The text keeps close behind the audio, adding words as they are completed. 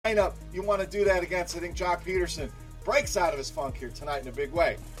lineup you want to do that against. I think Jock Peterson breaks out of his funk here tonight in a big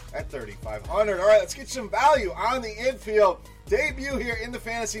way at 3,500. All right, let's get some value on the infield. Debut here in the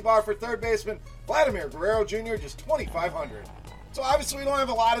fantasy bar for third baseman Vladimir Guerrero Jr., just 2,500. So obviously we don't have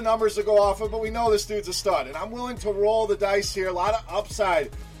a lot of numbers to go off of, but we know this dude's a stud, and I'm willing to roll the dice here. A lot of upside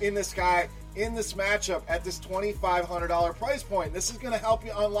in this guy, in this matchup at this $2,500 price point. This is going to help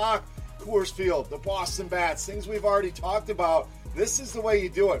you unlock Coors Field, the Boston Bats, things we've already talked about. This is the way you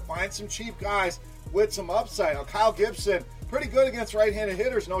do it. Find some cheap guys with some upside. Now, Kyle Gibson, pretty good against right-handed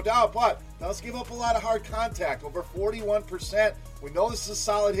hitters, no doubt, but does give up a lot of hard contact, over 41%. We know this is a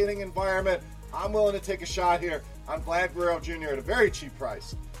solid hitting environment. I'm willing to take a shot here on Vlad Guerrero Jr. at a very cheap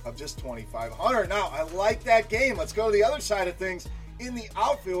price of just $2,500. Now, I like that game. Let's go to the other side of things in the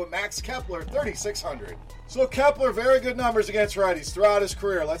outfield with Max Kepler, 3,600. So Kepler, very good numbers against righties throughout his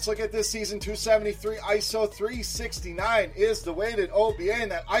career. Let's look at this season. 273 ISO, 369 is the weighted OBA,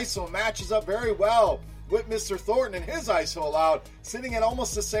 and that ISO matches up very well with Mr. Thornton and his ISO allowed, sitting at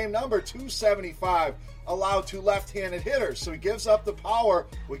almost the same number, 275 allowed to left-handed hitters. So he gives up the power.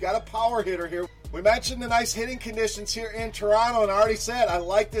 We got a power hitter here. We mentioned the nice hitting conditions here in Toronto, and I already said I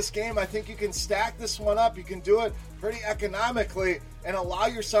like this game. I think you can stack this one up. You can do it pretty economically and allow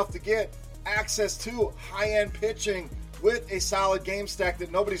yourself to get access to high-end pitching with a solid game stack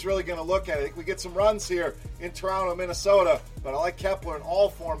that nobody's really going to look at. I think we get some runs here in Toronto, Minnesota, but I like Kepler in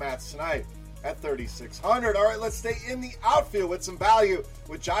all formats tonight at 3,600. All right, let's stay in the outfield with some value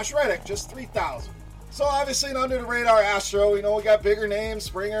with Josh Reddick, just 3,000. So obviously an under-the-radar Astro. We know we got bigger names,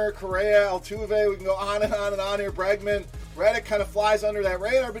 Springer, Correa, Altuve. We can go on and on and on here. Bregman. Reddick kind of flies under that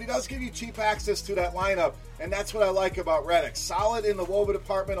radar, but he does give you cheap access to that lineup, and that's what I like about Reddick. Solid in the WOBA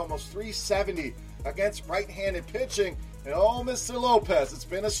department, almost 370 against right-handed pitching. And oh, Mr. Lopez, it's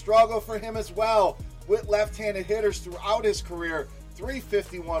been a struggle for him as well with left-handed hitters throughout his career.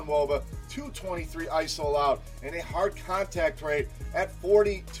 351 WOBA, 223 ISO allowed, and a hard contact rate at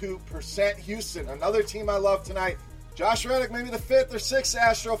 42%. Houston, another team I love tonight. Josh Reddick, maybe the fifth or sixth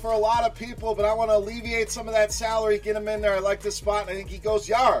Astro for a lot of people, but I want to alleviate some of that salary, get him in there. I like this spot, and I think he goes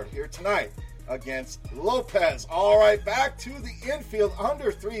yard here tonight against Lopez. All right, back to the infield,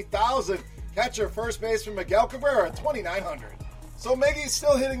 under 3,000. Catcher, first baseman Miguel Cabrera at 2,900. So Miggy's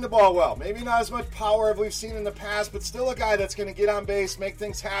still hitting the ball well. Maybe not as much power as we've seen in the past, but still a guy that's going to get on base, make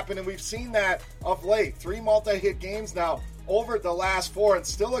things happen, and we've seen that of late. 3 multi-hit games now over the last 4, and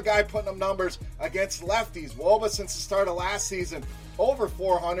still a guy putting up numbers against lefties. WOBA since the start of last season, over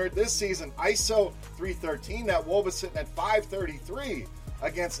 400. This season, ISO 313. That WOBA sitting at 533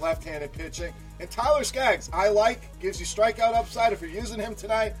 against left-handed pitching. And Tyler Skaggs, I like, gives you strikeout upside. If you're using him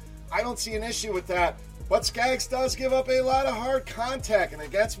tonight, I don't see an issue with that. But Skaggs does give up a lot of hard contact, and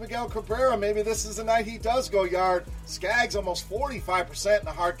against Miguel Cabrera, maybe this is the night he does go yard. Skaggs almost 45% in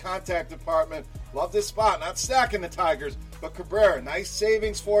the hard contact department. Love this spot. Not stacking the Tigers, but Cabrera, nice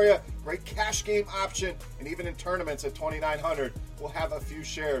savings for you. Great cash game option, and even in tournaments at 2,900, we'll have a few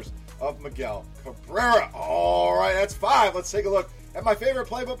shares of Miguel Cabrera. All right, that's 5. Let's take a look at my favorite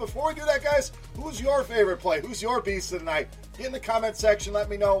play. But before we do that, guys, who's your favorite play? Who's your beast of the night? Get in the comment section. Let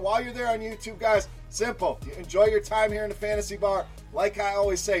me know. While you're there on YouTube, guys, simple. You enjoy your time here in the fantasy bar. Like I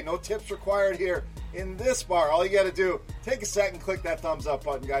always say, no tips required here in this bar. All you got to do, take a second, click that thumbs up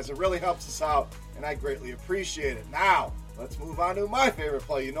button, guys. It really helps us out, and I greatly appreciate it. Now, let's move on to my favorite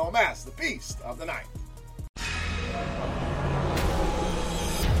play. You know him as the beast of the night.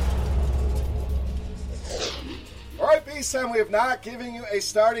 All right, Beast Time, we have not given you a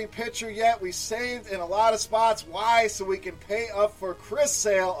starting pitcher yet. We saved in a lot of spots. Why? So we can pay up for Chris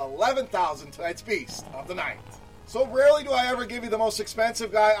Sale, $11,000, tonight's Beast of the Night. So rarely do I ever give you the most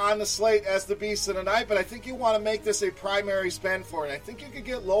expensive guy on the slate as the Beast of the Night, but I think you want to make this a primary spend for it. I think you could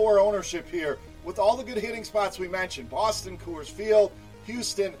get lower ownership here with all the good hitting spots we mentioned. Boston, Coors Field,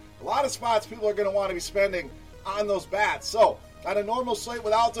 Houston, a lot of spots people are going to want to be spending on those bats. So on a normal slate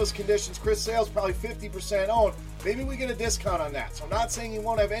without those conditions, Chris Sale's probably 50% owned. Maybe we get a discount on that. So I'm not saying you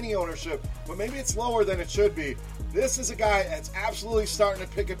won't have any ownership, but maybe it's lower than it should be. This is a guy that's absolutely starting to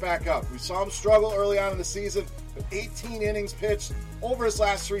pick it back up. We saw him struggle early on in the season with 18 innings pitched over his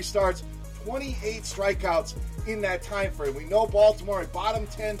last 3 starts, 28 strikeouts in that time frame. We know Baltimore, a bottom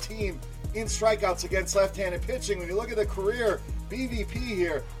 10 team in strikeouts against left-handed pitching. When you look at the career BVP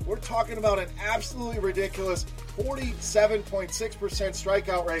here, we're talking about an absolutely ridiculous 47.6%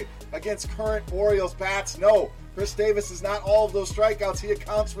 strikeout rate against current Orioles bats. No, Chris Davis is not all of those strikeouts. He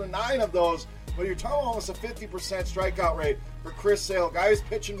accounts for 9 of those, but you're talking almost a 50% strikeout rate for Chris Sale. Guy who's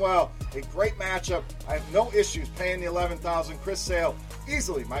pitching well, a great matchup. I have no issues paying the $11,000. Chris Sale,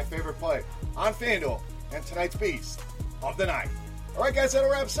 easily my favorite play on FanDuel and tonight's Beast of the Night. All right, guys, that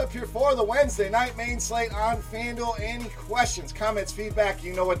wraps up here for the Wednesday night main slate on FanDuel. Any questions, comments, feedback,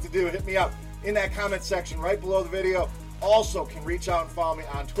 you know what to do. Hit me up in that comment section right below the video. Also, can reach out and follow me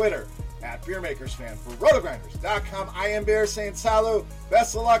on Twitter at BeerMakersFan. For RotoGrinders.com, I am Bear saying salut.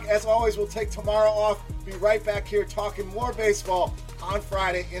 Best of luck. As always, we'll take tomorrow off. Be right back here talking more baseball on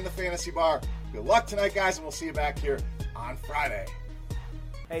Friday in the Fantasy Bar. Good luck tonight, guys, and we'll see you back here on Friday.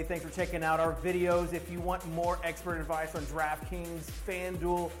 Hey, thanks for checking out our videos. If you want more expert advice on DraftKings,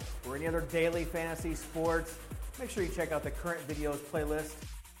 FanDuel, or any other daily fantasy sports, make sure you check out the current videos playlist.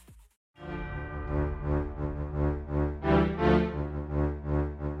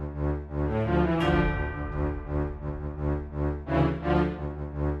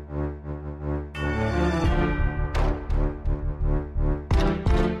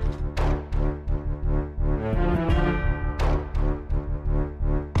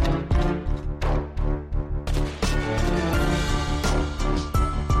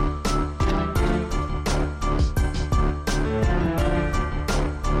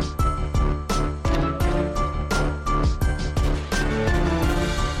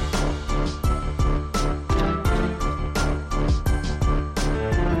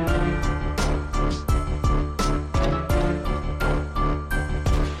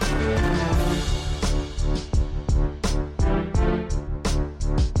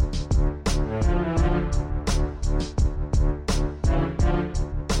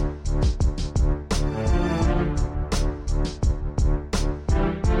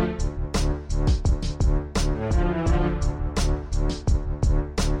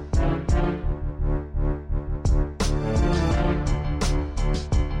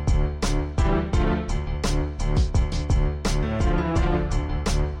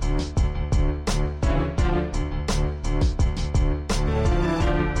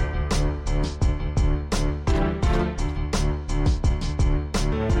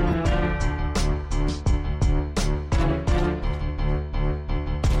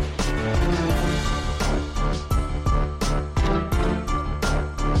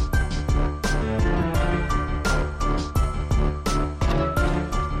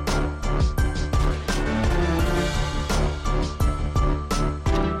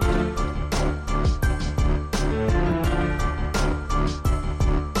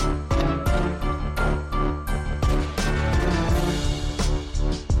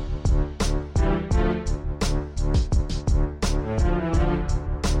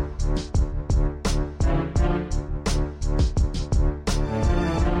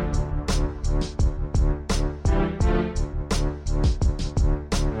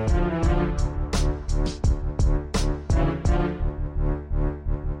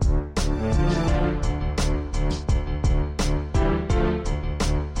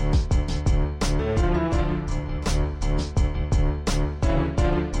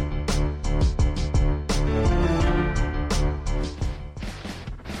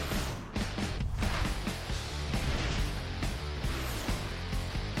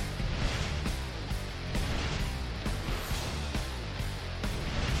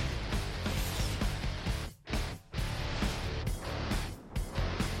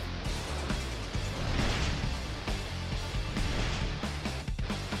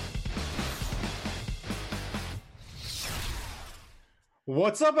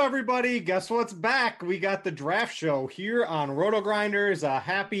 What's up, everybody? Guess what's back? We got the draft show here on Roto Grinders.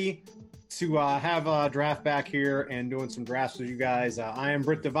 Happy to have draft back here and doing some drafts with you guys. I am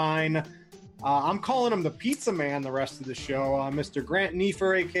Britt Devine. I'm calling him the Pizza Man the rest of the show. Mr. Grant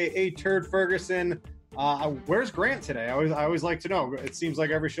Neefer, a.k.a. Turd Ferguson. Where's Grant today? I always like to know. It seems like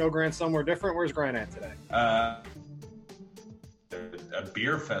every show Grant's somewhere different. Where's Grant at today? A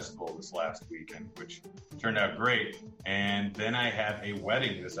beer festival this last weekend, which turned out great. And then I have a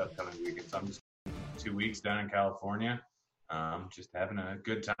wedding this upcoming weekend. So I'm just 2 weeks down in California. Just having a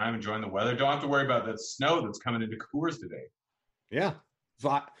good time, enjoying the weather. Don't have to worry about that snow that's coming into Coors today. Yeah.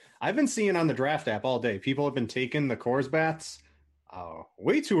 So I've been seeing on the draft app all day, people have been taking the Coors baths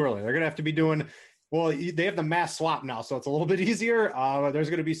way too early. They're going to have to be doing, well, they have the mass swap now, so it's a little bit easier. There's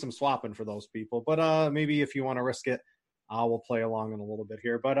going to be some swapping for those people. But maybe if you want to risk it, we'll play along in a little bit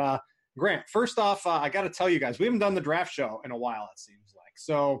here. But Grant, first off, I got to tell you guys, we haven't done the draft show in a while, it seems like.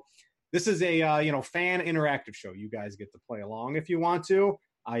 So this is a fan interactive show. You guys get to play along if you want to.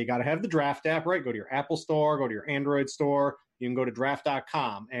 You got to have the draft app, right? Go to your Apple store, go to your Android store. You can go to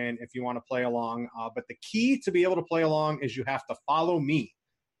draft.com, and if you want to play along. But the key to be able to play along is you have to follow me.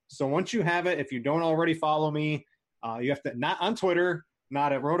 So once you have it, if you don't already follow me, you have to, not on Twitter,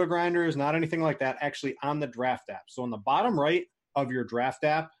 not at Roto Grinders, not anything like that, actually on the draft app. So on the bottom right of your draft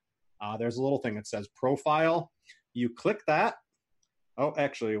app, there's a little thing that says profile. You click that, Oh,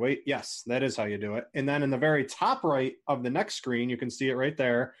 actually, wait. Yes, that is how you do it. And then in the very top right of the next screen, you can see it right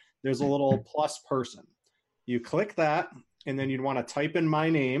there. There's a little plus person. You click that, and then you'd want to type in my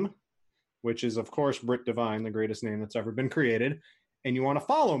name, which is, of course, Britt Devine, the greatest name that's ever been created. And you want to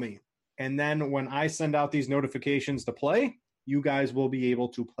follow me. And then when I send out these notifications to play, you guys will be able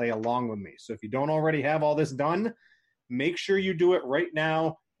to play along with me. So if you don't already have all this done, make sure you do it right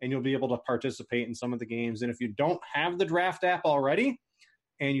now, and you'll be able to participate in some of the games. And if you don't have the draft app already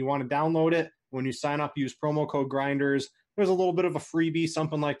and you want to download it, when you sign up, use promo code Grinders. There's a little bit of a freebie,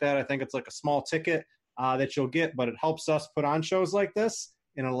 something like that. I think it's like a small ticket that you'll get, but it helps us put on shows like this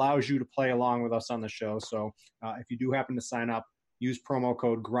and allows you to play along with us on the show. So if you do happen to sign up, use promo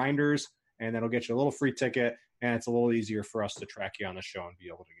code Grinders, and that'll get you a little free ticket, and it's a little easier for us to track you on the show and be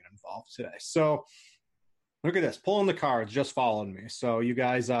able to get involved today. So look at this. Pulling the cards, just followed me. So you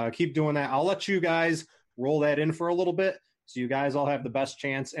guys keep doing that. I'll let you guys roll that in for a little bit so you guys all have the best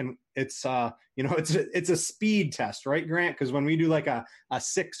chance. And it's, it's a speed test, right, Grant? Because when we do like a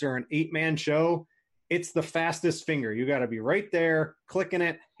 6 or an 8-man show, it's the fastest finger. You got to be right there, clicking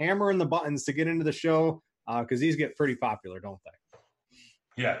it, hammering the buttons to get into the show because these get pretty popular, don't they?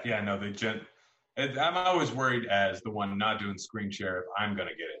 Yeah, no, I'm always worried as the one not doing screen share if I'm going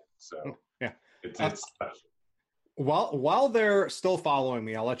to get it. So yeah, it's special. While they're still following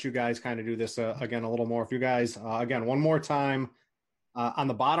me, I'll let you guys kind of do this again a little more. If you guys, again, one more time, on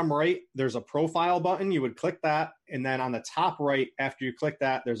the bottom right, there's a profile button. You would click that. And then on the top right, after you click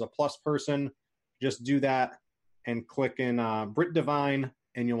that, there's a plus person. Just do that and click in Britt Devine,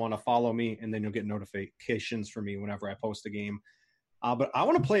 and you'll want to follow me, and then you'll get notifications for me whenever I post a game. But I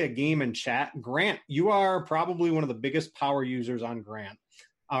want to play a game in chat. Grant, you are probably one of the biggest power users on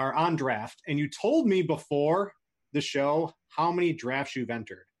Draft, and you told me before the show how many drafts you've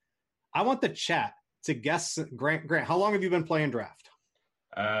entered. I want the chat to guess. Grant, how long have you been playing Draft?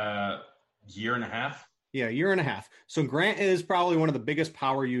 Year and a half. Yeah, year and a half. So Grant is probably one of the biggest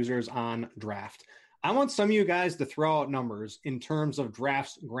power users on Draft. I want some of you guys to throw out numbers in terms of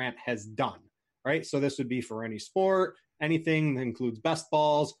drafts Grant has done, right? So this would be for any sport, anything that includes best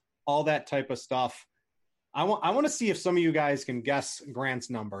balls, all that type of stuff. I want to see if some of you guys can guess Grant's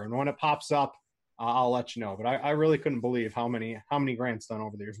number. And when it pops up, I'll let you know. But I really couldn't believe how many Grant's done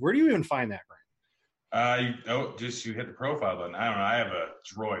over the years. Where do you even find that, Grant? You hit the profile button. I don't know. I have a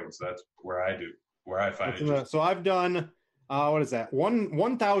droid, so that's where I find it. So I've done, what is that?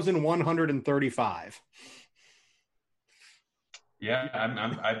 1,135.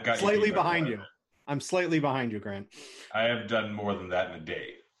 Yeah, I've got slightly behind you. I'm slightly behind you, Grant. I have done more than that in a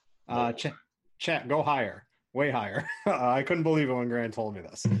day. Chat, go higher, way higher. I couldn't believe it when Grant told me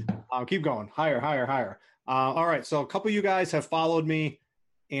this. Keep going, higher. All right, so a couple of you guys have followed me,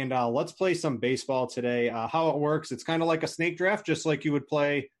 and let's play some baseball today. How it works, it's kind of like a snake draft, just like you would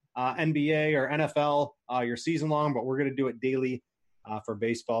play NBA or NFL your season long, but we're going to do it daily for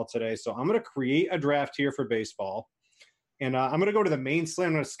baseball today. So I'm going to create a draft here for baseball, and I'm going to go to the main slate.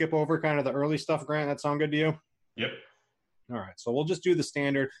 I'm going to skip over kind of the early stuff. Grant, that sound good to you? Yep. All right, so we'll just do the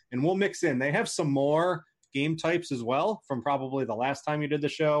standard, and we'll mix in. They have some more game types as well from probably the last time you did the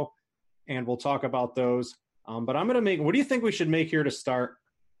show, and we'll talk about those. But I'm going to make – what do you think we should make here to start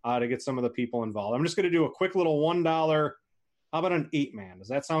to get some of the people involved? I'm just going to do a quick little $1 – how about an 8-man? Does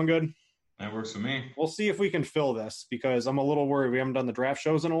that sound good? That works for me. We'll see if we can fill this because I'm a little worried. We haven't done the draft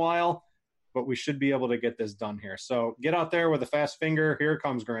shows in a while, but we should be able to get this done here. So get out there with a fast finger. Here it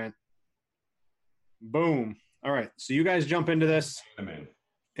comes, Grant. Boom. All right. So you guys jump into this,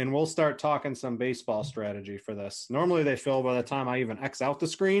 and we'll start talking some baseball strategy for this. Normally they fill by the time I even X out the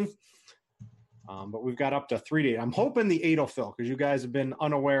screen, but we've got up to 3 days. I'm hoping the 8 will fill because you guys have been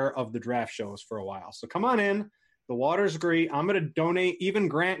unaware of the draft shows for a while. So come on in. The water's great. I'm going to donate. Even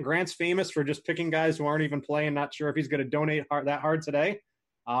Grant's famous for just picking guys who aren't even playing. Not sure if he's going to donate that hard today,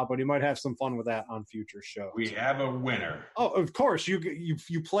 but he might have some fun with that on future shows. We have a winner. Oh, of course. You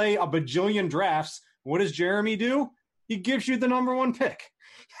play a bajillion drafts. What does Jeremy do? He gives you the number 1 pick.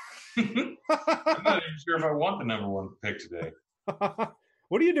 I'm not even sure if I want the number 1 pick today.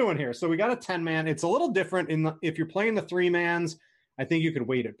 What are you doing here? So we got a 10-man. It's a little different if you're playing the 3-mans. I think you could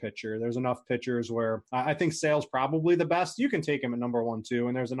wait at pitcher. There's enough pitchers where I think Sale's probably the best. You can take him at number 1 too,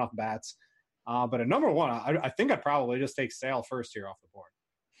 and there's enough bats. But at number 1, I think I'd probably just take Sale first here off the board.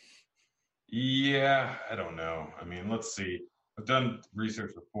 Yeah, I don't know. I mean, let's see. I've done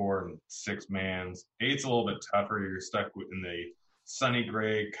research for 4 and 6-mans. 8's a little bit tougher. You're stuck in the Sonny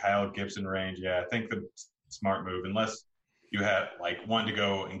Gray, Kyle Gibson range. Yeah, I think the smart move, unless you have one to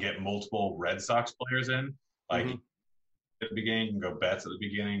go and get multiple Red Sox players in, at the beginning, you can go Betts at the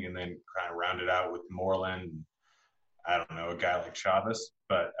beginning and then kind of round it out with Moreland. I don't know, a guy like Chavez.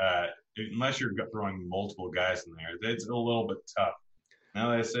 But unless you're throwing multiple guys in there, it's a little bit tough. Now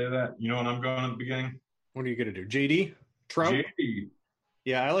that I say that, you know what I'm going at the beginning? What are you going to do? JD? Trout? JD.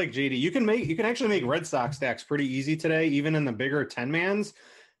 Yeah, I like JD. You can actually make Red Sox stacks pretty easy today, even in the bigger 10-mans,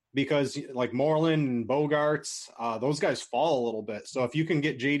 because like Moreland and Bogarts, those guys fall a little bit. So if you can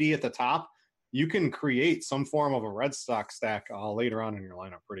get JD at the top, you can create some form of a Red Sox stack later on in your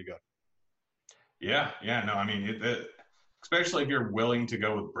lineup pretty good. Yeah. No, I mean, especially if you're willing to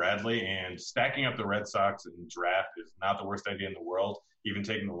go with Bradley, and stacking up the Red Sox in draft is not the worst idea in the world, even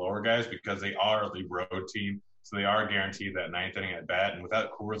taking the lower guys, because they are the road team. So they are guaranteed that ninth inning at bat. And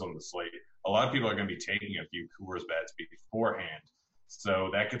without Coors on the slate, a lot of people are going to be taking a few Coors bats beforehand. So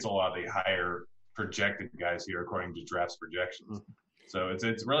that gets a lot of the higher projected guys here, according to draft's projections. So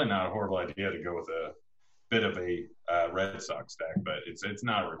it's really not a horrible idea to go with a bit of a Red Sox stack, but it's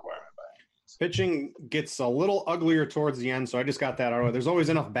not a requirement by any means. Pitching gets a little uglier towards the end, so I just got that out of the way. There's always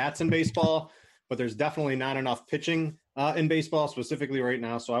enough bats in baseball, but there's definitely not enough pitching in baseball, specifically right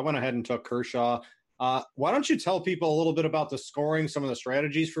now. So I went ahead and took Kershaw. Why don't you tell people a little bit about the scoring, some of the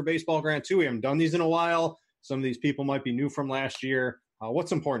strategies for baseball, Grant, too? We haven't done these in a while. Some of these people might be new from last year.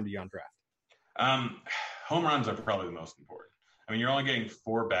 What's important to you on draft? Home runs are probably the most important. I mean, you're only getting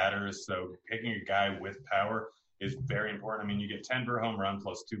 4 batters, so picking a guy with power is very important. I mean, you get 10 per home run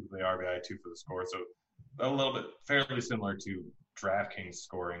plus 2 for the RBI, 2 for the score. So a little bit fairly similar to DraftKings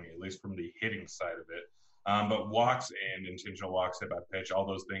scoring, at least from the hitting side of it. But walks and intentional walks hit by pitch, all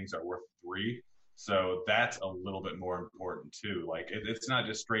those things are worth 3. So that's a little bit more important too. Like it's not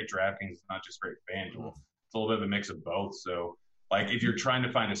just straight DraftKings, it's not just straight FanDuel. It's a little bit of a mix of both. So like if you're trying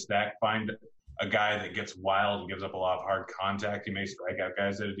to find a stack, find a guy that gets wild and gives up a lot of hard contact. He may strike out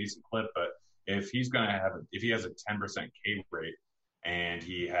guys at a decent clip, but if he has a 10% K rate and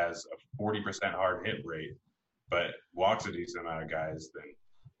he has a 40% hard hit rate, but walks a decent amount of guys, then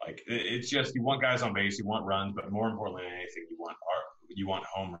like it's just you want guys on base, you want runs, but more importantly than anything, you want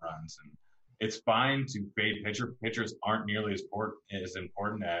home runs. And it's fine to fade pitcher. Pitchers aren't nearly as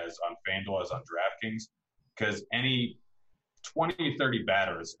important as on FanDuel as on DraftKings, because any 20, 30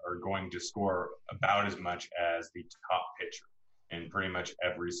 batters are going to score about as much as the top pitcher in pretty much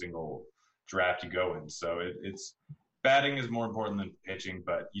every single draft you go in. So it's batting is more important than pitching,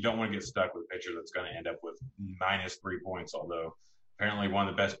 but you don't want to get stuck with a pitcher that's going to end up with -3 points, although apparently one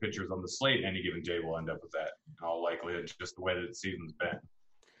of the best pitchers on the slate any given day will end up with that in all likelihood, just the way that the season's been.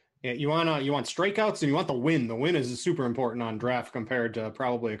 Yeah, you want strikeouts and you want the win. The win is super important on draft compared to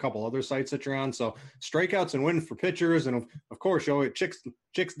probably a couple other sites that you're on. So strikeouts and win for pitchers, and of course, chicks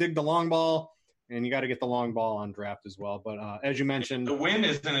dig the long ball, and you got to get the long ball on draft as well. But as you mentioned, the win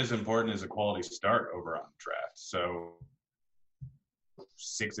isn't as important as a quality start over on draft. So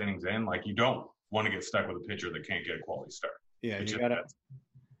 6 innings in, like you don't want to get stuck with a pitcher that can't get a quality start. Yeah, you got to.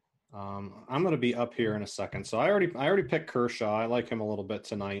 I'm going to be up here in a second. So I already picked Kershaw. I like him a little bit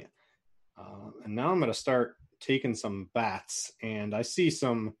tonight. And now I'm going to start taking some bats. And I see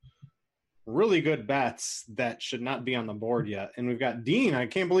some really good bats that should not be on the board yet. And we've got Dean. I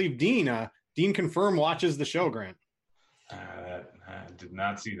can't believe Dean. Dean confirmed watches the show, Grant. I did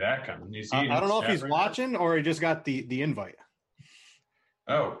not see that coming. I don't know if he's watching or he just got the invite.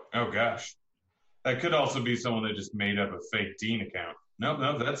 Oh gosh. That could also be someone that just made up a fake Dean account.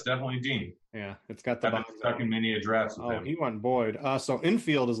 No, that's definitely Dean. Yeah, it's got the I've been stuck in many a drafts with him. He went Boyd. So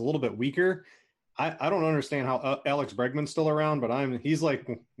infield is a little bit weaker. I don't understand how Alex Bregman's still around, but he's like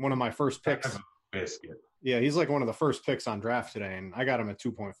one of my first picks. Biscuit. Yeah, he's like one of the first picks on draft today, and I got him at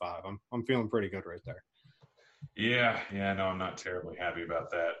 2.5. I'm feeling pretty good right there. Yeah, no, I'm not terribly happy about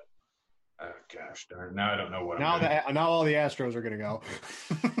that. Oh, gosh darn. Now I don't know what now all the Astros are going to go.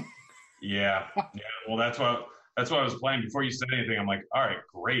 Yeah. Well, that's why I was playing. Before you said anything, I'm like, all right,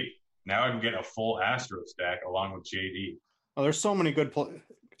 great. Now I can get a full Astro stack along with JD. Oh, there's so many good players.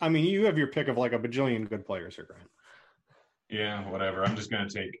 I mean, you have your pick of like a bajillion good players here, Grant. Yeah, whatever. I'm just going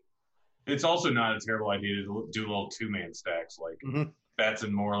to take – it's also not a terrible idea to do little 2-man stacks like Betts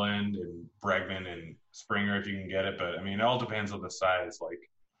and Moreland and Bregman and Springer if you can get it. But, I mean, it all depends on the size. Like,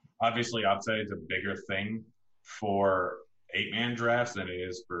 obviously, upside is a bigger thing for 8-man drafts than it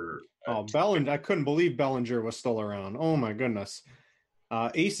is for Bellinger. I couldn't believe Bellinger was still around. Oh, my goodness.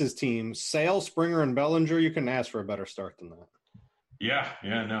 Aces team, Sale, Springer, and Bellinger, you couldn't ask for a better start than that. Yeah,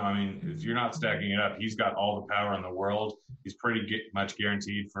 no, I mean, if you're not stacking it up, he's got all the power in the world. He's pretty much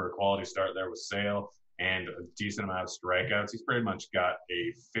guaranteed for a quality start there with Sale and a decent amount of strikeouts. He's pretty much got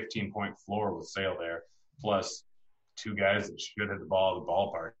a 15-point floor with Sale there, plus 2 guys that should hit the ball at the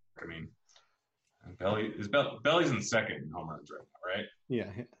ballpark. I mean, Belly's in second in home runs right now, right? Yeah,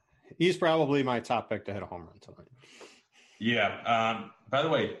 He's probably my top pick to hit a home run tonight. Yeah. By the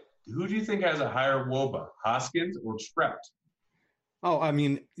way, who do you think has a higher WOBA, Hoskins or Trout? Oh, I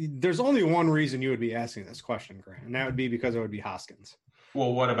mean, there's only one reason you would be asking this question, Grant, and that would be because it would be Hoskins.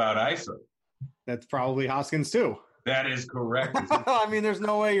 Well, what about ISO? That's probably Hoskins too. That is correct. I mean, there's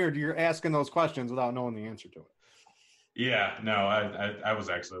no way you're asking those questions without knowing the answer to it. Yeah, no, I was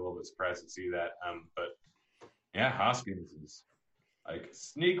actually a little bit surprised to see that. But yeah, Hoskins is like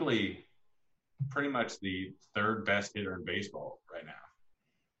sneakily pretty much the third best hitter in baseball right now.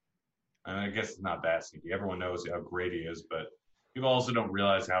 And I guess it's not that sneaky. Everyone knows how great he is, but people also don't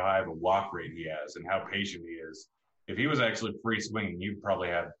realize how high of a walk rate he has and how patient he is. If he was actually free swinging, he'd probably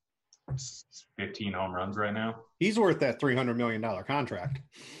have 15 home runs right now. He's worth that $300 million contract.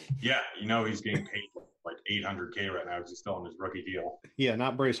 Yeah, he's getting paid like $800K right now because he's still on his rookie deal. Yeah,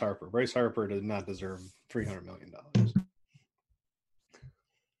 not Bryce Harper. Bryce Harper does not deserve $300 million.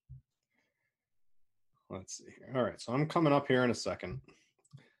 Let's see here. All right, so I'm coming up here in a second.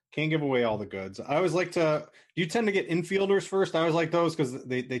 Can't give away all the goods. I always like to. Do you tend to get infielders first? I always like those because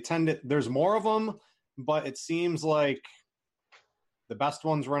they tend to. There's more of them, but it seems like the best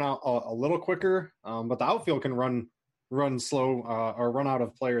ones run out a little quicker. But the outfield can run slow or run out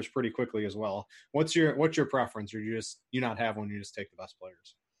of players pretty quickly as well. What's your preference? Or you not have one? You just take the best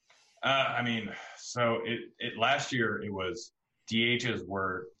players. I mean, so it last year it was DHs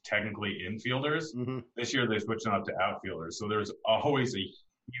were technically infielders. Mm-hmm. This year they switched them up to outfielders. So there's always a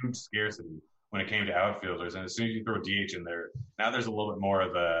huge scarcity when it came to outfielders. And as soon as you throw DH in there, now there's a little bit more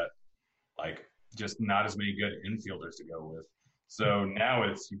of a, like, just not as many good infielders to go with. So now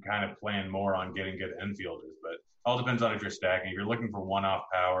you kind of plan more on getting good infielders, but all depends on if you're stacking. If you're looking for one-off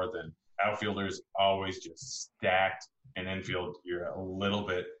power, then outfielders always just stacked, and infield, you're a little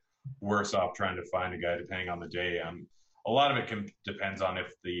bit worse off trying to find a guy depending on the day. A lot of it depends on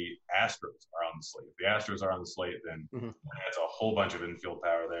if the Astros are on the slate. If the Astros are on the slate, then that's a whole bunch of infield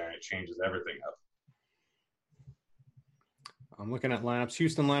power there, and it changes everything up. I'm looking at lineups.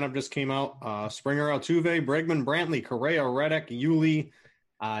 Houston lineup just came out. Springer, Altuve, Bregman, Brantley, Correa, Reddick, Yuli,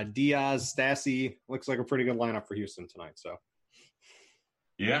 Diaz, Stassi. Looks like a pretty good lineup for Houston tonight. So,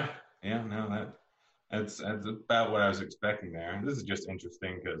 that's about what I was expecting there. This is just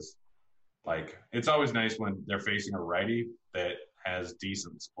interesting because, like, it's always nice when they're facing a righty that has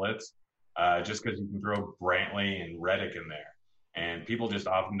decent splits, just because you can throw Brantley and Reddick in there, and people just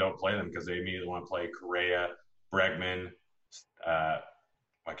often don't play them because they immediately want to play Correa, Bregman,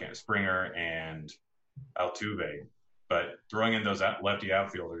 Springer, and Altuve. But throwing in those lefty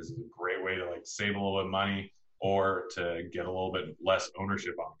outfielders is a great way to like save a little bit of money or to get a little bit less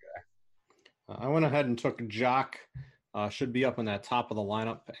ownership on a guy. I went ahead and took Jock. Should be up in that top of the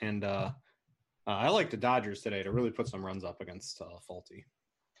lineup, and I like the Dodgers today to really put some runs up against Fulte.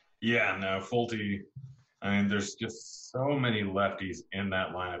 Yeah, no, Fulte. I mean, there's just so many lefties in that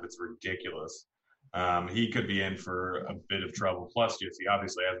lineup. It's ridiculous. He could be in for a bit of trouble. Plus, just he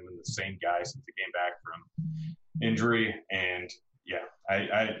obviously hasn't been the same guy since he came back from injury. And yeah,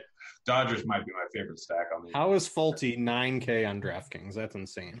 Dodgers might be my favorite stack on the. How is Fulte 9K on DraftKings? That's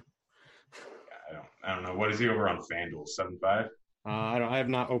insane. I don't know. What is he over on FanDuel? 7.5? I have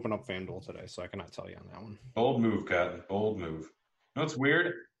not opened up FanDuel today, so I cannot tell you on that one. Bold move, Cotton. Bold move. You know what's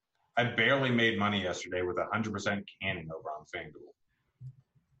weird? I barely made money yesterday with 100% canning over on FanDuel.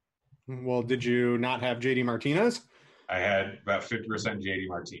 Well, did you not have JD Martinez? I had about 50% JD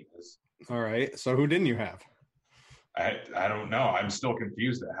Martinez. All right. So who didn't you have? I don't know. I'm still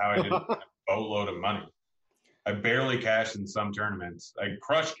confused at how I didn't have a boatload of money. I barely cashed in some tournaments. I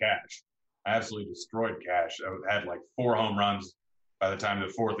crushed cash. I absolutely destroyed cash. I had like 4 home runs by the time the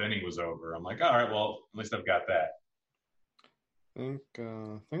 4th inning was over. I'm like, all right, well, at least I've got that. I think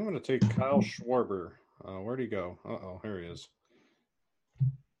I'm going to take Kyle Schwarber. Where'd he go? Uh-oh, here he is.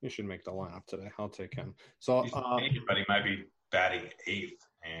 He should make the lineup today. I'll take him. So, but he might be batting 8th,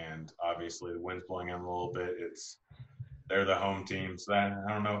 and obviously the wind's blowing him a little bit. They're the home team, so I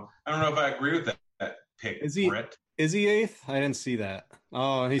don't know. I don't know if I agree with that pick. Is he Brett. Is he 8th? I didn't see that.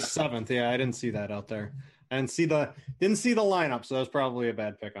 Oh, he's 7th. Yeah, I didn't see that out there. I didn't see the lineup, so that was probably a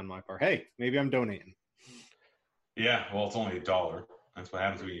bad pick on my part. Hey, maybe I'm donating. Yeah, well, it's only $1. That's what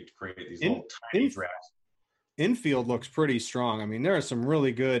happens when you create these little tiny drafts. Infield looks pretty strong. I mean, there are some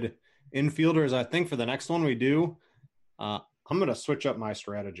really good infielders. I think for the next one we do, I'm going to switch up my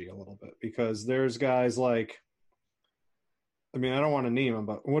strategy a little bit because there's guys like, I mean, I don't want to name him,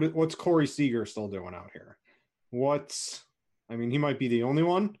 but what's Corey Seager still doing out here? I mean, he might be the only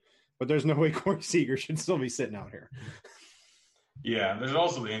one, but there's no way Corey Seager should still be sitting out here. Yeah, there's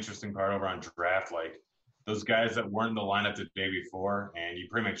also the interesting part over on draft. Like, those guys that weren't in the lineup the day before, and you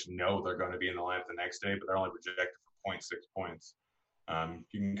pretty much know they're going to be in the lineup the next day, but they're only projected for 0.6 points.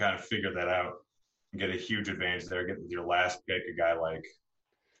 You can kind of figure that out and get a huge advantage there. Get with your last pick a guy like,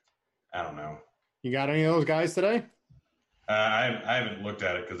 I don't know. You got any of those guys today? I haven't looked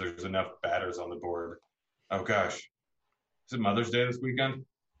at it because there's enough batters on the board. Oh gosh, is it Mother's Day this weekend?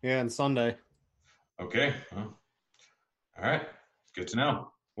 Yeah, and Sunday. Okay, well, all right, it's good to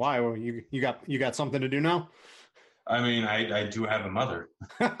know. Why? Well, you got something to do now? I mean, I do have a mother.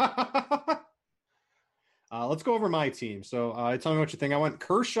 Let's go over my team. So tell me what you think. I went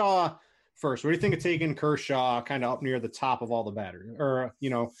Kershaw first. What do you think of taking Kershaw kind of up near the top of all the batters? Or,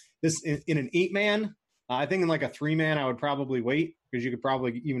 this in an 8-man? I think in like a 3-man, I would probably wait because you could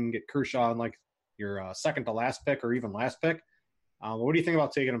probably even get Kershaw in like your second to last pick or even last pick. What do you think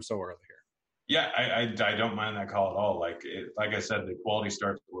about taking him so early here? Yeah, I don't mind that call at all. Like I said, the quality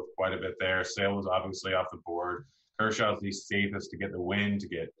starts with quite a bit there. Sale was obviously off the board. Kershaw's the safest to get the win, to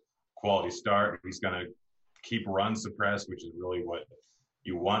get quality start. He's going to keep run suppressed, which is really what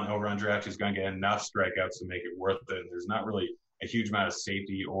you want over on draft. He's going to get enough strikeouts to make it worth it. And there's not really a huge amount of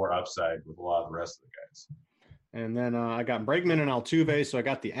safety or upside with a lot of the rest of the guys. And then I got Bregman and Altuve, so I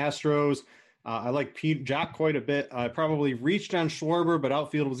got the Astros. I like Jock quite a bit. I probably reached on Schwarber, but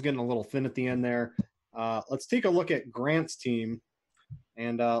outfield was getting a little thin at the end there. Let's take a look at Grant's team,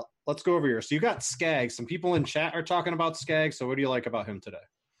 and let's go over here. So you got Skaggs. Some people in chat are talking about Skaggs, so what do you like about him today?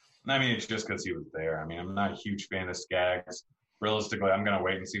 I mean, it's just because he was there. I mean, I'm not a huge fan of Skaggs. Realistically, I'm going to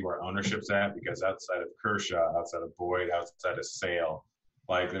wait and see where ownership's at because outside of Kershaw, outside of Boyd, outside of Sale,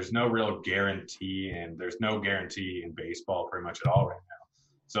 like there's no real guarantee, and there's no guarantee in baseball pretty much at all right now.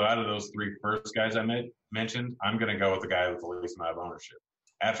 So out of those three first guys I mentioned, I'm going to go with the guy with the least amount of ownership.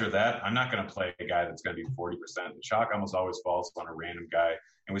 After that, I'm not going to play a guy that's going to be 40%. The chalk almost always falls on a random guy.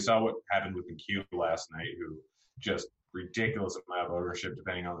 And we saw what happened with McHugh last night, who just ridiculous amount of ownership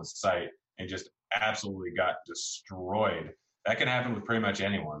depending on the site and just absolutely got destroyed. That can happen with pretty much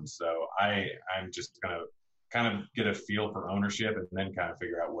anyone. So I'm just going to kind of get a feel for ownership and then kind of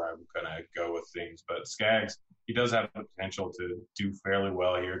figure out where I'm going to go with things. But Skaggs, he does have the potential to do fairly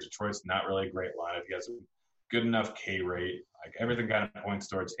well here. Detroit's not really a great lineup. He has a good enough K rate. Like everything kind of points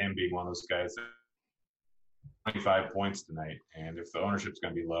towards him being one of those guys that 25 points tonight. And if the ownership's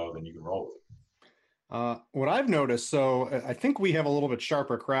going to be low, then you can roll with it. What I've noticed, so I think we have a little bit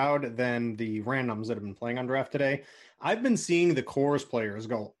sharper crowd than the randoms that have been playing on draft today. I've been seeing the Coors players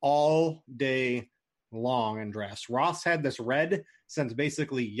go all day long in drafts. Ross had this red since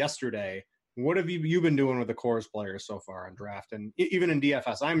basically yesterday. What have you been doing with the Coors players so far in draft? And even in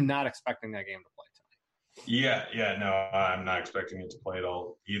DFS, I'm not expecting that game to play tonight. Yeah, no, I'm not expecting it to play at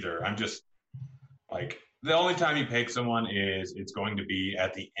all either. I'm just like, the only time you pick someone is it's going to be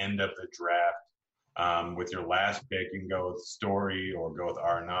at the end of the draft. With your last pick, you can go with Story or go with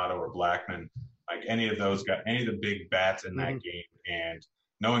Arenado or Blackman, like any of those guys, any of the big bats in that game, and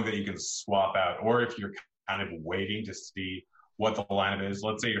knowing that you can swap out, or if you're kind of waiting to see what the lineup is.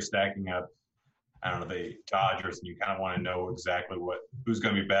 Let's say you're stacking up, I don't know, the Dodgers, and you kind of want to know exactly who's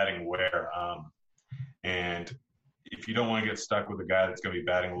going to be batting where. And if you don't want to get stuck with a guy that's going to be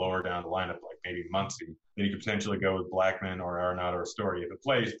batting lower down the lineup, like maybe Muncy, then you could potentially go with Blackman or Arenado or Story. If it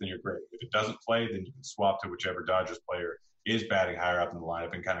plays, then you're great. If it doesn't play, then you can swap to whichever Dodgers player is batting higher up in the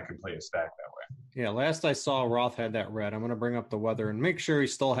lineup and kind of complete a stack that way. Yeah, last I saw, Roth had that red. I'm going to bring up the weather and make sure he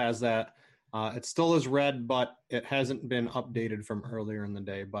still has that. It still is red, but it hasn't been updated from earlier in the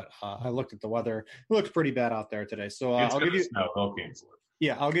day. But I looked at the weather. It looks pretty bad out there today. So I'll give you snow. They'll cancel it.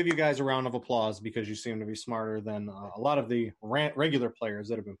 Yeah, I'll give you guys a round of applause because you seem to be smarter than a lot of the regular players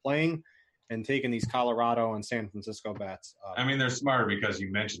that have been playing and taking these Colorado and San Francisco bats. I mean, they're smarter because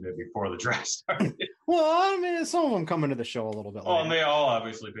you mentioned it before the draft started. Well, I mean, some of them come into the show a little bit later. Well, and they all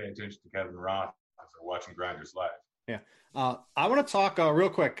obviously pay attention to Kevin Roth as they're watching Grinders Live. Yeah. I want to talk real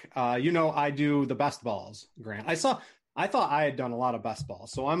quick. I do the best balls, Grant. I thought I had done a lot of best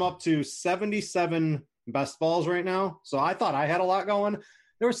balls. So I'm up to 77 best balls right now. So I thought I had a lot going.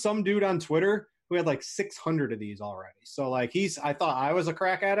 There was some dude on Twitter who had like 600 of these already. So like I thought I was a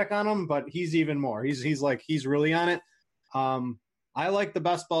crack addict on him, but he's even more. He's really on it. I like the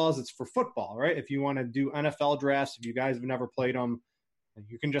best balls. It's for football, right? If you want to do NFL drafts, if you guys have never played them,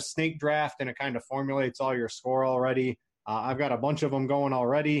 you can just snake draft and it kind of formulates all your score already. I've got a bunch of them going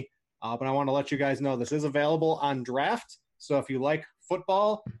already, but I want to let you guys know this is available on draft. So if you like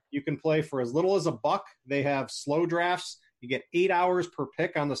football, you can play for as little as $1. They have slow drafts. You get 8 hours per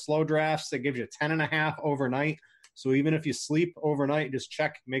pick on the slow drafts. That gives you 10.5 overnight. So even if you sleep overnight, just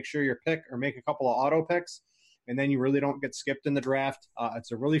check, make sure your pick or make a couple of auto picks, and then you really don't get skipped in the draft.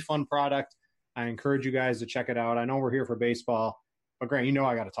 It's a really fun product. I encourage you guys to check it out. I know we're here for baseball, but Grant,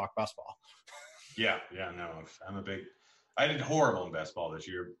 I got to talk best ball. Yeah, no, I did horrible in best ball this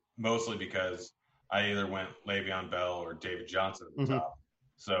year, mostly because I either went Le'Veon Bell or David Johnson at the top.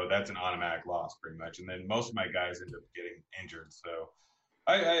 So that's an automatic loss pretty much. And then most of my guys end up getting injured. So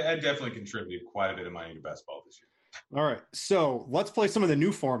I definitely contributed quite a bit of money to best ball this year. All right. So let's play some of the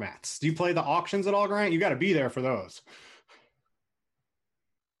new formats. Do you play the auctions at all, Grant? You got to be there for those.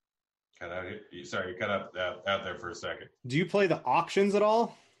 You cut out there for a second. Do you play the auctions at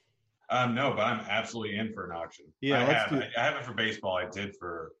all? No, but I'm absolutely in for an auction. Yeah, I have it for baseball. I did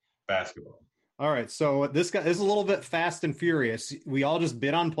for basketball. All right, so this is a little bit fast and furious. We all just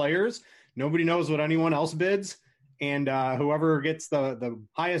bid on players. Nobody knows what anyone else bids, and whoever gets the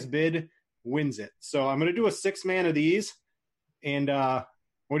highest bid wins it. So I'm going to do a 6-man of these, and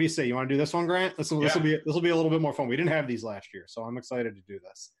what do you say? You want to do this one, Grant? This will be a little bit more fun. We didn't have these last year, so I'm excited to do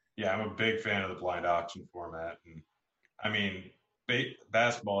this. Yeah, I'm a big fan of the blind auction format, and I mean,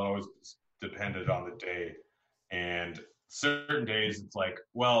 basketball always depended on the day, and certain days it's like,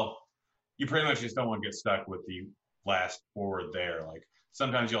 well, you pretty much just don't want to get stuck with the last forward there. Like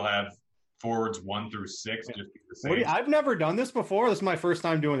sometimes you'll have forwards 1 through 6 just be the same. I've never done this before. This is my first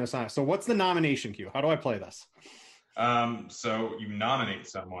time doing this. So what's the nomination queue? How do I play this? So you nominate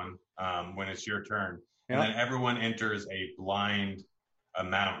someone when it's your turn, and then everyone enters a blind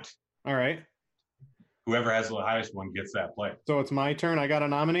amount. All right. Whoever has the highest one gets that play. So it's my turn. I got to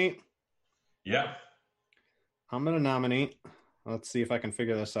nominate? Yeah. I'm going to nominate. Let's see if I can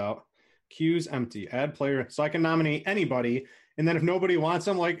figure this out. Queue's empty. Add player. So I can nominate anybody. And then if nobody wants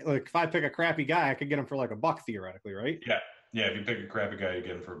them, like if I pick a crappy guy, I could get him for like $1 theoretically, right? Yeah. Yeah. If you pick a crappy guy, you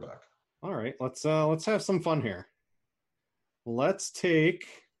get him for $1. All right. Let's have some fun here. Let's take.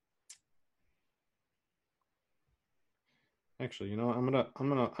 Actually,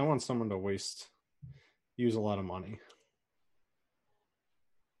 I want someone to use a lot of money.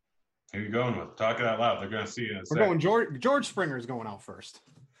 Who are you going with? Talk it out loud. They're going to see you in a second. We're going George Springer is going out first.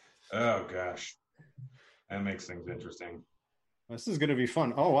 Oh, gosh. That makes things interesting. This is going to be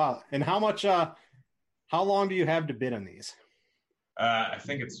fun. Oh, wow. And how long do you have to bid on these? I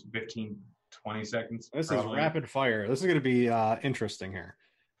think it's 15, 20 seconds. This probably is rapid fire. This is going to be interesting here.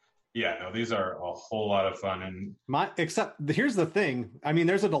 Yeah, no, these are a whole lot of fun. And except here's the thing. I mean,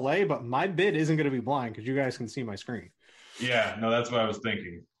 there's a delay, but my bid isn't going to be blind because you guys can see my screen. Yeah, no, that's what I was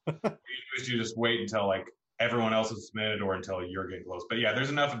thinking. You just wait until like everyone else is submitted or until you're getting close. But yeah, there's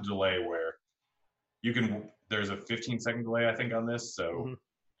enough of a delay where there's a 15-second delay, I think, on this. So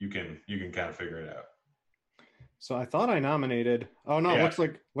you can kind of figure it out. So I thought I nominated. Oh no, yeah.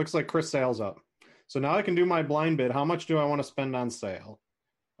 looks like Chris Sale's up. So now I can do my blind bid. How much do I want to spend on Sale?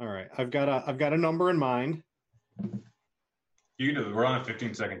 All right, I've got a number in mind. You can do it. We're on a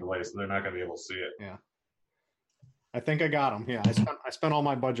 15-second delay, so they're not going to be able to see it. Yeah, I think I got them. Yeah, I spent all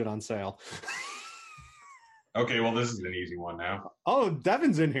my budget on Sale. Okay, well, this is an easy one now. Oh,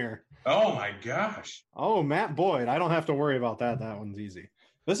 Devin's in here. Oh my gosh. Oh, Matt Boyd. I don't have to worry about that. That one's easy.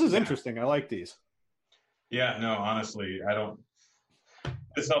 This is interesting. I like these. Yeah, no, honestly, I don't.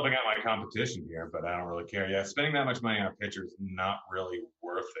 It's helping out my competition here, but I don't really care. Yeah, spending that much money on a pitcher is not really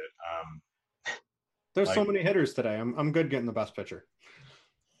worth it. There's so many hitters today. I'm good getting the best pitcher.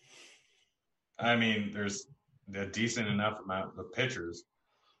 I mean, there's a decent enough amount of pitchers.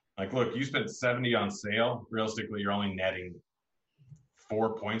 Like, look, you spent 70 on Sale. Realistically, you're only netting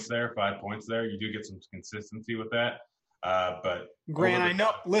 5 points there. You do get some consistency with that. But Grant, I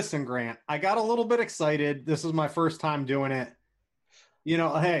know. Listen, Grant, I got a little bit excited. This is my first time doing it.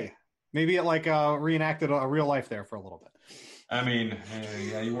 Hey, maybe it reenacted a real life there for a little bit. I mean,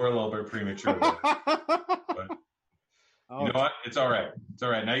 yeah, you were a little bit premature there. But you know what? It's all right. It's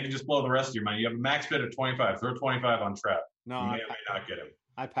all right. Now you can just blow the rest of your money. You have a max bid of 25. Throw 25 on Trout. No, you may or may not get him.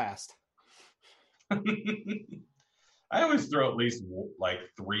 I passed. I always throw at least like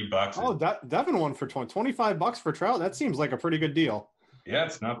 $3. Oh, Devin won for $25 for Trout. That seems like a pretty good deal. Yeah,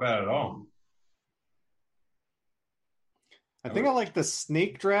 it's not bad at all. I think I like the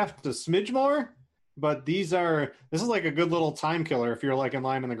snake draft a smidge more, but this is like a good little time killer if you're like in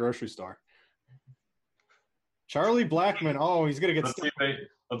line in the grocery store. Charlie Blackmon. Oh, he's gonna get.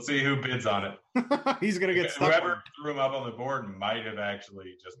 Let's see who bids on it. He's gonna get stuck. Whoever threw him up on the board might have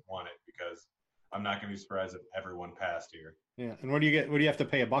actually just won it because I'm not gonna be surprised if everyone passed here. Yeah, and what do you get? What do you have to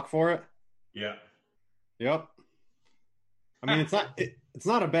pay $1 for it? Yeah. Yep. I mean, it's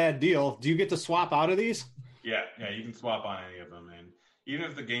not a bad deal. Do you get to swap out of these? Yeah, you can swap on any of them, and even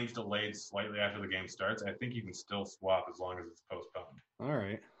if the game's delayed slightly after the game starts, I think you can still swap as long as it's postponed. All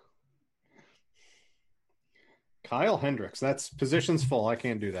right. Kyle Hendricks. That's positions full. I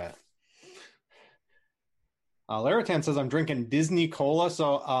can't do that. Laritan says I'm drinking Disney Cola.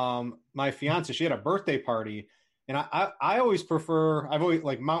 So my fiance, she had a birthday party, and I always prefer, I've always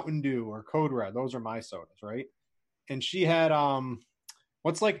like Mountain Dew or Code Red. Those are my sodas, right? And she had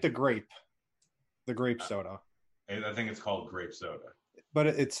what's like the grape soda. I think it's called grape soda. But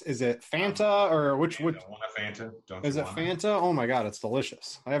is it Fanta or which? Fanta. Want a Fanta? Don't Is you it want Fanta? Oh my god, it's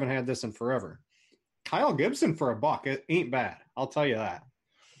delicious. I haven't had this in forever. Kyle Gibson for $1. It ain't bad. I'll tell you that.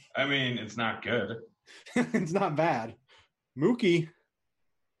 I mean, it's not good. It's not bad. Mookie.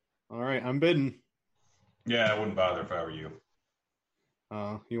 All right, I'm bidding. Yeah, I wouldn't bother if I were you.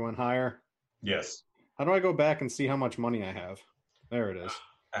 You went higher? Yes. How do I go back and see how much money I have? There it is.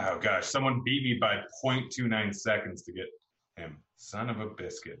 Oh gosh, someone beat me by 0.29 seconds to get him. Son of a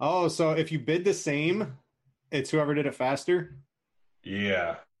biscuit. Oh, so if you bid the same, it's whoever did it faster?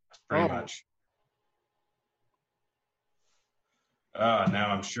 Yeah, pretty much.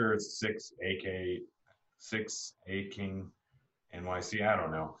 Now I'm sure it's 6A King NYC. I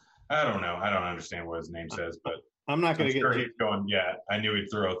don't know. I don't understand what his name says, but I'm not going to get sure he's going. Yeah, I knew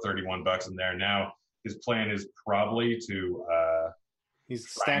he'd throw $31 in there. Now his plan is probably to. He's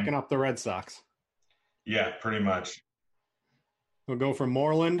stacking up the Red Sox. Yeah, pretty much. We'll go for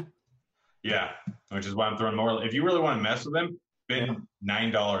Moreland. Yeah, which is why I'm throwing Moreland. If you really want to mess with him, bid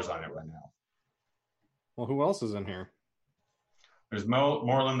 $9 on it right now. Well, who else is in here? There's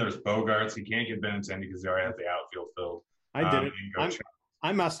Moreland. There's Bogarts. He can't get Benintendi because they already have the outfield filled. I did it.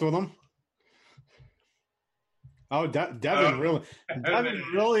 I messed with him. Oh, Devin,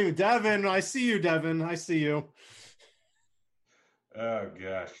 really? Devin, I see you, Devin. I see you. Oh,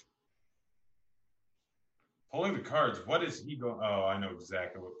 gosh. Pulling the cards. What is he going? Oh, I know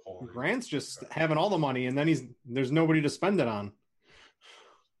exactly what pulling. Grant's just having all the money, and then there's nobody to spend it on.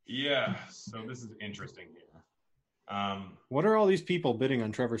 Yeah, so this is interesting here. What are all these people bidding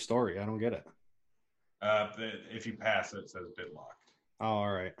on Trevor Story? I don't get it. If you pass it, it says bid locked. Oh,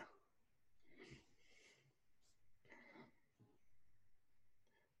 all right.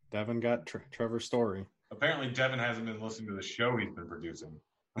 Devin got Trevor Story. Apparently, Devin hasn't been listening to the show he's been producing.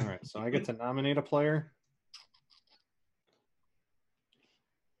 All right, so I get to nominate a player.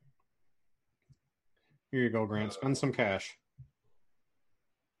 Here you go, Grant. Spend some cash.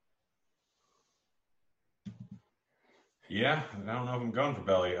 Yeah, I don't know if I'm going for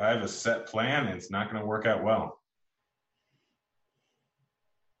Belly. I have a set plan, and it's not going to work out well.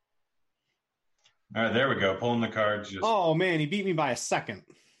 All right, there we go. Pulling the cards. Oh, man, he beat me by a second.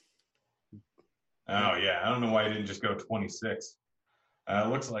 Oh, yeah. I don't know why he didn't just go 26. It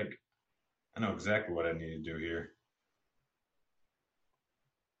looks like I know exactly what I need to do here.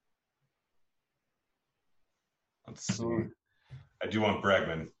 Let's see. I do want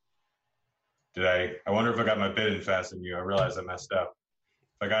Bregman. I wonder if I got my bid in faster than you. I realized I messed up.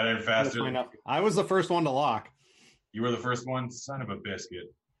 If I got in faster. I was the first one to lock. You were the first one? Son of a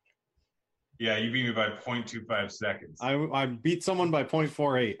biscuit. Yeah, you beat me by 0.25 seconds. I beat someone by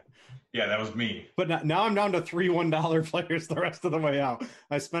 0.48. Yeah, that was me. But now I'm down to 3 $1 players the rest of the way out.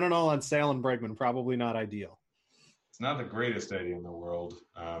 I spent it all on Sale and Bregman. Probably not ideal. It's not the greatest idea in the world,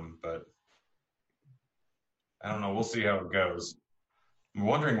 but I don't know. We'll see how it goes. I'm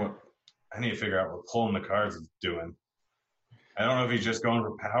wondering I need to figure out what pulling the cards is doing. I don't know if he's just going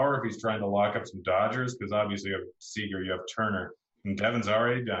for power, if he's trying to lock up some Dodgers, because obviously you have Seager, you have Turner, and Devin's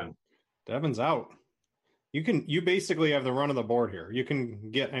already done. Devin's out. You basically have the run of the board here. You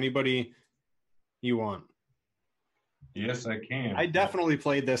can get anybody you want. Yes, I can. I definitely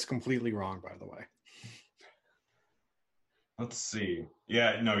played this completely wrong, by the way. Let's see.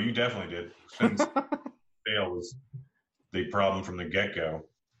 Yeah, no, you definitely did. Since Sale was the problem from the get-go.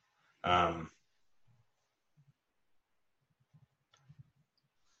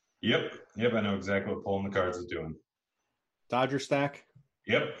 Yep, I know exactly what pulling the cards is doing. Dodger stack?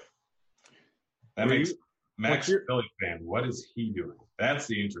 Yep. That makes Max Philly fan. What is he doing? That's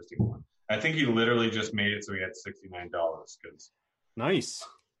the interesting one. I think he literally just made it so he had $69 because. Nice.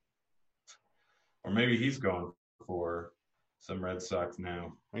 Or maybe he's going for some Red Sox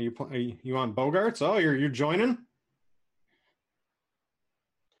now. Are you on Bogarts? Oh, you're joining?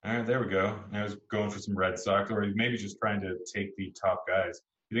 All right, there we go. Now he's going for some Red Sox, or he's maybe just trying to take the top guys.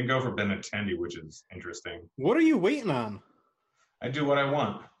 He didn't go for Benintendi, which is interesting. What are you waiting on? I do what I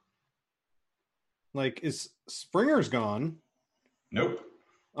want. Like, is Springer's gone? Nope.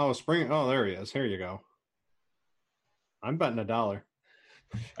 Oh, Springer. Oh, there he is. Here you go. I'm betting $1.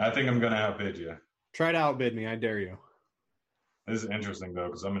 I think I'm going to outbid you. Try to outbid me. I dare you. This is interesting, though,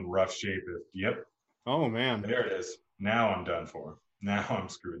 because I'm in rough shape. Yep. Oh, man. There it is. Now I'm done for. Now I'm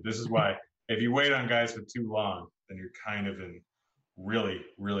screwed. This is why if you wait on guys for too long, then you're kind of in really,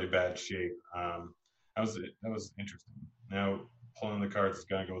 really bad shape. That was interesting. Now, pulling the cards is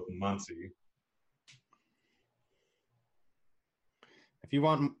going to go with Muncie. If you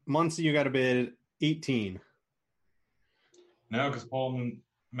want Muncie, you got to bid 18. No, because Pullman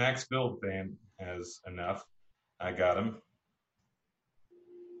Max Bill fan has enough. I got him.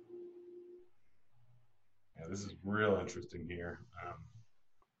 Yeah, this is real interesting here.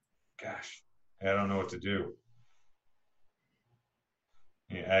 Gosh, I don't know what to do.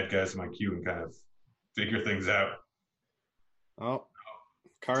 Add guys to my queue and kind of figure things out. Oh,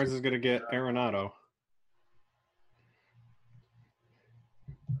 Cards is going to get Arenado.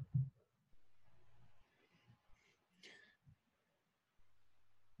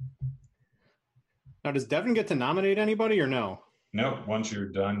 Now, does Devin get to nominate anybody or no? Nope. Once you're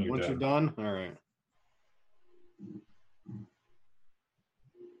done, Once you're done? All right.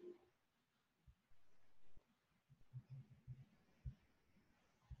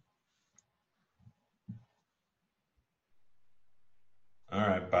 All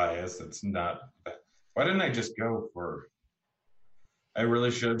right, Baez. That's not bad. Why didn't I just go for? I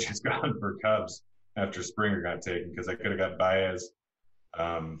really should have just gone for Cubs after Springer got taken because I could have got Baez,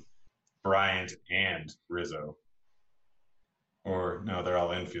 Bryant, and Rizzo. Or no, they're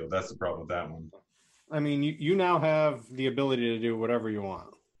all infield. That's the problem with that one. I mean, you now have the ability to do whatever you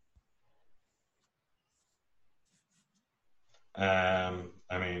want. I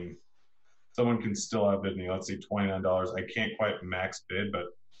mean, someone can still outbid me. Let's see, $29. I can't quite max bid, but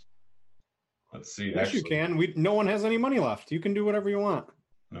let's see. Yes, you can. No one has any money left. You can do whatever you want.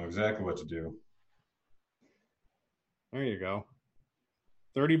 Know exactly what to do. There you go.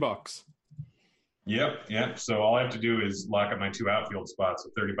 $30. Yep. So all I have to do is lock up my two outfield spots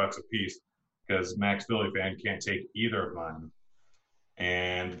at $30 a piece because Max Philly fan can't take either of mine.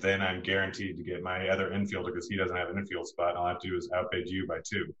 And then I'm guaranteed to get my other infielder because he doesn't have an infield spot. All I have to do is outbid you by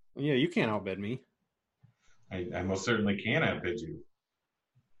 2. Yeah, you can't outbid me. I most certainly can outbid you.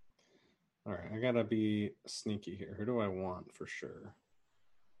 All right, I got to be sneaky here. Who do I want for sure?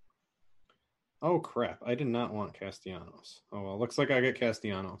 Oh, crap. I did not want Castellanos. Oh, well, looks like I get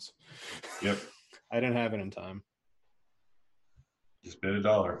Castellanos. Yep. I didn't have it in time. Just bid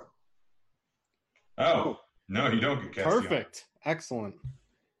 $1. Oh, no, you don't get Castellanos. Perfect. Excellent.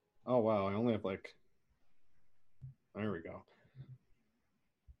 Oh, wow. I only have there we go.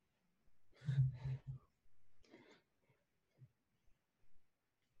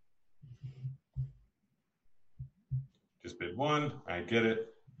 Just bid 1. I get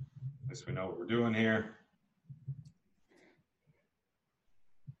it. At least we know what we're doing here.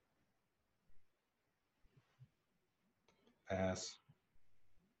 Pass.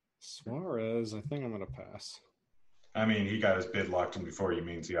 Suarez, I think I'm going to pass. I mean, he got his bid locked in before you,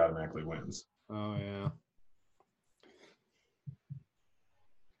 means he automatically wins. Oh, yeah.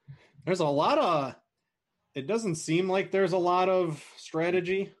 There's a lot of – it doesn't seem like there's a lot of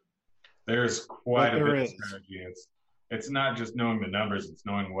strategy. There's quite a bit of strategy. It's not just knowing the numbers. It's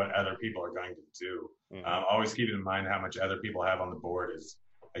knowing what other people are going to do. Yeah. Always keeping in mind how much other people have on the board is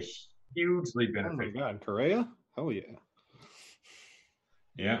a hugely beneficial. Oh, my God. Correa? Hell yeah.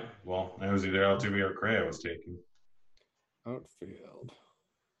 Yeah, well, it was either Altuve or Correa was taking. Outfield.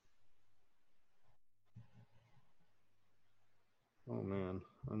 Oh, man.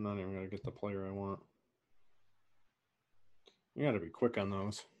 I'm not even going to get the player I want. You got to be quick on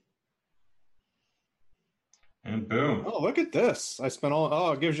those. And boom. Oh, look at this. I spent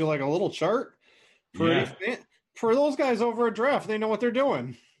it gives you like a little chart. For those guys over at Draft, they know what they're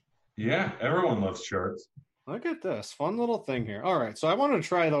doing. Yeah, everyone loves charts. Look at this. Fun little thing here. All right, so I wanted to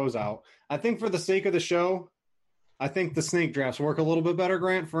try those out. I think for the sake of the show, I think the snake drafts work a little bit better,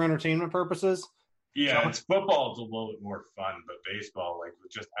 Grant, for entertainment purposes. Yeah, it's football. It's a little bit more fun, but baseball, like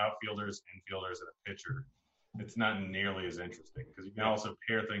with just outfielders, infielders, and a pitcher, it's not nearly as interesting because you can also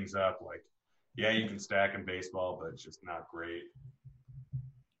pair things up. Like, yeah, you can stack in baseball, but it's just not great.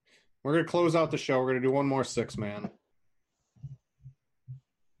 We're going to close out the show. We're going to do one more 6-man.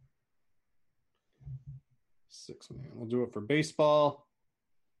 6-man. We'll do it for baseball.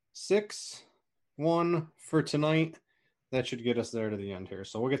 6-1 for tonight. That should get us there to the end here.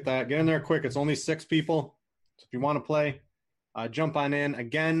 So we'll get that. Get in there quick. It's only 6 people. So if you want to play, jump on in.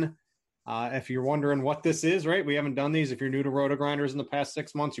 Again, if you're wondering what this is, right? We haven't done these. If you're new to Roto-Grinders in the past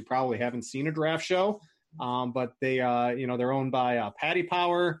 6 months, you probably haven't seen a draft show. But they, they're owned by Paddy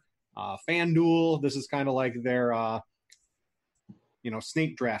Power, FanDuel. This is kind of like their,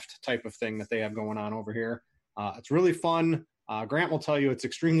 snake draft type of thing that they have going on over here. It's really fun. Grant will tell you it's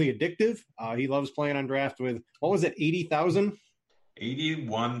extremely addictive. He loves playing on draft with, what was it, 80,000?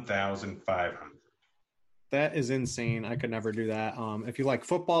 81,500. That is insane. I could never do that. If you like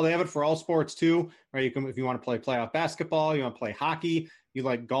football, they have it for all sports too, right? You can, if you want to play playoff basketball, you want to play hockey, you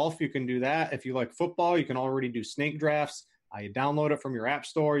like golf, you can do that. If you like football, you can already do snake drafts. You download it from your app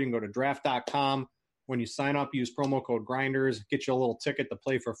store. You can go to draft.com. When you sign up, use promo code Grinders, get you a little ticket to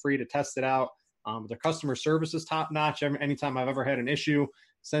play for free to test it out. The customer service is top notch. Anytime I've ever had an issue,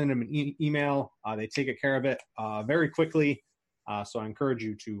 send them an email. They take care of it very quickly. So I encourage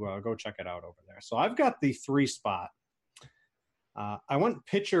you to go check it out over there. So I've got the 3 spot. I went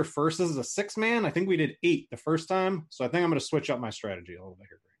pitcher first. This is a 6-man. I think we did 8 the first time. So I think I'm going to switch up my strategy a little bit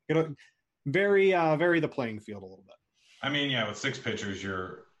here. Vary the playing field a little bit. I mean, yeah, with 6 pitchers,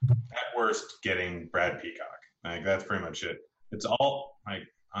 you're at worst getting Brad Peacock. Like, that's pretty much it. It's all, like,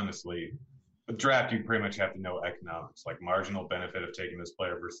 honestly, with draft, you pretty much have to know economics, like marginal benefit of taking this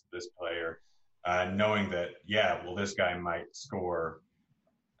player versus this player. Knowing that, this guy might score,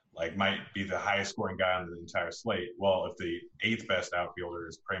 like might be the highest scoring guy on the entire slate. Well, if the 8th best outfielder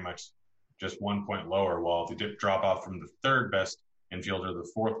is pretty much just 1 point lower, well, if you drop off from the 3rd best infielder, the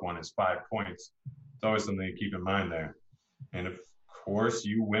 4th one is 5 points. It's always something to keep in mind there. And of course,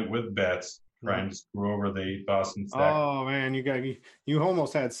 you went with Betts, trying to screw over the Boston stack. Oh man, you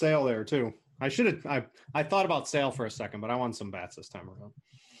almost had Sale there too. I thought about Sale for a second, but I won some bats this time around.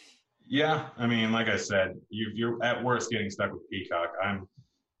 Yeah, I mean, like I said, you're at worst getting stuck with Peacock.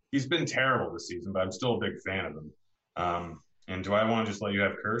 He's been terrible this season, but I'm still a big fan of him. And do I want to just let you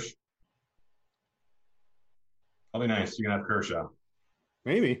have Kersh? I'll be nice. You can have Kershaw.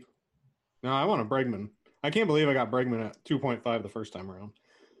 Maybe. No, I want a Bregman. I can't believe I got Bregman at 2.5 the first time around.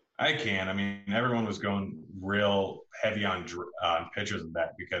 I can. I mean, everyone was going real heavy on pitchers and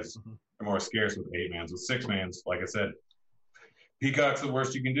that because they're more scarce with 8-mans. With 6-mans, like I said, Peacock's the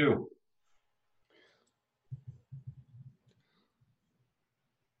worst you can do.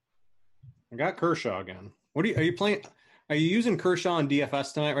 I got Kershaw again. Are you playing? Are you using Kershaw in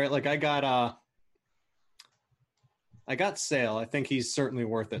DFS tonight? Right? Like I got Sale. I think he's certainly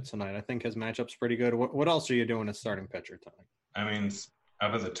worth it tonight. I think his matchup's pretty good. What else are you doing as starting pitcher tonight? I mean,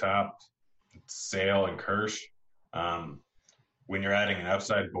 up at the top, Sale and Kersh. When you're adding an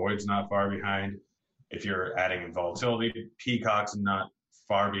upside, Boyd's not far behind. If you're adding in volatility, Peacock's not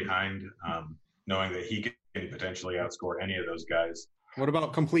far behind, knowing that he can potentially outscore any of those guys. What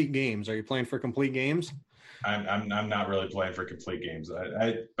about complete games? Are you playing for complete games? I'm not really playing for complete games,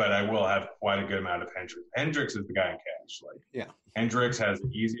 but I will have quite a good amount of Hendricks. Hendricks is the guy in cash. Hendricks has the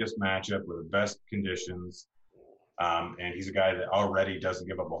easiest matchup with the best conditions, and he's a guy that already doesn't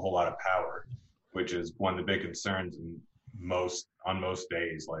give up a whole lot of power, which is one of the big concerns on most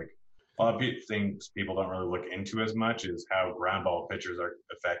days. Like a lot of things people don't really look into as much is how ground ball pitchers are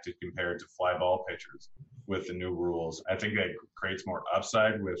affected compared to fly ball pitchers with the new rules. I think that creates more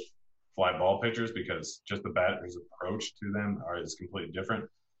upside with fly ball pitchers because just the batter's approach to them is completely different.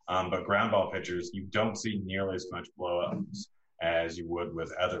 But ground ball pitchers, you don't see nearly as much blow-ups as you would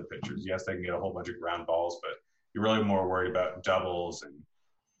with other pitchers. Yes, they can get a whole bunch of ground balls, but you're really more worried about doubles and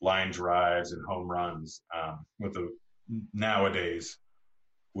line drives and home runs with the nowadays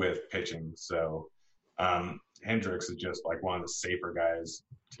with pitching. So Hendricks is just like one of the safer guys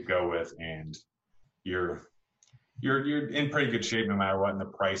to go with, and you're in pretty good shape no matter what, and the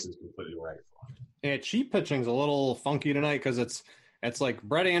price is completely right for him. Yeah, cheap pitching's a little funky tonight because it's like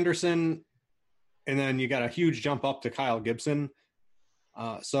Brett Anderson, and then you got a huge jump up to Kyle Gibson.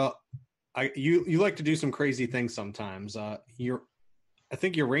 So you like to do some crazy things sometimes. I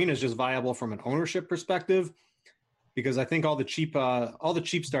think your reign is just viable from an ownership perspective because I think all the cheap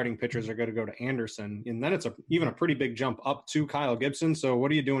starting pitchers are going to go to Anderson, and then it's even a pretty big jump up to Kyle Gibson. So what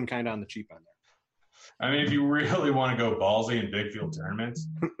are you doing kind of on the cheap end there? I mean, if you really want to go ballsy in big field tournaments,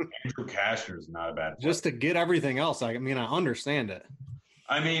 Andrew Cashner is not a bad player. Just to get everything else. I mean, I understand it.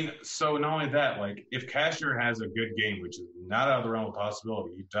 I mean, so not only that, like if Cashner has a good game, which is not out of the realm of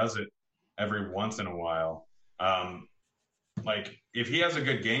possibility, he does it every once in a while. Like if he has a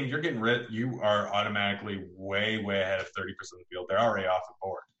good game, you are automatically way ahead of 30% of the field. They're already off the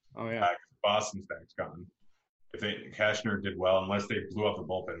board. Oh yeah. Boston stack's gone. If Cashner did well, unless they blew up the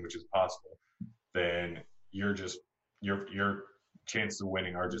bullpen, which is possible, then your chances of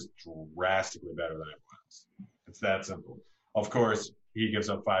winning are just drastically better than it was. It's that simple. Of course, he gives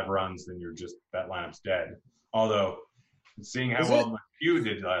up 5 runs, then that lineup's dead. Although, seeing how well Pugh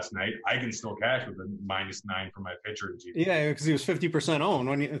did last night, I can still cash with a -9 for my pitcher. Yeah, because he was 50%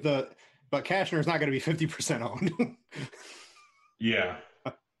 owned. But Cashner's not going to be 50% owned. Yeah,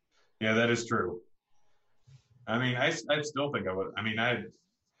 that is true. I mean, I still think I would. I mean, I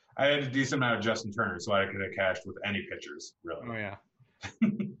had a decent amount of Justin Turner, so I could have cashed with any pitchers, really. Oh, yeah.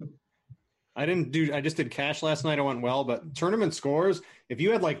 I just did cash last night. It went well, but tournament scores, if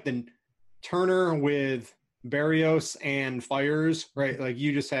you had like the Turner with Barrios and Fires, right? Like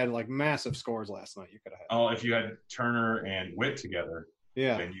you just had like massive scores last night. You could have had. Oh, if you had Turner and Witt together,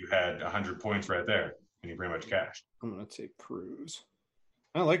 then you had 100 points right there, and you pretty much cashed. I'm going to take Cruz.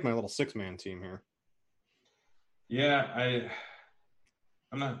 I like my little 6-man team here. Yeah,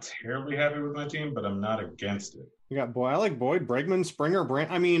 I'm not terribly happy with my team, but I'm not against it. You got I like Boyd, Bregman, Springer,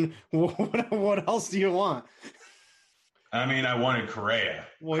 Brandt. I mean, what else do you want? I mean, I wanted Correa.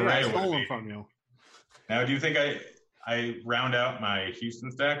 Well, Correa I stole him from you. Now, do you think I round out my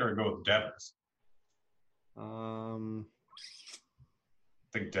Houston stack or go with Devers? I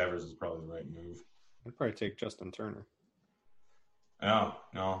think Devers is probably the right move. I'd probably take Justin Turner. No,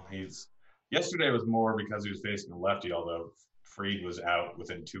 yesterday was more because he was facing a lefty, although Fried was out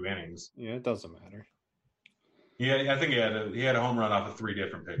within 2 innings. Yeah, it doesn't matter. Yeah, I think he had a home run off of 3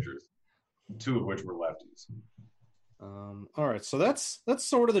 different pitchers, 2 of which were lefties. All right, so that's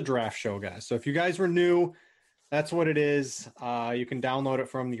sort of the draft show, guys. So if you guys were new, that's what it is. You can download it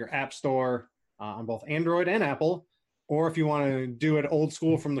from your app store on both Android and Apple. Or if you want to do it old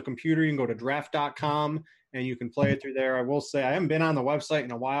school from the computer, you can go to draft.com and you can play it through there. I will say I haven't been on the website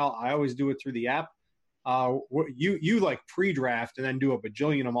in a while. I always do it through the app. You like pre-draft and then do a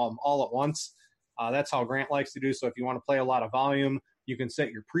bajillion of them all at once. That's how Grant likes to do. So if you want to play a lot of volume, you can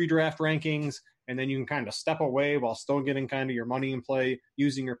set your pre-draft rankings, and then you can kind of step away while still getting kind of your money in play,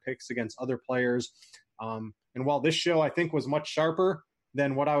 using your picks against other players. And while this show I think was much sharper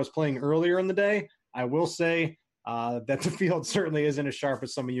than what I was playing earlier in the day, I will say that the field certainly isn't as sharp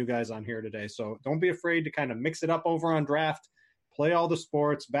as some of you guys on here today. So don't be afraid to kind of mix it up over on draft, play all the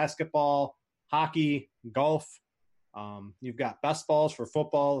sports, basketball, hockey, golf. You've got best balls for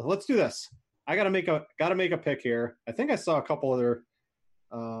football. Let's do this. I gotta make a pick here. I think I saw a couple other.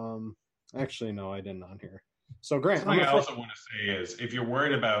 Actually, no, I didn't on here. So Grant, something I also want to say is if you're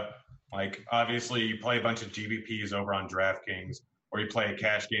worried about, like, obviously you play a bunch of GBPs over on DraftKings, or you play a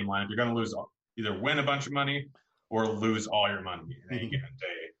cash game lineup, you're going to either win a bunch of money or lose all your money in any given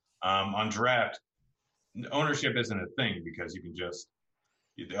day. On draft, ownership isn't a thing because you can just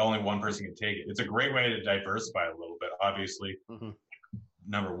only one person can take it. It's a great way to diversify a little bit. Obviously,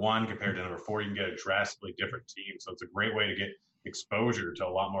 number 1 compared to number 4, you can get a drastically different team. So it's a great way to get exposure to a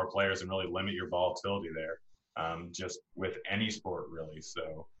lot more players and really limit your volatility there, just with any sport, really.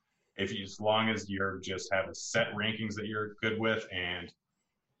 So as long as you're just have a set rankings that you're good with, and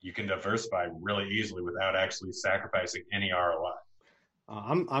you can diversify really easily without actually sacrificing any ROI.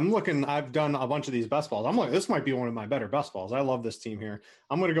 I'm looking. I've done a bunch of these best balls. I'm like, this might be one of my better best balls. I love this team here.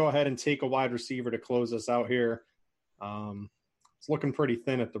 I'm going to go ahead and take a wide receiver to close us out here. It's looking pretty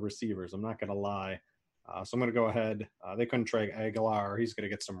thin at the receivers. I'm not going to lie. So I'm going to go ahead. They couldn't trade Aguilar. He's going to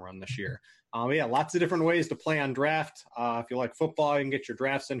get some run this year. Yeah, lots of different ways to play on draft. If you like football, you can get your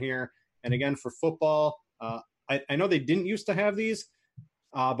drafts in here. And again, for football, I know they didn't used to have these.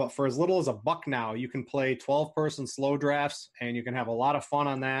 But for as little as $1 now, you can play 12-person slow drafts, and you can have a lot of fun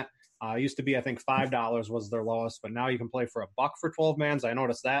on that. It used to be, I think, $5 was their lowest, but now you can play for $1 for 12-mans. I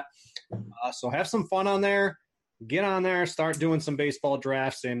noticed that. So have some fun on there. Get on there, start doing some baseball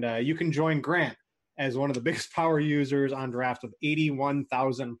drafts, and you can join Grant as one of the biggest power users on draft with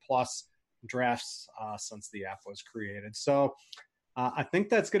 81,000-plus drafts since the app was created. So I think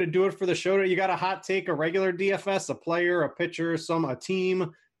that's going to do it for the show. You got a hot take, a regular DFS, a player, a pitcher, a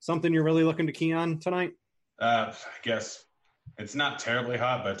team, something you're really looking to key on tonight? I guess it's not terribly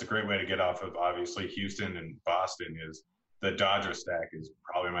hot, but it's a great way to get off of, obviously, Houston and Boston. Is the Dodger stack is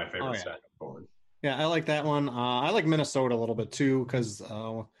probably my favorite stack on board. Yeah, I like that one. I like Minnesota a little bit too because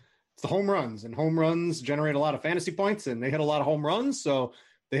it's the home runs, and home runs generate a lot of fantasy points, and they hit a lot of home runs. So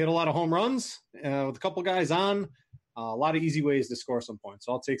they hit a lot of home runs with a couple guys on. A lot of easy ways to score some points.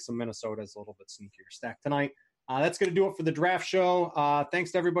 So I'll take some Minnesota as a little bit sneakier stack tonight. That's going to do it for the draft show.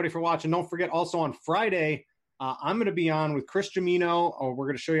 Thanks to everybody for watching. Don't forget also on Friday, I'm going to be on with Chris Jimino. We're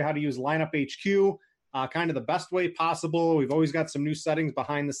going to show you how to use Lineup HQ kind of the best way possible. We've always got some new settings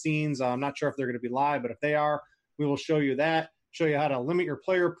behind the scenes. I'm not sure if they're going to be live, but if they are, we will show you that. Show you how to limit your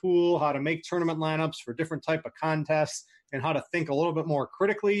player pool, how to make tournament lineups for different type of contests, and how to think a little bit more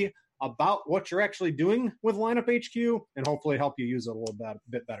critically about what you're actually doing with Lineup HQ, and hopefully help you use it a little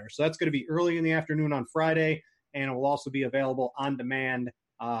bit better. So that's going to be early in the afternoon on Friday, and it will also be available on demand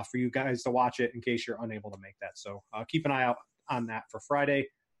for you guys to watch it in case you're unable to make that. So keep an eye out on that for Friday.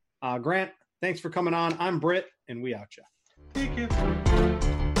 Grant, thanks for coming on. I'm Britt, and we out ya.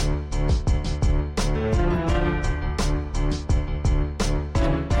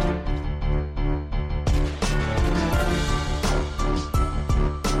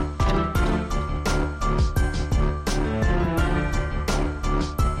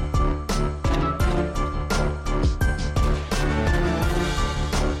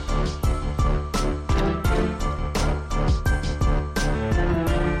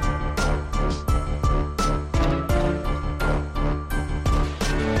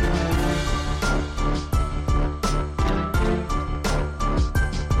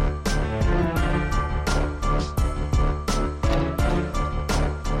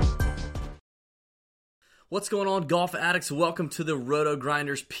 What's going on, golf addicts? Welcome to the Roto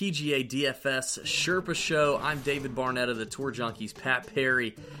Grinders PGA DFS Sherpa Show. I'm David Barnett of the Tour Junkies. Pat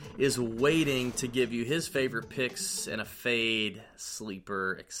Perry is waiting to give you his favorite picks and a fade,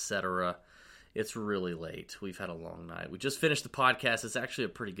 sleeper, etc. It's really late. We've had a long night. We just finished the podcast. It's actually a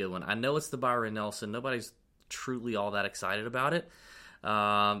pretty good one. I know it's the Byron Nelson. Nobody's truly all that excited about it.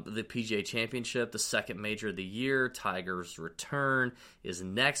 The PGA Championship, the second major of the year, Tiger's return is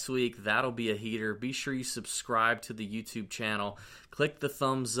next week. That'll be a heater. Be sure you subscribe to the YouTube channel. Click the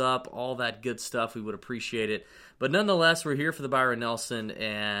thumbs up, all that good stuff. We would appreciate it. But nonetheless, we're here for the Byron Nelson,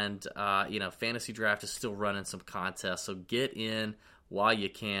 and Fantasy Draft is still running some contests, so get in while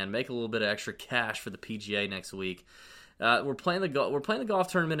you can. Make a little bit of extra cash for the PGA next week. We're playing the golf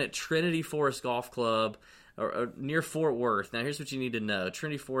tournament at Trinity Forest Golf Club, or near Fort Worth. Now, here's what you need to know.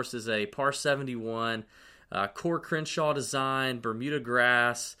 Trinity Forest is a par 71, Core Crenshaw design, Bermuda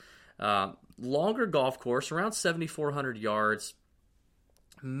grass, longer golf course, around 7,400 yards,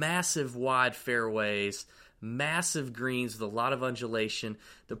 massive wide fairways, massive greens with a lot of undulation.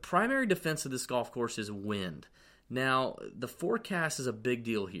 The primary defense of this golf course is wind. Now, the forecast is a big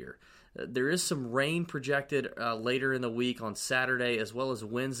deal here. There is some rain projected later in the week on Saturday as well as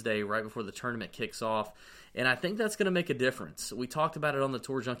Wednesday right before the tournament kicks off, and I think that's going to make a difference. We talked about it on the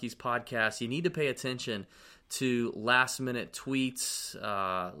Tour Junkies podcast. You need to pay attention to last-minute tweets,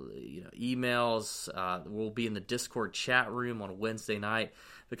 emails. We'll be in the Discord chat room on Wednesday night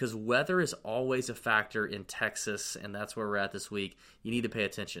because weather is always a factor in Texas, and that's where we're at this week. You need to pay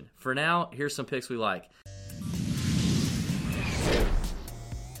attention. For now, here's some picks we like.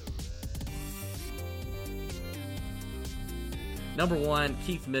 Number one,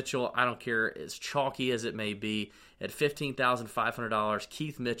 Keith Mitchell. I don't care as chalky as it may be. At $15,500,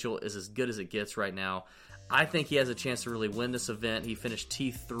 Keith Mitchell is as good as it gets right now. I think he has a chance to really win this event. He finished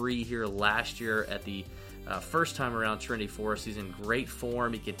T3 here last year at the first time around Trinity Forest. He's in great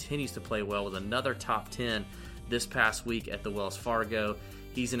form. He continues to play well with another top 10 this past week at the Wells Fargo.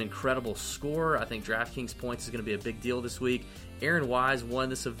 He's an incredible scorer. I think DraftKings points is going to be a big deal this week. Aaron Wise won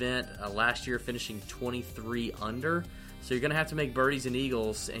this event last year, finishing 23 under. So you're going to have to make birdies and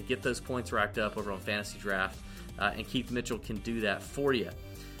eagles and get those points racked up over on Fantasy Draft, and Keith Mitchell can do that for you.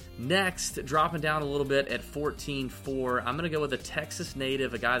 Next, dropping down a little bit at 14-4, I'm going to go with a Texas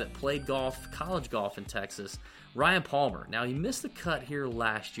native, a guy that played college golf in Texas, Ryan Palmer. Now, he missed the cut here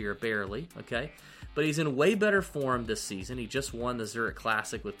last year, barely, okay? But he's in way better form this season. He just won the Zurich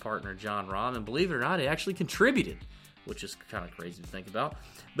Classic with partner John Rahm, and believe it or not, he actually contributed, which is kind of crazy to think about.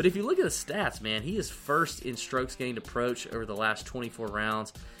 But if you look at the stats, man, he is first in strokes gained approach over the last 24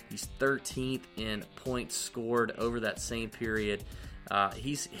 rounds. He's 13th in points scored over that same period.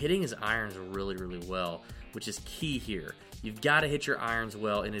 He's hitting his irons really, really well, which is key here. You've got to hit your irons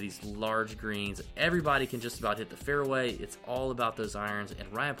well into these large greens. Everybody can just about hit the fairway. It's all about those irons,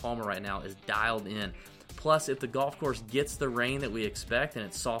 and Ryan Palmer right now is dialed in. Plus, if the golf course gets the rain that we expect and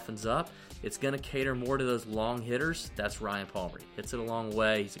it softens up, it's going to cater more to those long hitters. That's Ryan Palmer. He hits it a long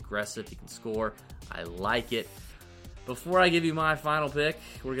way. He's aggressive. He can score. I like it. Before I give you my final pick,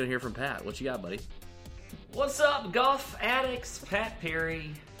 we're going to hear from Pat. What you got, buddy? What's up, golf addicts? Pat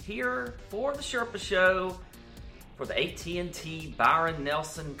Perry here for the Sherpa Show for the AT&T Byron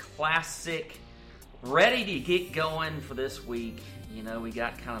Nelson Classic. Ready to get going for this week. You know, we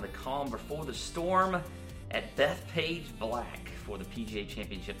got kind of the calm before the storm at Bethpage Black for the PGA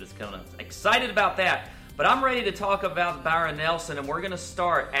Championship that's coming up. Excited about that. But I'm ready to talk about Byron Nelson, and we're going to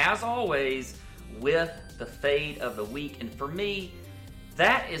start, as always, with the fade of the week. And for me,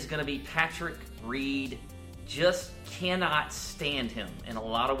 that is going to be Patrick Reed. Just cannot stand him in a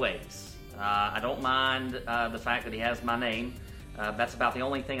lot of ways. I don't mind the fact that he has my name. That's about the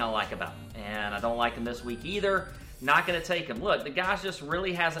only thing I like about him. And I don't like him this week either. Not going to take him. Look, the guy just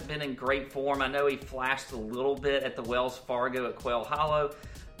really hasn't been in great form. I know he flashed a little bit at the Wells Fargo at Quail Hollow.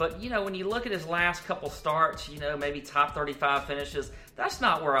 But, you know, when you look at his last couple starts, you know, maybe top 35 finishes, that's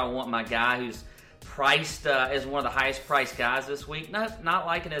not where I want my guy who's priced as one of the highest priced guys this week. Not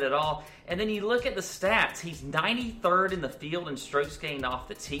liking it at all. And then you look at the stats. He's 93rd in the field in strokes gained off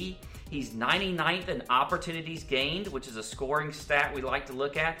the tee. He's 99th in opportunities gained, which is a scoring stat we like to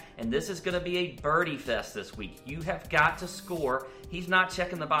look at. And this is going to be a birdie fest this week. You have got to score. He's not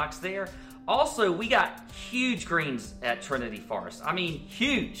checking the box there. Also, we got huge greens at Trinity Forest. I mean,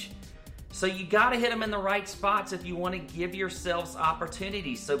 huge. So you got to hit them in the right spots if you want to give yourselves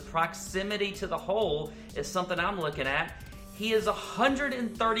opportunities. So proximity to the hole is something I'm looking at. He is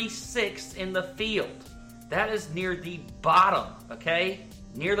 136th in the field. That is near the bottom, okay?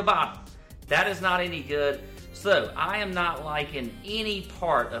 Near the bottom. That is not any good. So I am not liking any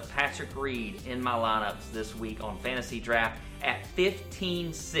part of Patrick Reed in my lineups this week on Fantasy Draft at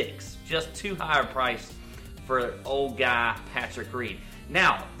 15-6. Just too high a price for old guy Patrick Reed.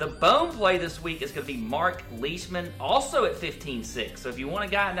 Now, the bone play this week is going to be Mark Leishman, also at 15-6. So if you want a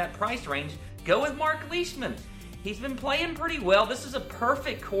guy in that price range, go with Mark Leishman. He's been playing pretty well. This is a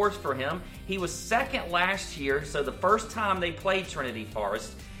perfect course for him. He was second last year, so the first time they played Trinity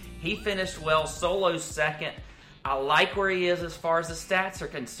Forest, he finished well, solo second. I like where he is as far as the stats are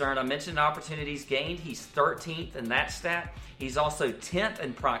concerned. I mentioned opportunities gained. He's 13th in that stat. He's also 10th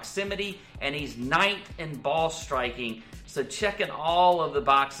in proximity, and he's 9th in ball striking. So checking all of the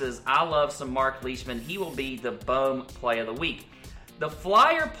boxes, I love some Mark Leishman. He will be the bone play of the week. The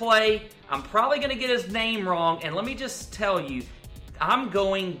flyer play, I'm probably going to get his name wrong, and let me just tell you, I'm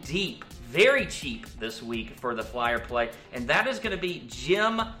going deep, very cheap this week for the flyer play, and that is going to be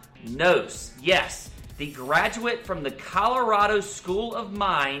Jim Nose. Yes, the graduate from the Colorado School of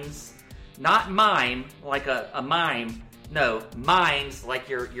Mines, not mime, like a mime, no, mines, like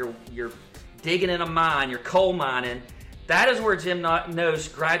you're digging in a mine, you're coal mining. That is where Jim Nose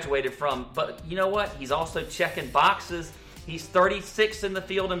graduated from, but you know what? He's also checking boxes. He's 36th in the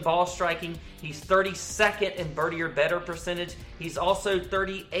field in ball striking. He's 32nd in birdie or better percentage. He's also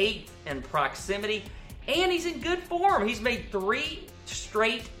 38th in proximity. And he's in good form. He's made 3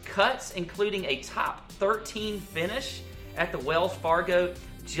 straight cuts, including a top 13 finish at the Wells Fargo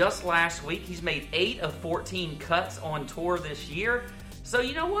just last week. He's made 8 of 14 cuts on tour this year. So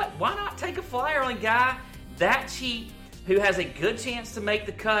you know what? Why not take a flyer on a guy that cheap who has a good chance to make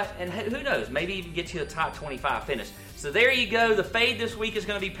the cut, and who knows, maybe even get you a top 25 finish. So there you go. The fade this week is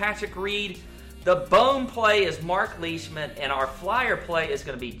going to be Patrick Reed. The bone play is Mark Leishman, and our flyer play is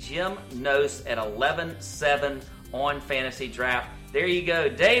going to be Jim Nose at 11-7 on Fantasy Draft. There you go.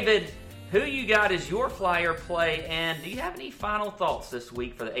 David, who you got as your flyer play, and do you have any final thoughts this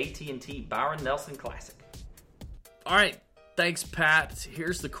week for the AT&T Byron Nelson Classic? All right. Thanks, Pat.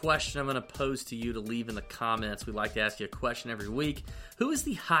 Here's the question I'm going to pose to you to leave in the comments. We like to ask you a question every week. Who is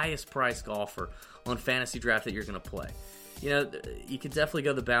the highest price golfer on Fantasy Draft that you're going to play? You know, you could definitely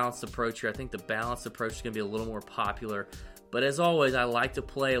go the balanced approach here. I think the balanced approach is going to be a little more popular. But as always, I like to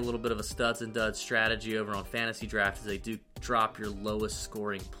play a little bit of a studs and duds strategy over on Fantasy Draft as they do drop your lowest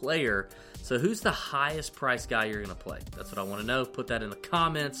scoring player. So who's the highest price guy you're going to play? That's what I want to know. Put that in the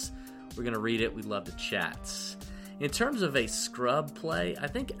comments. We're going to read it. We'd love to chat. In terms of a scrub play, I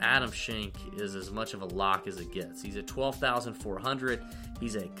think Adam Schenk is as much of a lock as it gets. He's at 12,400.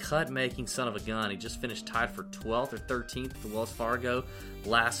 He's a cut-making son of a gun. He just finished tied for 12th or 13th at the Wells Fargo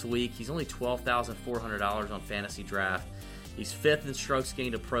last week. He's only $12,400 on Fantasy Draft. He's 5th in strokes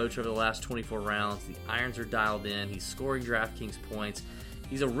gained approach over the last 24 rounds. The irons are dialed in. He's scoring DraftKings points.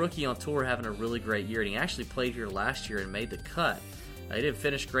 He's a rookie on tour having a really great year, and he actually played here last year and made the cut. He didn't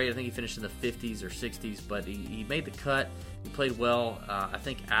finish great. I think he finished in the 50s or 60s, but he made the cut. He played well. I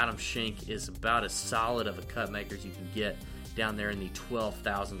think Adam Schenk is about as solid of a cut maker as you can get down there in the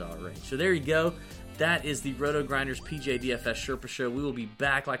 $12,000 range. So there you go. That is the Roto Grinders PGA DFS Sherpa Show. We will be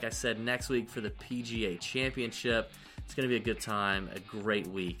back, like I said, next week for the PGA Championship. It's going to be a good time, a great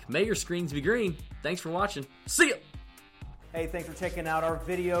week. May your screens be green. Thanks for watching. See ya! Hey, thanks for checking out our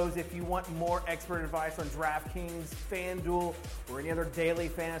videos. If you want more expert advice on DraftKings, FanDuel, or any other daily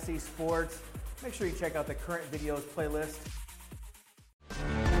fantasy sports, make sure you check out the current videos playlist.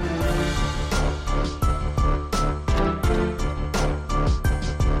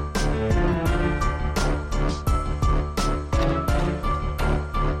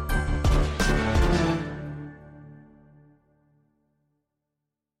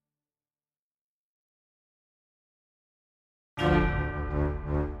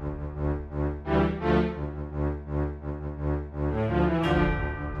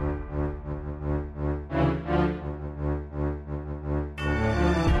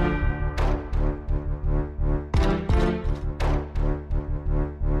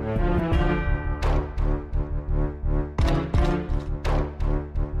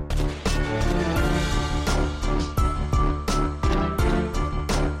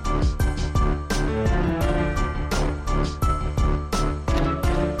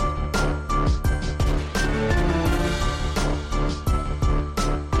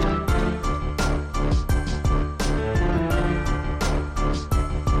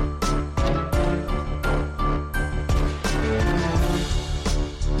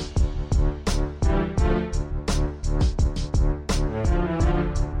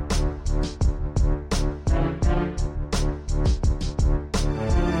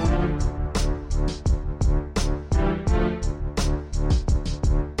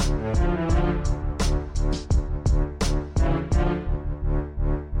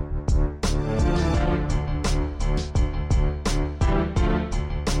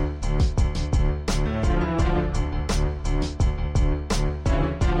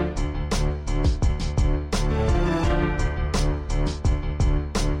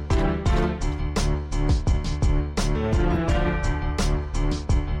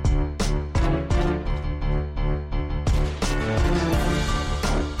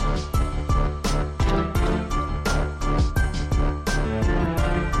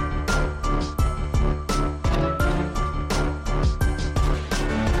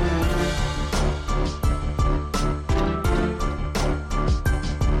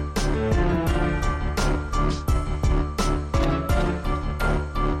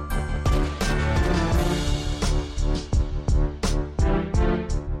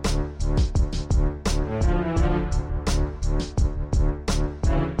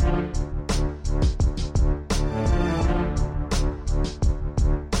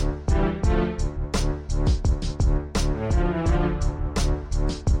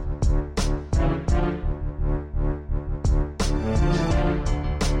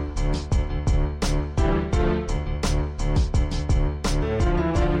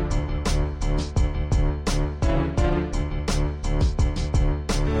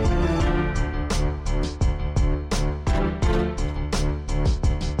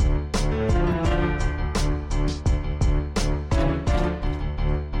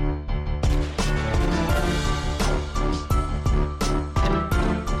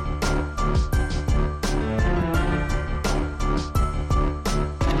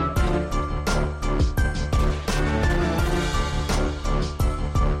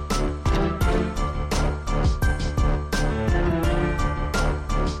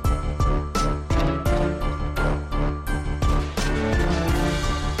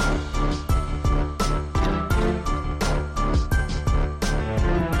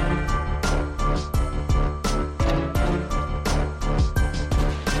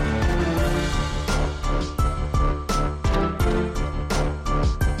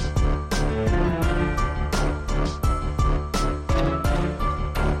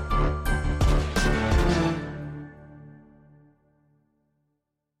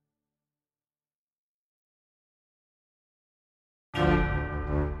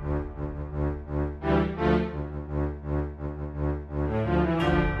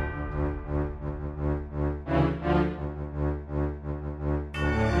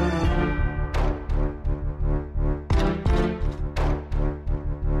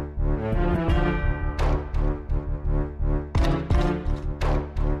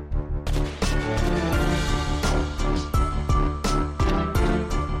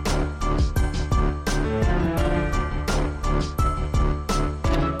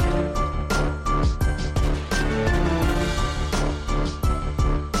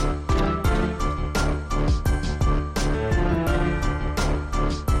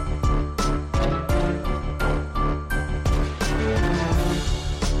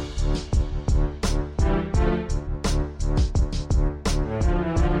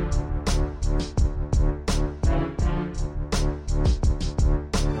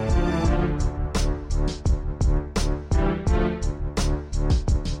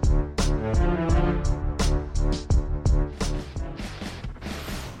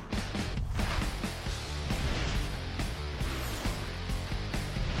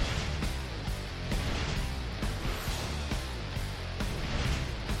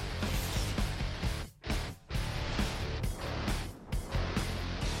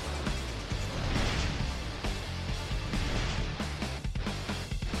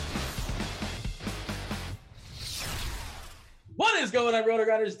 is going on, Roto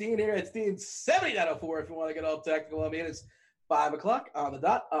Grinders? Dean here. It's Dean 7904 if you want to get all technical. I mean, it's 5 o'clock on the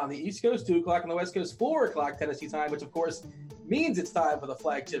dot on the East Coast, 2 o'clock on the West Coast, 4 o'clock Tennessee time, which, of course, means it's time for the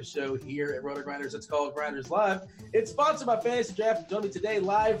flagship show here at Roto Grinders. It's called Grinders Live. It's sponsored by FantasyDraft. Joining me today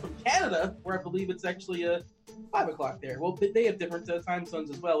live from Canada, where I believe it's actually 5 o'clock there. Well, they have different time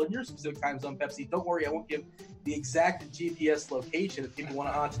zones as well. In your specific time zone, Pepsi, don't worry, I won't give the exact GPS location if people want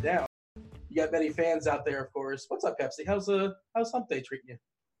to hunt you down. You got many fans out there, of course. What's up, Pepsi? How's Hump Day treating you?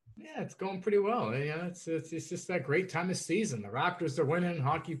 Yeah, it's going pretty well. Yeah, it's just that great time of season. The Raptors are winning,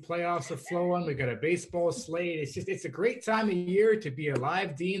 hockey playoffs are flowing. We got a baseball slate. It's a great time of year to be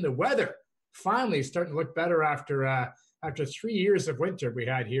alive, Dean. The weather finally is starting to look better after 3 years of winter we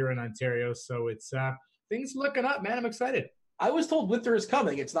had here in Ontario. So it's things looking up, man. I'm excited. I was told winter is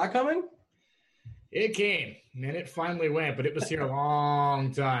coming. It's not coming? It came, and it finally went, but it was here a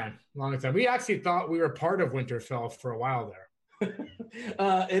long time. We actually thought we were part of Winterfell for a while there.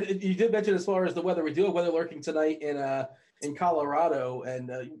 And you did mention as far as the weather, we do have weather lurking tonight in Colorado,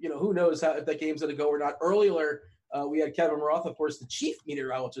 and who knows if that game's going to go or not. Earlier, we had Kevin Roth, of course, the chief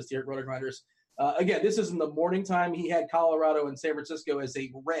meteorologist here at Roto Grinders. Again, this is in the morning time. He had Colorado and San Francisco as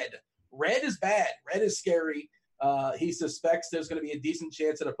a red. Red is bad. Red is scary. He suspects there's going to be a decent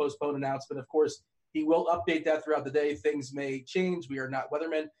chance at a postponed announcement. Of course, he will update that throughout the day. Things may change. We are not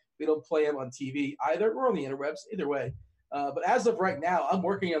weathermen. We don't play him on TV either or on the interwebs, either way. But as of right now, I'm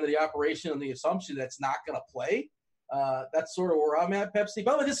working under the operation and the assumption that's not going to play. That's sort of where I'm at, Pepsi.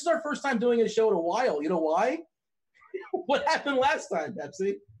 By the way, this is our first time doing a show in a while. You know why? What happened last time,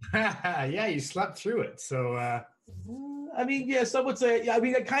 Pepsi? Yeah, you slept through it. So, I mean, yeah, some would say, yeah, I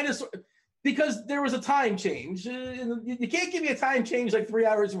mean, it kind of because there was a time change. You can't give me a time change like 3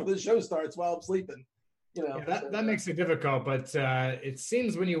 hours before the show starts while I'm sleeping. Yeah, that makes it difficult. But it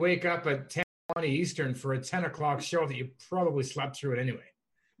seems when you wake up at 10:20 Eastern for a 10 o'clock show that you probably slept through it anyway.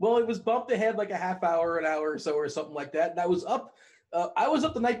 Well, it was bumped ahead like a half hour, an hour or so, or something like that. And I was up. I was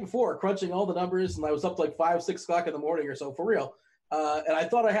up the night before crunching all the numbers, and I was up to like 5, 6 o'clock in the morning or so for real. And I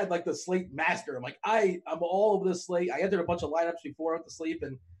thought I had like the slate master. I'm like, I'm all over this slate. I entered a bunch of lineups before I went to sleep,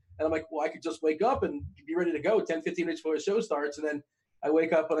 and I'm like, well, I could just wake up and be ready to go 10, 15 minutes before the show starts. And then I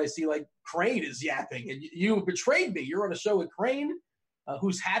wake up and I see like Crane is yapping, and you betrayed me. You're on a show with Crane,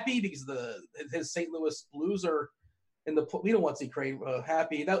 who's happy because his St. Louis Blues are in the. We don't want to see Crane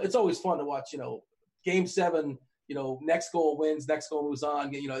happy. It's always fun to watch. Game 7. Next goal wins, next goal moves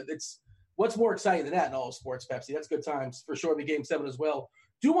on. It's what's more exciting than that in all of sports, Pepsi. That's good times for sure. In Game 7 as well.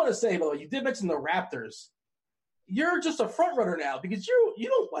 Do want to say, by the way, you did mention the Raptors. You're just a front runner now because you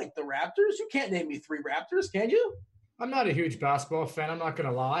don't like the Raptors. You can't name me 3 Raptors, can you? I'm not a huge basketball fan. I'm not going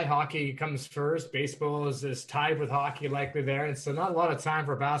to lie. Hockey comes first. Baseball is tied with hockey likely there. And so not a lot of time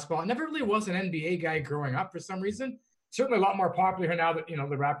for basketball. I never really was an NBA guy growing up for some reason. Certainly a lot more popular now that, the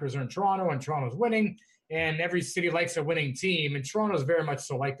Raptors are in Toronto and Toronto's winning. And every city likes a winning team. And Toronto's very much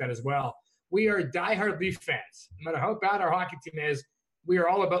so like that as well. We are diehard Leaf fans. No matter how bad our hockey team is, we are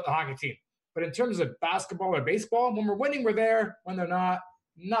all about the hockey team. But in terms of basketball or baseball, when we're winning, we're there. When they're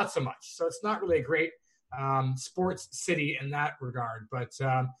not so much. So it's not really a great sports city in that regard. But,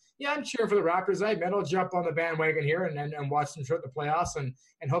 yeah, I'm cheering for the Raptors. I admit I'll jump on the bandwagon here and watch them throughout the playoffs and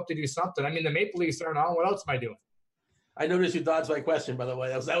hope to do something. I mean, the Maple Leafs aren't on. What else am I doing? I noticed you dodged my question, by the way.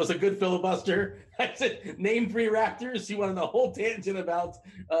 That was a good filibuster. I said, name 3 Raptors. You went on a whole tangent about,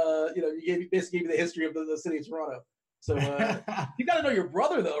 you basically gave me the history of the city of Toronto. So you got to know your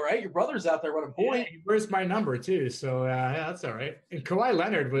brother, though, right? Your brother's out there running point. Yeah, he wears my number, too. So, yeah, that's all right. And Kawhi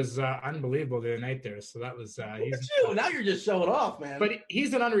Leonard was unbelievable the other night there. So that was now you're just showing off, man. But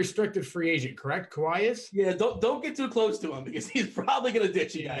he's an unrestricted free agent, correct? Kawhi is? Yeah, don't get too close to him because he's probably going to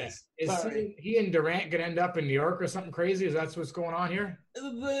ditch you guys. Is he and Durant going to end up in New York or something crazy? Is that what's going on here?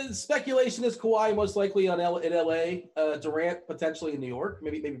 The speculation is Kawhi most likely in L.A., Durant potentially in New York,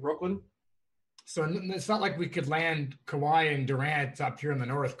 maybe Brooklyn. So it's not like we could land Kawhi and Durant up here in the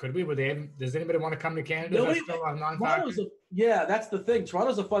north, could we? Does anybody want to come to Canada? Yeah, that's the thing.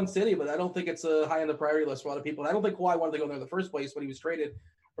 Toronto's a fun city, but I don't think it's high on the priority list for a lot of people. And I don't think Kawhi wanted to go there in the first place when he was traded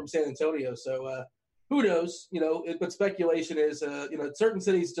from San Antonio. So who knows? But speculation is, certain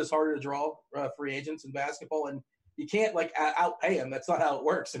cities just harder to draw free agents in basketball, and you can't outpay them. That's not how it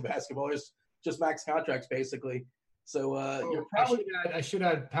works in basketball. There's just max contracts basically. So you're probably. I should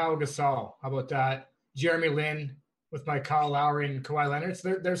add Pau Gasol. How about that? Jeremy Lin with my Kyle Lowry and Kawhi Leonard.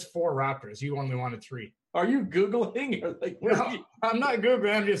 So there's 4 Raptors. You only wanted 3. Are you Googling? No, I'm not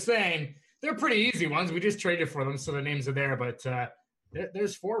Googling. I'm just saying they're pretty easy ones. We just traded for them, so the names are there. But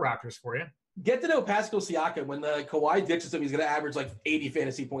there's 4 Raptors for you. Get to know Pascal Siakam. When Kawhi ditches him, he's going to average like 80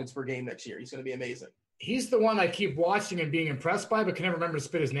 fantasy points per game next year. He's going to be amazing. He's the one I keep watching and being impressed by, but can never remember to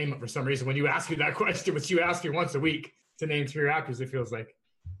spit his name up for some reason when you ask me that question, which you ask me once a week to name 3 Raptors, it feels like.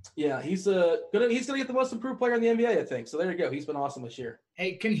 Yeah, he's gonna get the most improved player in the NBA, I think. So there you go. He's been awesome this year.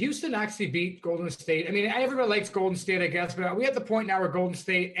 Hey, can Houston actually beat Golden State? I mean, everybody likes Golden State, I guess, but are we at the point now where Golden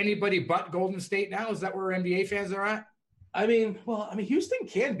State, anybody but Golden State now? Is that where NBA fans are at? I mean, Houston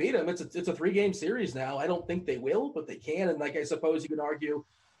can beat them. It's a 3-game series now. I don't think they will, but they can. And like, I suppose you can argue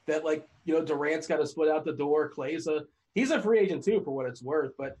that, like, Durant's got to split out the door. He's a free agent too, for what it's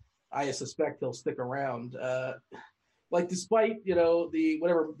worth, but I suspect he'll stick around. Like, despite, the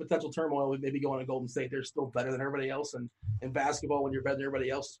whatever potential turmoil we may be going on in Golden State, they're still better than everybody else. And in basketball, when you're better than everybody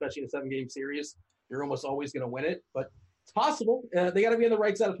else, especially in a 7-game series, you're almost always going to win it. But it's possible. They got to be on the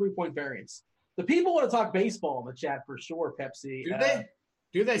right side of 3-point variance. The people want to talk baseball in the chat for sure, Pepsi.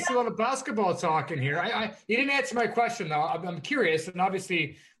 Do they see a lot of basketball talk in here? You didn't answer my question, though. I'm curious, and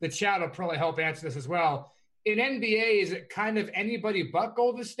obviously the chat will probably help answer this as well. In NBA, is it kind of anybody but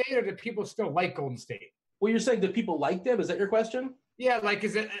Golden State, or do people still like Golden State? Well, you're saying that people like them? Is that your question? Yeah, like,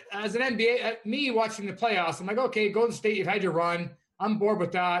 is it as an NBA, me watching the playoffs, I'm like, okay, Golden State, you've had your run. I'm bored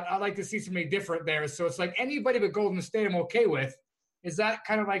with that. I'd like to see something different there. So it's like anybody but Golden State I'm okay with. Is that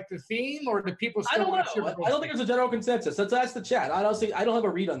kind of like the theme, or do people still I don't know. I don't think there's a general consensus. Let's ask the chat. I don't have a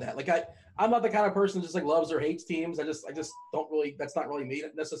read on that. Like, I'm not the kind of person who just like loves or hates teams. I just don't really. That's not really me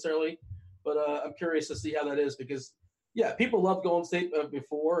necessarily. But I'm curious to see how that is because, yeah, people loved Golden State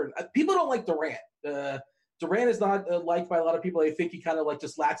before, and people don't like Durant. Durant is not liked by a lot of people. They think he kind of like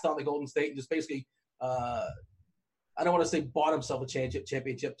just latched on to Golden State and just basically, I don't want to say bought himself a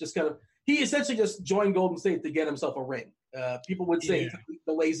championship. Just kind of, he essentially just joined Golden State to get himself a ring. People would say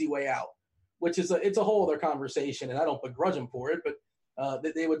the lazy way out, which is it's a whole other conversation, and I don't begrudge him for it, but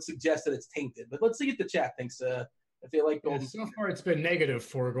they would suggest that it's tainted. But let's see what the chat thinks. If they like Golden State. So far, it's been negative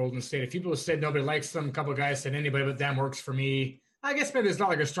for Golden State. If people have said nobody likes them, a couple of guys said anybody but them works for me. I guess maybe there's not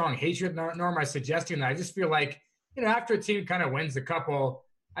like a strong hatred, nor am I suggesting that. I just feel like, after a team kind of wins a couple,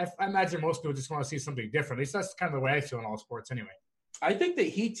 I imagine most people just want to see something different. At least that's kind of the way I feel in all sports anyway. I think the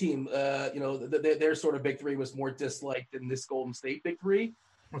Heat team, their sort of big three was more disliked than this Golden State big three.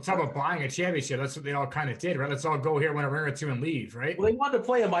 Well, talk about buying a championship. That's what they all kind of did, right? Let's all go here, win a ring or two, and leave, right? Well, they wanted to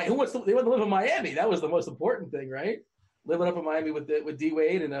play in Miami. They wanted to live in Miami. That was the most important thing, right? Living up in Miami with D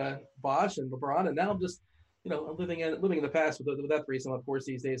Wade and Bosh and LeBron, and now I'm just, I'm living in the past with that threesome. Of course,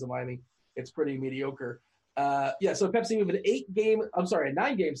 these days in Miami, it's pretty mediocre. So Pepsi moving a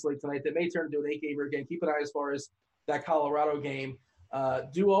 9-game slate tonight that may turn into an 8-gamer again. Keep an eye as far as that Colorado game.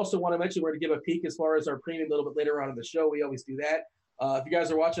 Do also want to mention we're going to give a peek as far as our premium a little bit later on in the show. We always do that. If you guys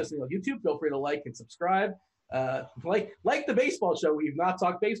are watching us on YouTube, feel free to like and subscribe. Like the baseball show. We've not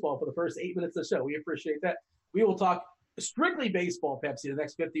talked baseball for the first 8 minutes of the show. We appreciate that. We will talk strictly baseball, Pepsi, the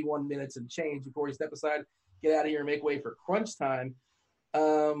next 51 minutes and change before we step aside, get out of here, and make way for crunch time.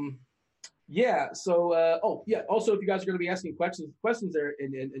 Also, if you guys are going to be asking questions there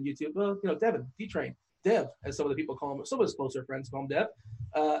in YouTube, Devin, D-Train, Dev, as some of the people call him, some of his closer friends call him Dev.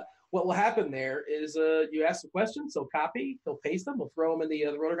 What will happen there is you ask the questions, so copy, he'll paste them, we'll throw them in the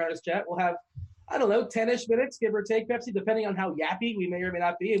Roto Grinders chat. We'll have, 10-ish minutes, give or take, Pepsi, depending on how yappy we may or may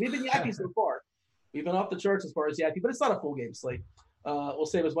not be. And we've been yappy so far. We've been off the charts as far as yappy, but it's not a full game slate. We'll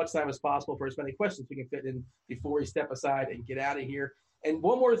save as much time as possible for as many questions we can fit in before we step aside and get out of here. And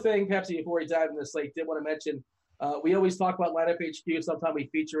one more thing, Pepsi, before we dive into the slate, did want to mention, we always talk about Lineup HQ. Sometimes we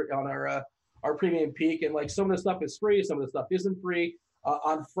feature it on our premium peak, and like some of the stuff is free, some of the stuff isn't free.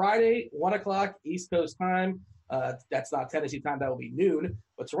 On Friday, 1 o'clock East Coast time, that's not Tennessee time, that will be noon,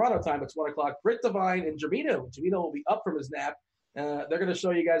 but Toronto time, it's 1 o'clock. Britt Devine and Jamino will be up from his nap. They're going to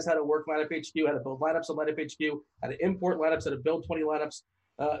show you guys how to work Lineup HQ, how to build lineups on Lineup HQ, how to import lineups, how to build 20 lineups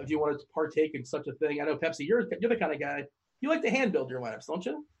if you want to partake in such a thing. I know, Pepsi, you're the kind of guy, you like to hand build your lineups, don't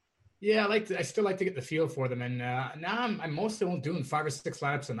you? Yeah, I still like to get the feel for them. And now I'm mostly only doing 5 or 6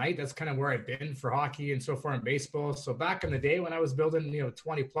 lineups a night. That's kind of where I've been for hockey and so far in baseball. So back in the day when I was building,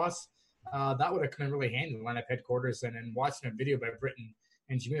 20 plus, that would have come in really handy, lineup headquarters, and watching a video by Britton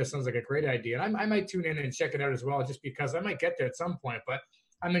and Jamil sounds like a great idea. And I might tune in and check it out as well, just because I might get there at some point. But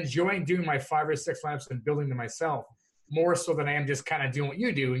I'm enjoying doing my 5 or 6 lineups and building them myself more so than I am just kind of doing what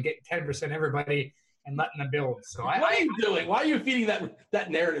you do and getting 10% everybody and letting them build. So what are you doing? Why are you feeding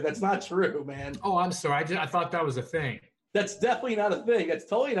that narrative? That's not true, man. Oh, I'm sorry. I thought that was a thing. That's definitely not a thing. That's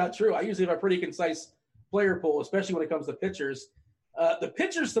totally not true. I usually have a pretty concise player pool, especially when it comes to pitchers. The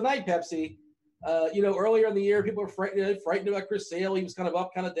pitchers tonight, Pepsi, earlier in the year, people were frightened about Chris Sale. He was kind of up,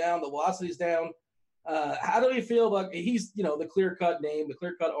 kind of down. The velocity's down. How do you feel about he's, the clear-cut name, the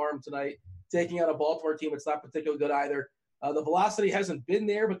clear-cut arm tonight, taking out a Baltimore team that's not particularly good either. The velocity hasn't been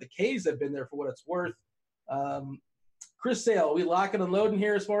there, but the Ks have been there for what it's worth. Chris Sale, are we locking and loading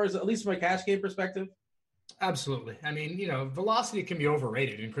here as far as, at least from a cash game perspective? Absolutely. I mean, velocity can be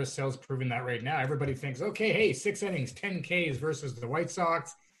overrated, and Chris Sale's proving that right now. Everybody thinks, okay, hey, 6 innings, 10 Ks versus the White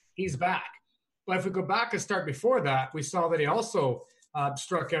Sox. He's back. But if we go back a start before that, we saw that he also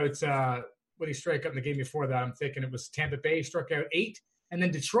struck out, what he struck out in the game before that? I'm thinking it was Tampa Bay, struck out 8. And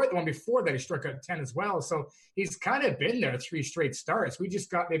then Detroit, the one before that, he struck out 10 as well. So he's kind of been there 3 straight starts. We just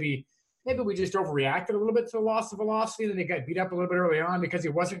got maybe we just overreacted a little bit to the loss of velocity. Then he got beat up a little bit early on because he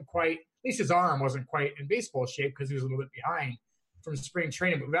wasn't quite, at least his arm wasn't quite in baseball shape because he was a little bit behind from spring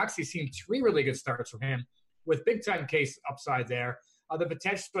training. But we've actually seen 3 really good starts from him with big-time case upside there. The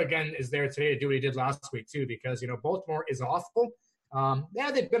potential, again, is there today to do what he did last week, too, because, Baltimore is awful.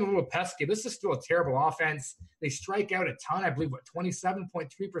 They've been a little pesky. This is still a terrible offense. They strike out a ton. I believe,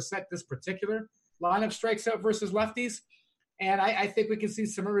 27.3% this particular lineup strikes out versus lefties. And I think we can see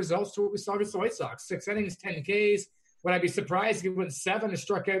similar results to what we saw against the White Sox. 6 innings, 10 Ks. Would I be surprised if he went 7 and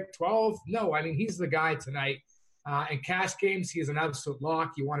struck out 12? No, I mean, he's the guy tonight. In cash games, he is an absolute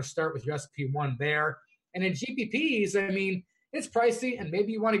lock. You want to start with your SP1 there. And in GPPs, I mean, it's pricey, and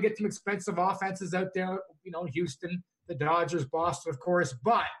maybe you want to get some expensive offenses out there, Houston, the Dodgers, Boston, of course.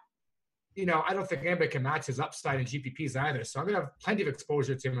 But, I don't think anybody can match his upside in GPPs either. So I'm going to have plenty of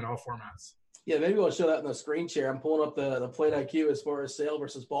exposure to him in all formats. Yeah, maybe we'll show that in the screen share. I'm pulling up the plate IQ as far as Sale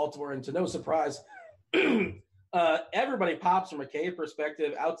versus Baltimore, and to no surprise, everybody pops from a K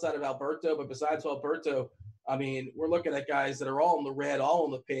perspective outside of Alberto, but besides Alberto, I mean, we're looking at guys that are all in the red, all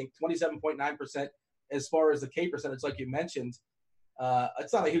in the pink, 27.9% as far as the K percentage, like you mentioned.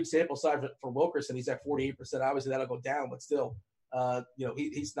 It's not a huge sample size for Wilkerson. He's at 48%. Obviously, that'll go down, but still,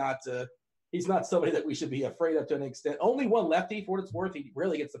 he's not somebody that we should be afraid of to an extent. Only one lefty, for what it's worth. He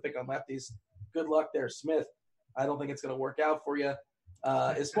rarely gets to pick on lefties. Good luck there, Smith. I don't think it's going to work out for you.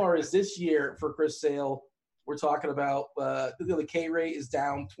 As far as this year for Chris Sale, we're talking about the K rate is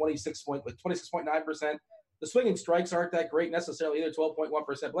down 26.9%. The swinging strikes aren't that great necessarily, either 12.1%.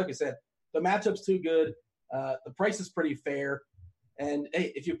 But like I said, the matchup's too good. The price is pretty fair. And,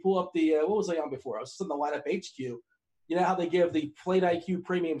 hey, if you pull up the what was I on before? I was just in the lineup HQ. You know how they give the Plate IQ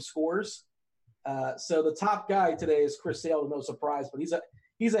premium scores? So the top guy today is Chris Sale, no surprise, but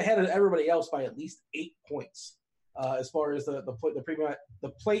he's ahead of everybody else by at least 8 points as far as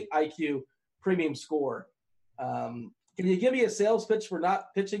the Plate IQ premium score. Can you give me a sales pitch for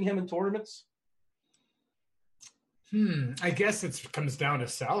not pitching him in tournaments? I guess it comes down to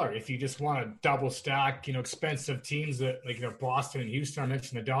salary. If you just want to double stack, expensive teams that Boston and Houston, I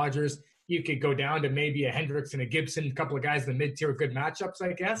mentioned the Dodgers, you could go down to maybe a Hendricks and a Gibson, a couple of guys in the mid-tier, good matchups,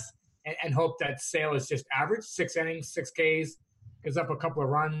 I guess, and hope that Sale is just average, 6 innings, 6 Ks, gives up a couple of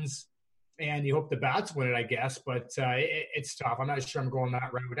runs, and you hope the bats win it, I guess. But it's tough. I'm not sure I'm going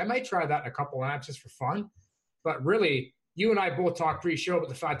that route. I might try that in a couple of laps just for fun. But really, you and I both talked pre-show about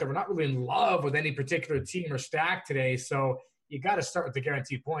the fact that we're not really in love with any particular team or stack today. So you got to start with the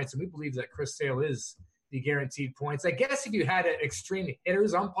guaranteed points. And we believe that Chris Sale is the guaranteed points. I guess if you had an extreme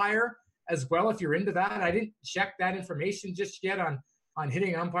hitters umpire as well, if you're into that, I didn't check that information just yet on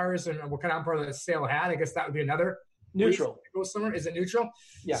hitting umpires and what kind of umpire that Sale had. I guess that would be another neutral. Go somewhere. Is it neutral?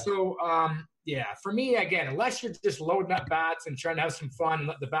 Yeah. So, for me, again, unless you're just loading up bats and trying to have some fun and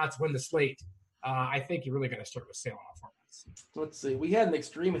let the bats win the slate, I think you're really going to start with Sale on all formats. Let's see. We had an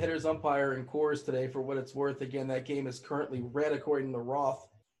extreme hitters umpire in Coors today for what it's worth. Again, that game is currently red according to Roth.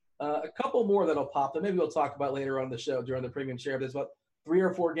 A couple more that'll pop that maybe we'll talk about later on the show during the premium share. There's about 3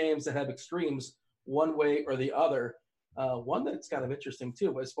 or 4 games that have extremes one way or the other. One that's kind of interesting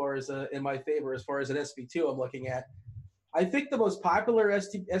too, as far as in my favor, as far as an SP2 I'm looking at. I think the most popular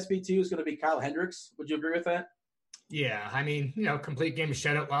SP2 is going to be Kyle Hendricks. Would you agree with that? Yeah, I mean, complete game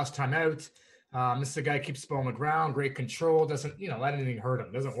shutout last time out. This is a guy who keeps the ball on the ground, great control, doesn't, let anything hurt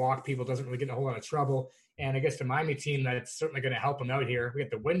him, doesn't walk people, doesn't really get in a whole lot of trouble. And I guess the Miami team, that's certainly going to help him out here. We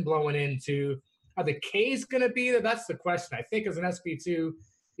got the wind blowing in too. Are the K's going to be there? That's the question. I think as an SP2,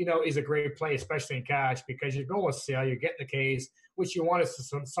 is a great play, especially in cash, because you're going with Sale, you're getting the K's, which you want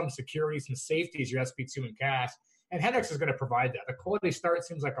is some security, some safety as your SP2 in cash. And Hendricks is going to provide that. The quality start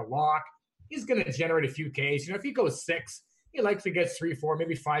seems like a lock. He's going to generate a few Ks. If he goes 6, he likely gets 3, 4,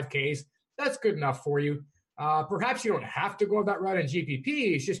 maybe 5 Ks. That's good enough for you. Perhaps you don't have to go that route in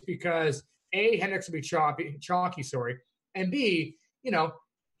GPP. It's just because, A, Hendricks will be chalky, and B,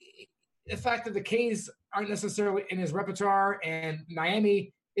 the fact that the K's aren't necessarily in his repertoire, and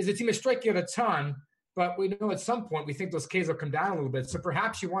Miami is a team that strike you out a ton, but we know at some point we think those K's will come down a little bit. So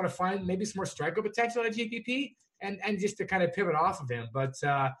perhaps you want to find maybe some more strikeout potential at GPP and just to kind of pivot off of him. But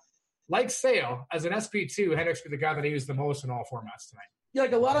like Sale, as an SP2, Hendricks will be the guy that I use the most in all formats tonight. Yeah,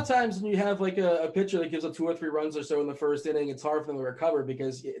 like a lot of times when you have like a pitcher that gives up 2 or 3 runs or so in the first inning, it's hard for them to recover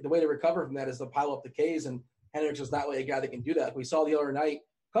because the way to recover from that is to pile up the Ks, and Hendricks is not really a guy that can do that. We saw the other night,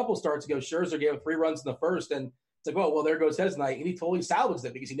 a couple starts ago, Scherzer gave up 3 runs in the first, and it's like, oh, well, there goes his night, and he totally salvaged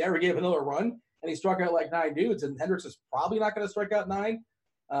it because he never gave another run, and he struck out like 9 dudes, and Hendricks is probably not going to strike out 9.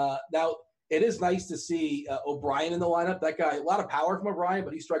 Now, it is nice to see O'Brien in the lineup. That guy, a lot of power from O'Brien,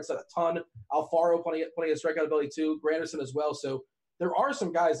 but he strikes out a ton. Alfaro, plenty of strikeout ability too. Granderson as well. So there are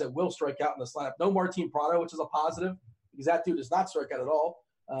some guys that will strike out in this lineup. No Martin Prado, which is a positive because that dude does not strike out at all.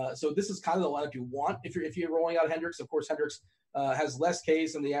 So this is kind of the lineup you want if you're rolling out Hendricks. Of course, Hendricks has less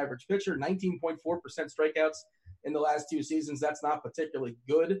Ks than the average pitcher, 19.4% strikeouts in the last 2 seasons. That's not particularly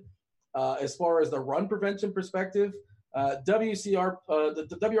good. As far as the run prevention perspective, WCR,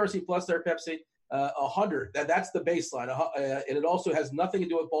 the WRC plus there, Pepsi, 100. That's the baseline. And it also has nothing to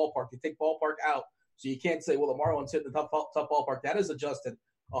do with ballpark. You take ballpark out. So you can't say, well, the Marlins hit the tough ballpark. That is adjusted.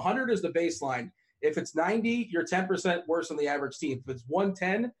 100 is the baseline. If it's 90, you're 10% worse than the average team. If it's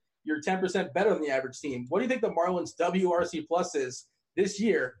 110, you're 10% better than the average team. What do you think the Marlins WRC plus is this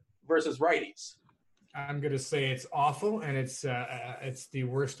year versus righties? I'm going to say it's awful, and it's the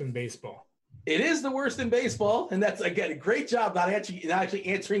worst in baseball. It is the worst in baseball, and that's, again, a great job not actually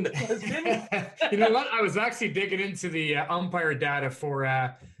answering the question. You know what? I was actually digging into the umpire data for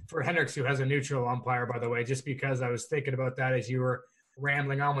Hendricks, who has a neutral umpire, by the way, just because I was thinking about that as you were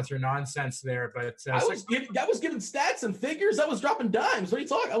rambling on with your nonsense there. But I was giving stats and figures. I was dropping dimes. What are you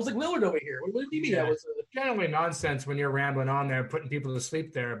talking? I was like Lillard over here. What do you mean? Yeah, that was generally nonsense when you're rambling on there, putting people to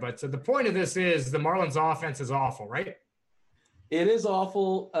sleep there. But the point of this is the Marlins offense is awful, right? It is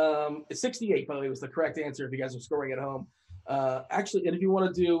awful. 68, by the way, was the correct answer if you guys are scoring at home. Actually, and if you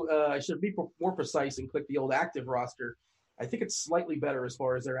want to do, I should be more precise and click the old active roster. I think it's slightly better as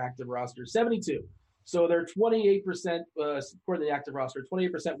far as their active roster. 72. So they're 28%, for the active roster,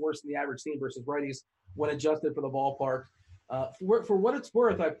 28% worse than the average team versus righties when adjusted for the ballpark. For what it's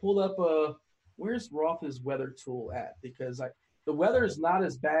worth, I pulled up where's Roth's weather tool at? Because the weather is not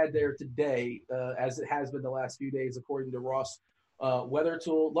as bad there today as it has been the last few days, according to Ross weather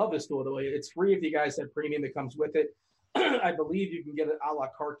tool. Love this tool, by the way. It's free if you guys have premium that comes with it. I believe you can get it a la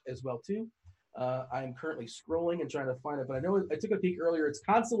carte as well, too. I am currently scrolling and trying to find it, but I know I took a peek earlier. It's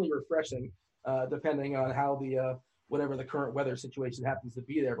constantly refreshing, depending on how whatever the current weather situation happens to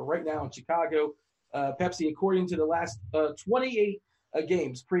be there. But right now in Chicago, Pepsi, according to the last 28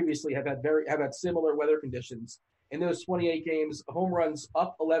 games previously, have had similar weather conditions. In those 28 games, home runs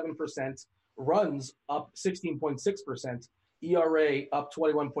up 11%, runs up 16.6%, ERA up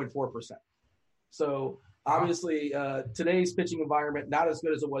 21.4%. So obviously, today's pitching environment not as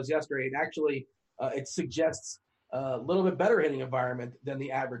good as it was yesterday, and actually, it suggests a little bit better hitting environment than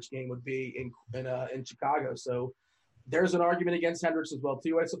the average game would be in Chicago. So there's an argument against Hendricks as well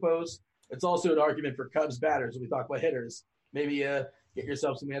too, I suppose. It's also an argument for Cubs batters when we talk about hitters. Maybe get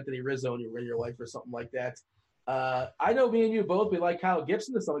yourself some Anthony Rizzo in your life or something like that. I know me and you both, we like Kyle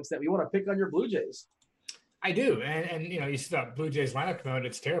Gibson to some extent. We want to pick on your Blue Jays. I do, and you see that Blue Jays lineup come out,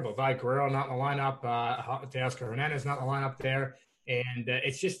 it's terrible. Vi Guerrero not in the lineup, Teoscar Hernandez not in the lineup there, and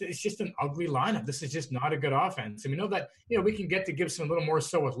it's just an ugly lineup. This is just not a good offense. And we know that we can get to Gibson a little more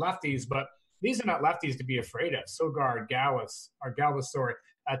so with lefties, but these are not lefties to be afraid of. Sogard, Galvis,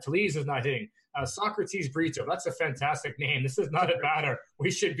 Tellez is not hitting. Socrates Brito, that's a fantastic name. This is not a batter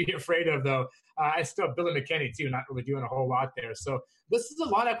we should be afraid of, though. I still have Billy McKinney, too, not really doing a whole lot there. So this is a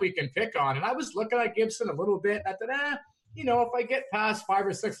lineup we can pick on. And I was looking at Gibson a little bit. I thought, if I get past 5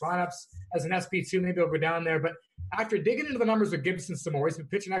 or 6 lineups as an SP2, maybe I'll go down there. But after digging into the numbers with Gibson some more, he's been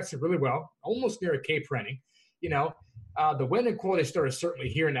pitching actually really well, almost near a K Perenni. The win and quality star is certainly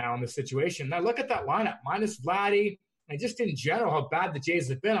here now in this situation. Now look at that lineup, minus Vladdy, and just in general how bad the Jays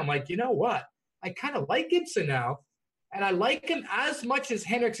have been. I'm like, you know what? I kind of like Gibson now, and I like him as much as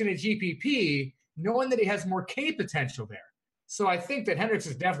Hendricks in a GPP, knowing that he has more K potential there. So I think that Hendricks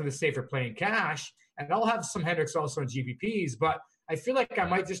is definitely the safer play in cash, and I'll have some Hendricks also in GPPs, but I feel like I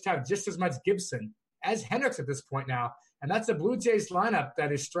might just have just as much Gibson as Hendricks at this point now, and that's a Blue Jays lineup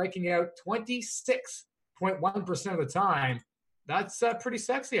that is striking out 26.1% of the time. That's pretty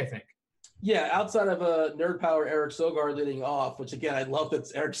sexy, I think. Yeah, outside of Nerd Power Eric Sogard leading off, which again I love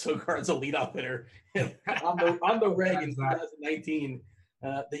that Eric Sogard's a leadoff hitter on the reg in 2019.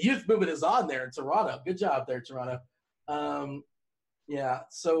 The youth movement is on there in Toronto. Good job there, Toronto.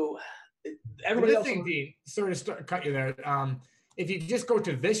 So everybody else. Dean, sorry to cut you there. If you just go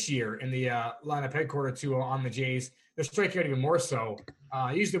to this year in the lineup headquarters tool on the Jays, they're striking out even more so.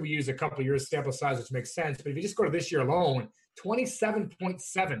 Usually we use a couple of years sample size, which makes sense. But if you just go to this year alone,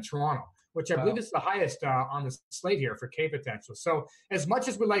 27.7 Toronto. which I believe is the highest on the slate here for K potential. So as much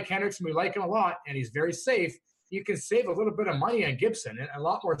as we like Hendricks and we like him a lot, and he's very safe, you can save a little bit of money on Gibson, and a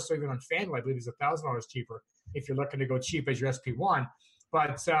lot more so even on FanDuel. I believe he's $1,000 cheaper if you're looking to go cheap as your SP1.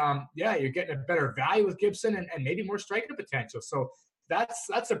 But, you're getting a better value with Gibson and maybe more striking potential. So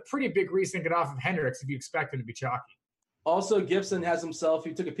that's a pretty big reason to get off of Hendricks if you expect him to be chalky. Also, Gibson has himself,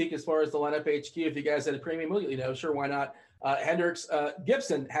 he took a peek as far as the lineup HQ. If you guys had a premium, sure, why not?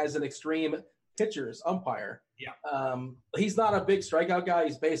 Gibson has an extreme pitchers umpire. Yeah. He's not a big strikeout guy.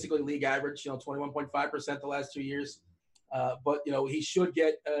 He's basically league average, 21.5% the last 2 years. But he should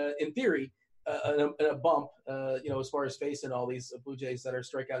get, in theory, a bump, as far as facing all these Blue Jays that are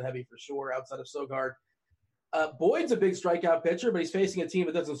strikeout heavy for sure outside of Sogard. Boyd's a big strikeout pitcher, but he's facing a team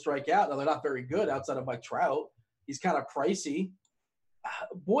that doesn't strike out. Now, they're not very good outside of Mike Trout. He's kind of pricey.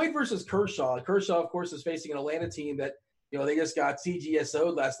 Boyd versus Kershaw. Kershaw, of course, is facing an Atlanta team that, they just got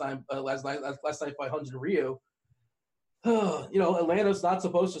CGSO'd last night by Hyun-Jin Ryu. Atlanta's not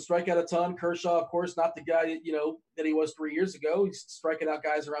supposed to strike out a ton. Kershaw, of course, not the guy, that he was 3 years ago. He's striking out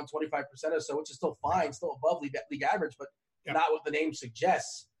guys around 25% or so, which is still fine, still above league average, but not what the name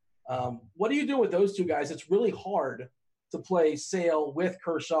suggests. What do you do with those two guys? It's really hard to play Sale with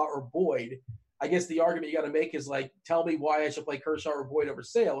Kershaw or Boyd. I guess the argument you got to make is tell me why I should play Kershaw or Boyd over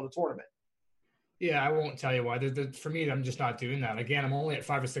Sale in a tournament. Yeah, I won't tell you why. For me, I'm just not doing that. Again, I'm only at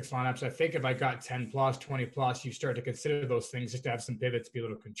 5 or 6 lineups. I think if I got 10 plus, 20 plus, you start to consider those things just to have some pivots, be a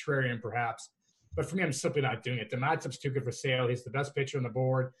little contrarian perhaps. But for me, I'm simply not doing it. The matchup's too good for Sale. He's the best pitcher on the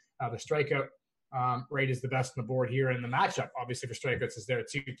board. The strikeout rate is the best on the board here. And the matchup, obviously, for strikeouts is there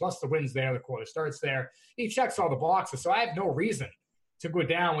too. Plus the wins there, the quarter starts there. He checks all the boxes. So I have no reason to go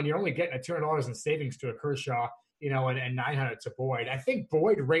down when you're only getting a $200 in savings to a Kershaw, and $900 to Boyd. I think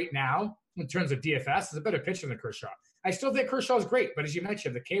Boyd right now, in terms of DFS, is a better pitcher than Kershaw. I still think Kershaw is great, but as you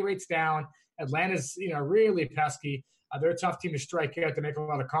mentioned, the K rate's down. Atlanta's, really pesky. They're a tough team to strike out, to make a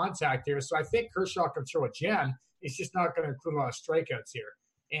lot of contact here. So I think Kershaw can throw a gem. It's just not going to include a lot of strikeouts here.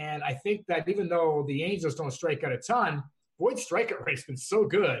 And I think that even though the Angels don't strike out a ton, Boyd's strikeout rate's been so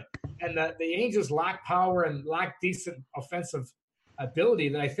good. And the Angels lack power and lack decent offensive ability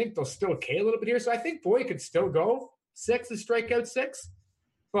that I think they'll still K a little bit here. So I think Boyd could still go 6 and strike out 6.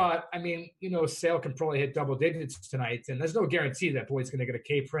 But, Sale can probably hit double digits tonight, and there's no guarantee that Boyd's going to get a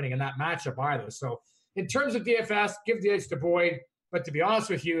K printing in that matchup either. So in terms of DFS, give the edge to Boyd. But to be honest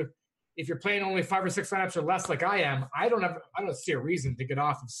with you, if you're playing only 5 or 6 lineups or less like I am, I don't see a reason to get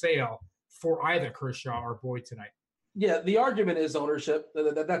off of Sale for either Kershaw or Boyd tonight. Yeah, the argument is ownership.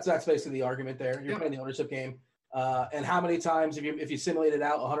 That's basically the argument there. You're playing the ownership game. And how many times, if you simulate it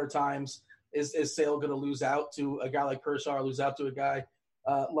out 100 times, is Sale going to lose out to a guy like Kershaw or lose out to a guy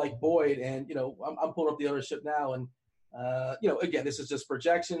like Boyd? And, I'm pulling up the ownership now. And, again, this is just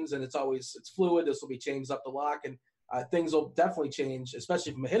projections, and it's fluid. This will be changed up to lock, and things will definitely change,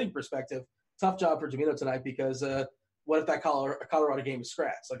 especially from a hitting perspective. Tough job for Jamino tonight because what if that Colorado game is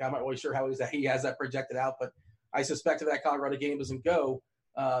scratched? I'm not really sure how he has that projected out, but I suspect if that Colorado game doesn't go,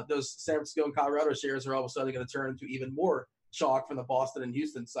 those San Francisco and Colorado shares are all of a sudden going to turn into even more chalk from the Boston and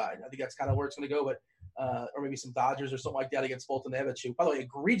Houston side. I think that's kind of where it's going to go, but or maybe some Dodgers or something like that against Fulton Evans. By the way,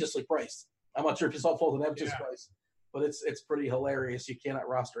 egregiously priced. I'm not sure if you saw Fulton Evans' price, but it's pretty hilarious. You cannot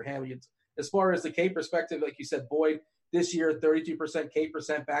roster him. As far as the K perspective, like you said, Boyd this year 32% K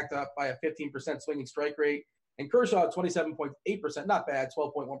percent, backed up by a 15% swinging strike rate, and Kershaw 27.8%, not bad,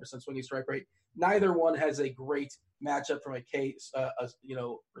 12.1% swinging strike rate. Neither one has a great matchup from a K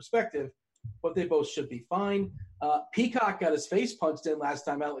perspective, but they both should be fine. Peacock got his face punched in last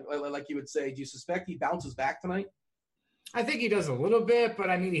time out, like you would say. Do you suspect he bounces back tonight? I think he does a little bit, but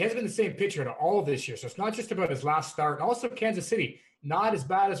he hasn't been the same pitcher at all this year. So it's not just about his last start. And also Kansas City, not as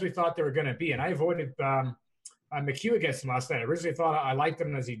bad as we thought they were going to be. And I avoided McHugh against him last night. I originally thought I liked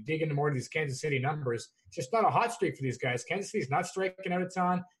him as he dig into more of these Kansas City numbers. It's just not a hot streak for these guys. Kansas City's not striking out a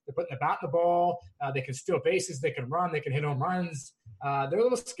ton. They're putting the bat in the ball. They can steal bases. They can run. They can hit home runs. They're a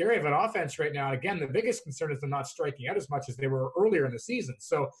little scary of an offense right now. And again, the biggest concern is they're not striking out as much as they were earlier in the season.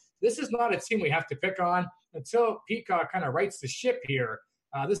 So this is not a team we have to pick on until Peacock kind of rights the ship here.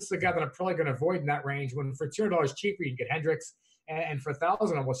 This is a guy that I'm probably going to avoid in that range. When for $200 cheaper, you can get Hendricks, and for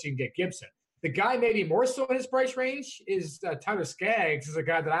 $1,000 almost, you can get Gibson. The guy maybe more so in his price range is Tyler Skaggs, is a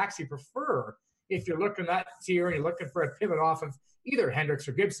guy that I actually prefer if you're looking at that tier and you're looking for a pivot off of either Hendricks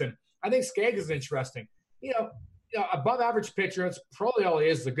or Gibson. I think Skaggs is interesting. Above average pitcher, it's probably all he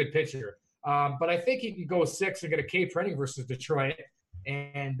is a good pitcher. But I think he can go 6 and get a K printing versus Detroit.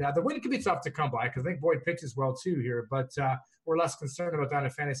 And the win can be tough to come by because I think Boyd pitches well too here. But we're less concerned about that in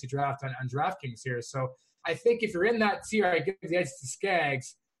fantasy draft on DraftKings here. So I think if you're in that tier, I give the edge to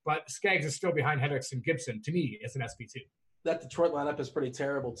Skaggs. but Skaggs is still behind Hendricks and Gibson to me as an SP2. That Detroit lineup is pretty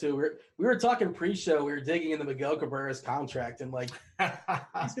terrible too. We were talking pre-show. We were digging into Miguel Cabrera's contract, and like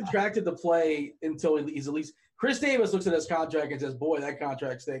he's contracted to play until he's at least. Chris Davis looks at his contract and says, "Boy, that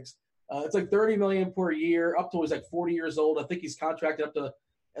contract stinks." It's like $30 million per year, up to he's like 40 years old. I think he's contracted up to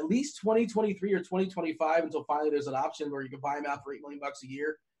at least 2023 or 2025 until finally there's an option where you can buy him out for $8 million a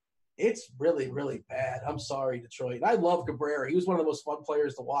year. It's really, really bad. I'm sorry, Detroit. And I love Cabrera. He was one of the most fun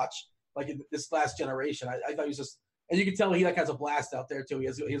players to watch, like in this last generation. I thought he was just, and you can tell he like has a blast out there too. He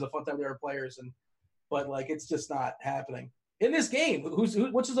has a fun time there with players, but like it's just not happening in this game.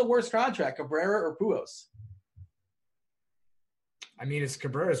 Which is the worst contract, Cabrera or Pujols? I mean, it's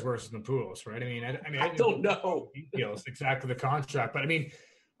Cabrera's worse than Pujols, right? I don't know details exactly the contract, but I mean,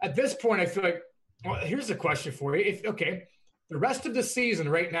 at this point, I feel like, well, here's a question for you. The rest of the season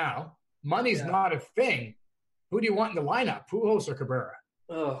right now, money's not a thing. Who do you want in the lineup, Pujols or Cabrera?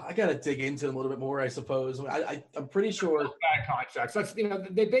 Oh, I got to dig into them a little bit more, I suppose. I'm pretty sure. Bad contracts. That's,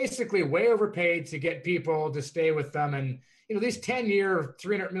 they basically way overpaid to get people to stay with them. And, these 10-year,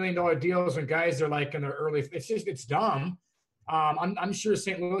 $300 million deals when guys are like in their early, it's dumb. I'm sure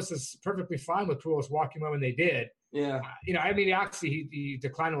St. Louis is perfectly fine with Pujols walking away when they did. Yeah. Actually, he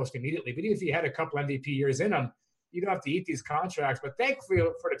declined almost immediately. But even if he had a couple MVP years in him, you don't have to eat these contracts. But thankfully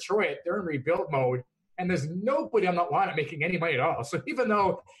for Detroit, they're in rebuild mode. And there's nobody on that lineup making any money at all. So even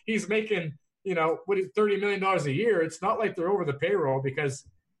though he's making, $30 million a year, it's not like they're over the payroll because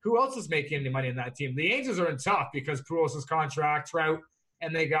who else is making any money in that team? The Angels are in tough because Pujols' contract's out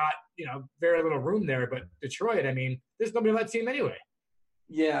and they got, very little room there. But Detroit, there's nobody on that team anyway.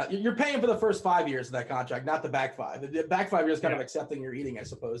 Yeah, you're paying for the first 5 years of that contract, not the back 5. The back 5 years kind of accepting you're eating, I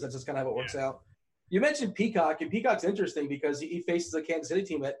suppose. That's just kind of how it works out. You mentioned Peacock, and Peacock's interesting because he faces a Kansas City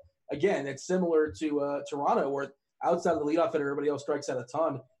team that, again, it's similar to Toronto, where outside of the leadoff hitter, everybody else strikes out a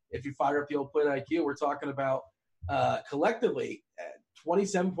ton. If you fire up the old plate IQ, we're talking about collectively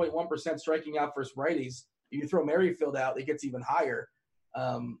 27.1% striking out versus righties. If you throw Merrifield out, it gets even higher.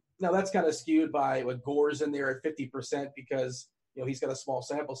 Now, that's kind of skewed by what Gore's in there at 50% because, he's got a small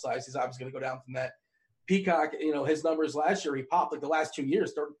sample size. He's obviously going to go down from that. Peacock, his numbers last year, he popped like the last 2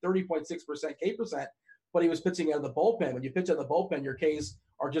 years, 30.6% K percent, but he was pitching out of the bullpen. When you pitch out of the bullpen, your Ks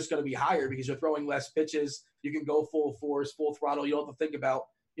are just going to be higher because you're throwing less pitches. You can go full force, full throttle. You don't have to think about,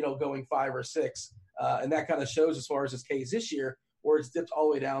 going 5 or 6. And that kind of shows as far as his Ks this year, where it's dipped all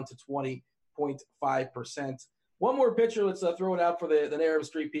the way down to 20.5%. One more pitcher. Let's throw it out for the Arab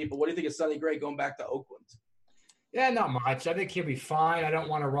Street people. What do you think of Sonny Gray going back to Oakland? Yeah, not much. I think he'll be fine. I don't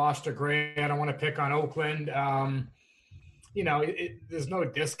want to roster Gray. I don't want to pick on Oakland. There's no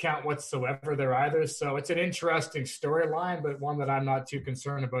discount whatsoever there either. So it's an interesting storyline, but one that I'm not too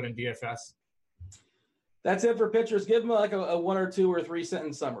concerned about in DFS. That's it for pitchers. Give them like a 1 or 2 or 3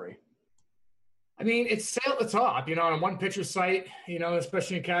 sentence summary. It's Sale at the top, on a one pitcher site,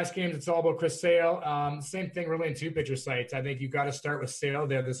 especially in cash games, it's all about Chris Sale. Same thing really in 2 pitcher sites. I think you've got to start with Sale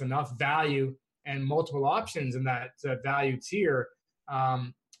there. There's enough value and multiple options in that value tier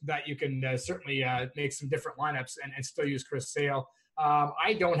that you can certainly make some different lineups and still use Chris Sale.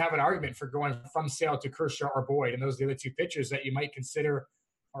 I don't have an argument for going from Sale to Kershaw or Boyd, and those are the other 2 pitchers that you might consider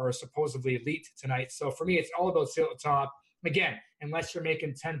are supposedly elite tonight. So for me, it's all about Sale at the top. Again, unless you're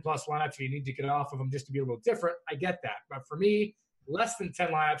making 10-plus lineups, you need to get off of them just to be a little different. I get that. But for me, less than 10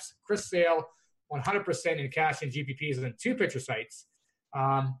 lineups, Chris Sale, 100% in cash and GPPs and 2 pitcher sites.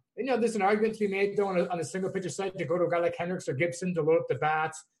 There's an argument to be made, though, on a single pitcher site to go to a guy like Hendricks or Gibson to load up the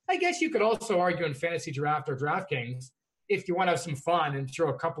bats. I guess you could also argue in FantasyDraft or DraftKings if you want to have some fun and throw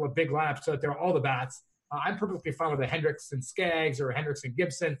a couple of big lineups out there, all the bats. I'm perfectly fine with a Hendricks and Skaggs or a Hendricks and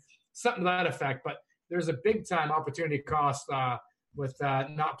Gibson, something to that effect. But there's a big-time opportunity cost with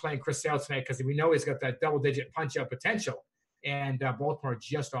not playing Chris Sale tonight because we know he's got that double-digit punch-out potential, and Baltimore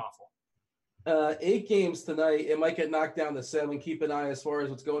just awful. 8 games tonight. It might get knocked down to 7. Keep an eye as far as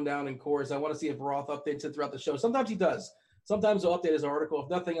what's going down in Coors. I want to see if Roth updates it throughout the show. Sometimes he does. Sometimes he'll update his article. If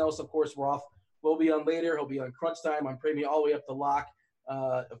nothing else, of course, Roth will be on later. He'll be on Crunch Time, on Premium, all the way up to Lock.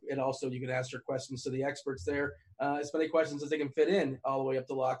 And also you can ask your questions to the experts there. As many questions as they can fit in all the way up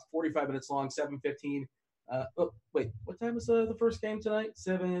to Lock. 45 minutes long, 7:15. Wait, what time was the first game tonight?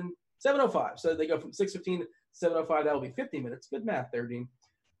 7:05. So they go from 6:15 to 7:05. That will be 50 minutes. Good math there, Dean.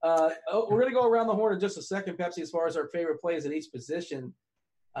 We're going to go around the horn in just a second, Pepsi, as far as our favorite plays at each position.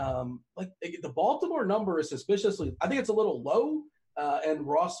 The Baltimore number is suspiciously, I think it's a little low. And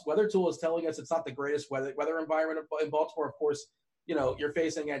Ross Weather Tool is telling us it's not the greatest weather environment in Baltimore. Of course, you're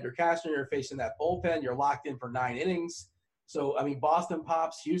facing Andrew Cashner, you're facing that bullpen, you're locked in for 9 innings. So, Boston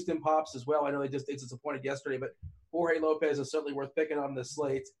pops, Houston pops as well. I know they disappointed yesterday, but Jorge Lopez is certainly worth picking on this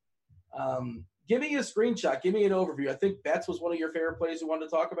slate. Give me a screenshot. Give me an overview. I think Betts was one of your favorite plays you wanted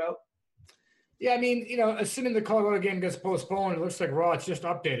to talk about. Yeah, I mean, assuming the Colorado game gets postponed, it looks like Raw, it's just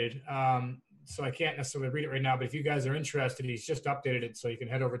updated. So I can't necessarily read it right now, but if you guys are interested, he's just updated it. So you can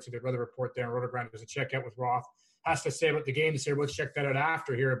head over to the weather report there, and RotoGrinders, and check out what Roth has to say about the games here. We'll check that out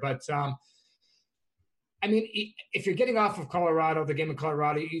after here. But, I mean, if you're getting off of Colorado, the game in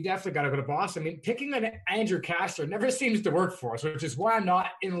Colorado, you definitely got to go to Boston. I mean, picking an Andrew Cashler never seems to work for us, which is why I'm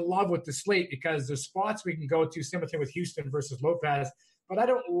not in love with the slate, because there's spots we can go to, similar thing with Houston versus Lopez. But I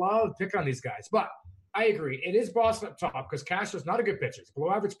don't love picking on these guys. But I agree. It is Boston up top because Cashler's not a good pitcher. It's a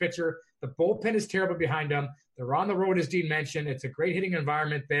below-average pitcher. The bullpen is terrible behind him. They're on the road, as Dean mentioned. It's a great hitting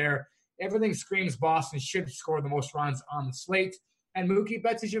environment there. Everything screams Boston should score the most runs on the slate. And Mookie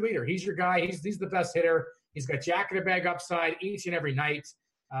Betts is your leader. He's your guy. He's the best hitter. He's got jack-in-the-bag upside each and every night.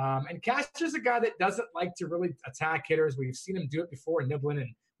 And Cashler's a guy that doesn't like to really attack hitters. We've seen him do it before, nibbling and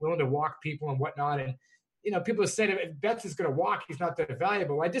willing to walk people and whatnot. And people have said if Betts is going to walk, he's not that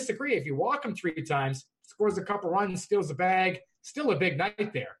valuable. I disagree. If you walk him 3 times, scores a couple runs, steals the bag, still a big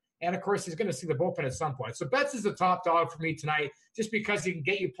night there. And, of course, he's going to see the bullpen at some point. So Betts is the top dog for me tonight just because he can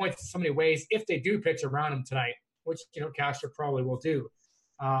get you points in so many ways if they do pitch around him tonight, which, Cashler probably will do.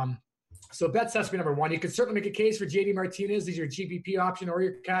 So Betts has to be number 1. You can certainly make a case for JD Martinez as your GPP option or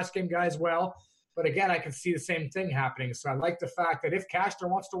your cash game guy as well. But, again, I can see the same thing happening. So I like the fact that if Cashler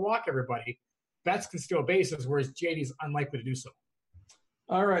wants to walk everybody, Betts can steal bases, whereas JD's unlikely to do so.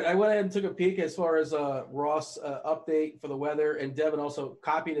 All right. I went ahead and took a peek as far as Ross update for the weather, and Devin also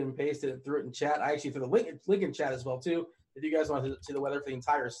copied and pasted it, threw it in chat. I actually threw the link in chat as well, too, if you guys want to see the weather for the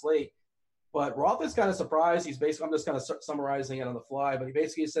entire slate. But Roth is kind of surprised. I'm just kind of summarizing it on the fly, but he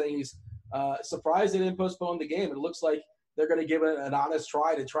basically is saying he's surprised they didn't postpone the game. It looks like they're going to give it an honest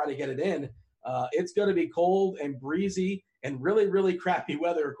try to get it in. It's going to be cold and breezy and really, really crappy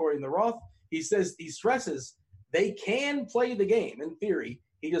weather, according to Roth. He stresses they can play the game in theory.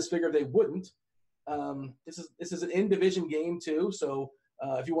 He just figured they wouldn't. This is an in-division game too, so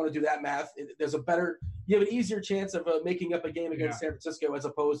if you want to do that math, you have an easier chance of making up a game against San Francisco as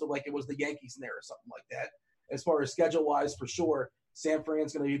opposed to like it was the Yankees in there or something like that. As far as schedule-wise, for sure, San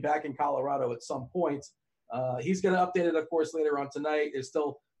Fran's going to be back in Colorado at some point. He's going to update it, of course, later on tonight. There's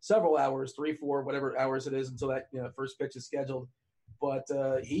still several hours, 3, 4, whatever hours it is until that first pitch is scheduled. But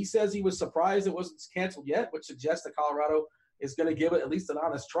he says he was surprised it wasn't canceled yet, which suggests that Colorado is going to give it at least an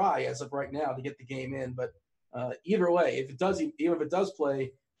honest try as of right now to get the game in. But either way, even if it does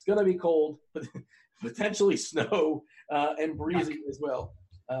play, it's going to be cold, potentially snow, and breezy as well.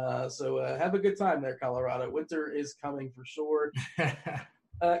 So have a good time there, Colorado. Winter is coming for sure.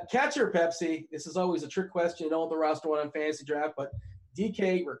 Catcher Pepsi. This is always a trick question. You don't want the roster one on Fantasy Draft, but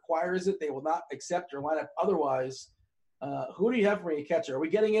DK requires it. They will not accept your lineup otherwise. Who do you have for me, catcher? Are we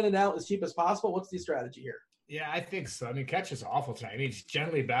getting in and out as cheap as possible? What's the strategy here? Yeah, I think so. I mean, catcher's awful tonight. I mean, it's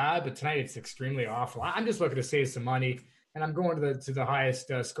generally bad, but tonight it's extremely awful. I'm just looking to save some money, and I'm going to the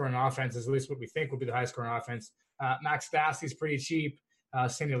highest scoring offenses, at least what we think will be the highest scoring offense. Max Stassi's pretty cheap.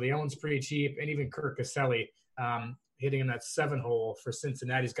 Sandy Leon's pretty cheap, and even Kirk Caselli hitting in that 7-hole for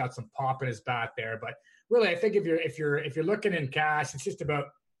Cincinnati. He's got some pop in his bat there. But really, I think if you're looking in cash, it's just about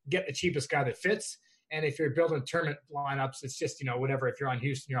get the cheapest guy that fits. And if you're building tournament lineups, it's just, whatever. If you're on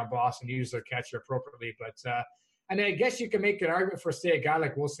Houston, you're on Boston, use their catcher appropriately. But and I guess you can make an argument for, say, a guy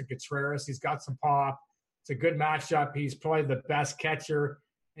like Wilson Contreras. He's got some pop. It's a good matchup. He's probably the best catcher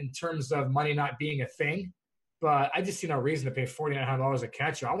in terms of money not being a thing. But I just see no reason to pay $4,900 a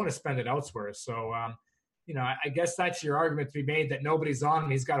catcher. I want to spend it elsewhere. So, I guess that's your argument to be made that nobody's on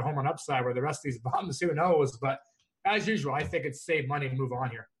him. He's got a home run upside where the rest of these bums, who knows? But as usual, I think it's save money and move on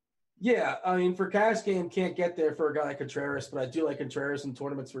here. Yeah, I mean, for cash game, can't get there for a guy like Contreras, but I do like Contreras in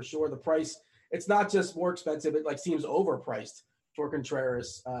tournaments for sure. The price, it's not just more expensive, it seems overpriced for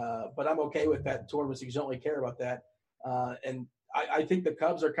Contreras, but I'm okay with that in tournaments because you don't really care about that. And I think the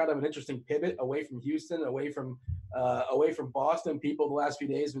Cubs are kind of an interesting pivot away from Houston, away from Boston. People the last few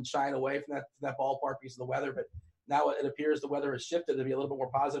days have been shying away from that ballpark because of the weather, but now it appears the weather has shifted to be a little bit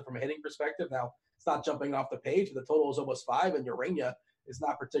more positive from a hitting perspective. Now, it's not jumping off the page, but the total is almost 5, and Urania is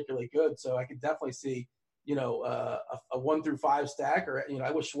not particularly good. So I could definitely see, a 1 through 5 stack, or,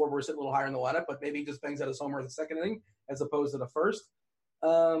 I wish Schwarber was sitting a little higher in the lineup, but maybe he just bangs out his homer in the second inning as opposed to the first.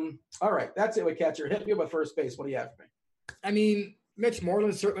 All right. That's it with catcher. Hit me up at first base. What do you have for me? I mean, Mitch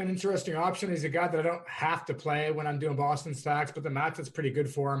Moreland's certainly an interesting option. He's a guy that I don't have to play when I'm doing Boston stacks, but the matchup's pretty good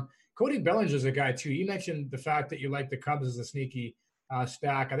for him. Cody Bellinger's a guy too. You mentioned the fact that you like the Cubs as a sneaky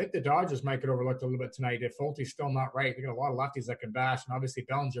stack. I think the Dodgers might get overlooked a little bit tonight if Folty's still not right. They got a lot of lefties that can bash, and obviously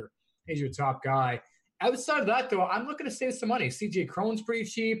Bellinger is your top guy. Outside of that, though, I'm looking to save some money. CJ Cron's pretty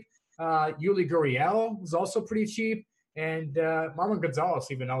cheap. Yuli Gurriel was also pretty cheap. And Marlon Gonzalez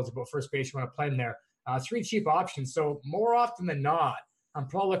even eligible first base. You want to play him there. 3 cheap options. So more often than not, I'm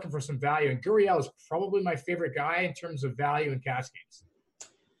probably looking for some value. And Gurriel is probably my favorite guy in terms of value in cash games.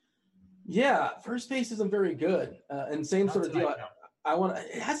 Yeah, first base isn't very good. And same Not sort of deal. tonight,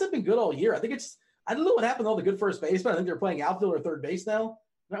 It hasn't been good all year. I don't know what happened to all the good first basemen. I think they're playing outfield or third base now.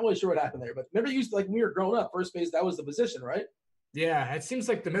 Not really sure what happened there. But remember, when we were growing up, first base, that was the position, right? Yeah, it seems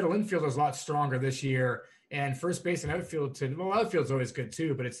like the middle infield is a lot stronger this year. And first base and outfield's always good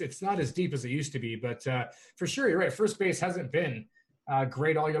too, but it's not as deep as it used to be. But for sure, you're right. First base hasn't been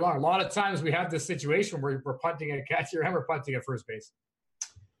great all year long. A lot of times we have this situation where we're punting at catcher and we're punting at first base.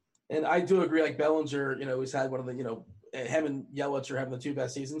 And I do agree, like Bellinger, he's had one of the, him and Yelich are having the 2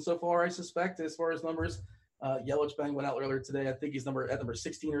 best seasons so far, I suspect, as far as numbers. Yelich bang went out earlier today. I think he's at number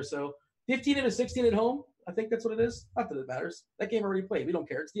 16 or so. 15 and a 16 at home. I think that's what it is. Not that it matters. That game already played. We don't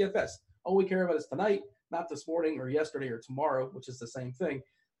care. It's DFS. All we care about is tonight, not this morning or yesterday or tomorrow, which is the same thing.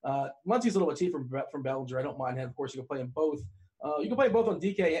 Muncy's a little bit cheap from Bellinger. I don't mind him. Of course, you can play him both. You can play both on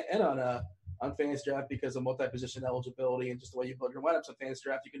DK and on FantasyDraft because of multi-position eligibility and just the way you build your lineups on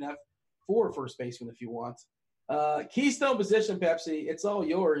FantasyDraft. You can have 4 first basemen if you want. Keystone position, Pepsi, it's all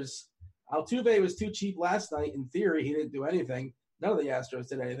yours. Altuve was too cheap last night. In theory, he didn't do anything. None of the Astros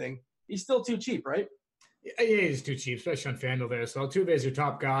did anything. He's still too cheap, right? Yeah, he's too cheap, especially on FanDuel there. So Altuve is your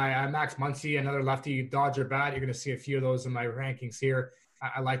top guy. Max Muncy, another lefty Dodger bat. You're going to see a few of those in my rankings here.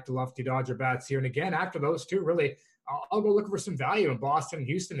 I like the lefty Dodger bats here. And again, after those two, really, I'll go looking for some value in Boston and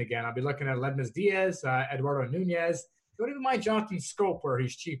Houston again. I'll be looking at Ledmus Diaz, Eduardo Nunez. Don't even mind Jonathan Scope where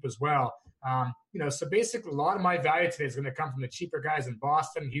he's cheap as well. So basically a lot of my value today is going to come from the cheaper guys in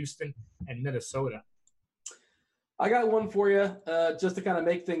Boston, Houston, and Minnesota. I got one for you just to kind of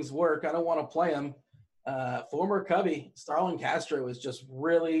make things work. I don't want to play him. Former Cubby, Starlin Castro is just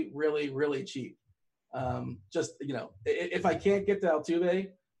really, really, really cheap. If I can't get to Altuve,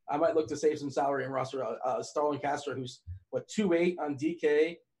 I might look to save some salary and roster Starlin Castro, who's 2.8 on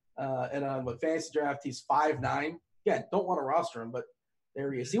DK, and on FantasyDraft he's 5.9. Again, don't want to roster him, but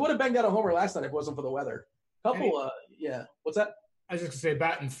there he is. He would have banged out a homer last night if it wasn't for the weather. What's that? I was just gonna say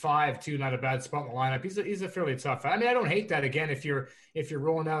batting 5 too, not a bad spot in the lineup. He's a fairly tough. I mean, I don't hate that. Again, if you're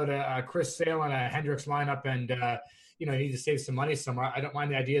rolling out a Chris Sale and a Hendricks lineup, and you need to save some money somewhere, I don't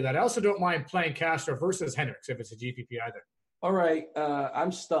mind the idea of that. I also don't mind playing Castro versus Hendricks if it's a GPP either. All right,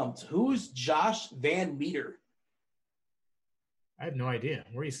 I'm stumped. Who's Josh Van Meter? I have no idea.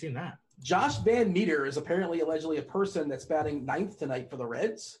 Where are you seeing that? Josh Van Meter is allegedly a person that's batting 9th tonight for the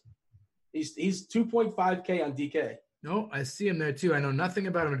Reds. He's 2.5K on DK. No, I see him there too. I know nothing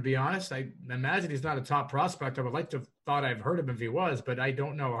about him, to be honest. I imagine he's not a top prospect. I would like to have thought I've heard of him if he was, but I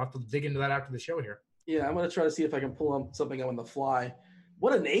don't know. I'll have to dig into that after the show here. Yeah, I'm going to try to see if I can pull something up on the fly.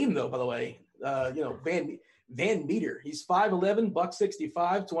 What a name, though, by the way. Van Meter. He's 5'11",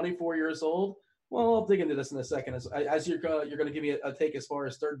 $165, 24 years old. Well, I'll dig into this in a second. As you're going to give me a take as far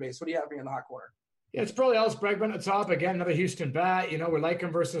as third base. What do you have me in the hot corner? Yeah, it's probably Ellis Bregman at the top. Again, another Houston bat. We like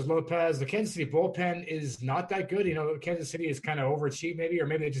him versus Lopez. The Kansas City bullpen is not that good. Kansas City is kind of overachieved maybe, or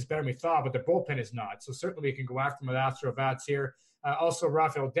maybe they just better than we thought, but the bullpen is not. So certainly we can go after him with Astro bats here. Also,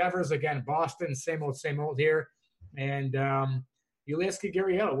 Rafael Devers, again, Boston, same old here. And Yulieski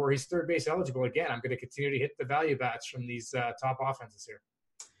Gurriel, where he's third base eligible. Again, I'm going to continue to hit the value bats from these top offenses here.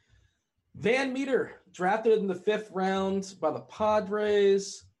 Van Meter, drafted in the 5th round by the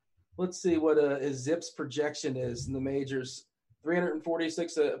Padres. Let's see what his Zips projection is in the majors.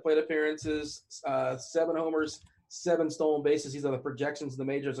 346 plate appearances, 7 homers, 7 stolen bases. These are the projections in the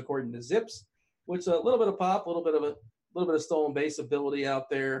majors according to Zips, which a little bit of pop, a little bit of stolen base ability out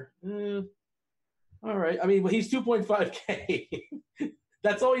there. All right. I mean, he's 2.5K.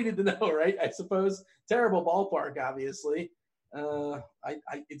 That's all you need to know, right? I suppose. Terrible ballpark, obviously.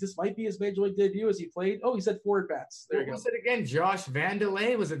 This might be his major league debut as he played. Oh, he's at 4 at-bats. There you go. What was it again? Josh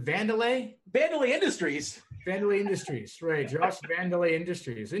Vandelay? Was it Vandelay? Vandelay Industries. Vandelay Industries, right. Josh Vandelay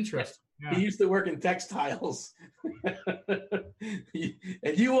Industries. Interesting. Yeah. He used to work in textiles.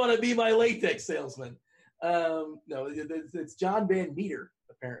 And you want to be my latex salesman. No, it's John Van Meter,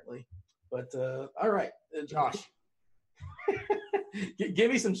 apparently. But, all right. Josh.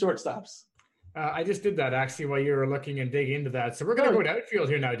 Give me some shortstops. I just did that, actually, while you were looking and digging into that. So we're going to go to outfield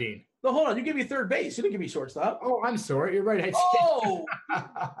here now, Dean. No, hold on. You give me third base. You didn't give me shortstop. Oh, I'm sorry. You're right.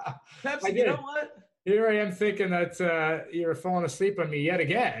 Pepsi, you know what? Here I am thinking that you're falling asleep on me yet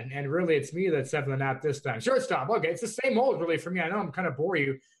again, and really it's me that's having the nap this time. Shortstop. Okay, it's the same old, really, for me. I know I'm kind of bore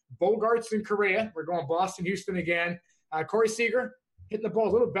you. Bogarts and Correa. We're going Boston, Houston again. Corey Seager, hitting the ball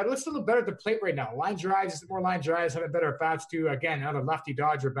a little better. Looks a little better at the plate right now. Line drives, more line drives, having better at bats too. Again, another lefty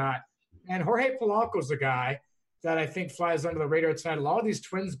Dodger bat. And Jorge Polanco's the guy that I think flies under the radar tonight. A lot of these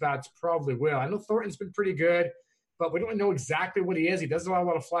Twins bats probably will. I know Thornton's been pretty good, but we don't know exactly what he is. He does allow a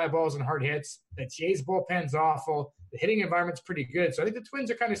lot of fly balls and hard hits. The Jays bullpen's awful. The hitting environment's pretty good. So I think the Twins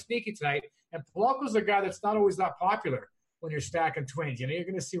are kind of sneaky tonight. And Polanco's a guy that's not always that popular when you're stacking Twins. You know, you're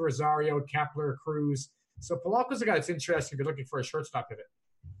going to see Rosario, Kepler, Cruz. So Polanco's a guy that's interesting if you're looking for a shortstop pivot.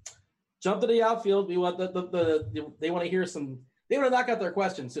 Jump to the outfield. We want they want to hear some. They want to knock out their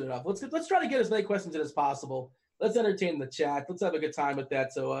questions soon enough. Let's try to get as many questions in as possible. Let's entertain the chat. Let's have a good time with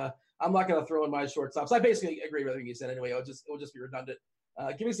that. So I'm not going to throw in my shortstops. I basically agree with everything you said anyway. It will just be redundant.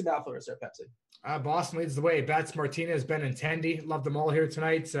 Give me some outfielders there, Pepsi. Boston leads the way. Betts, Martinez, Benintendi. Love them all here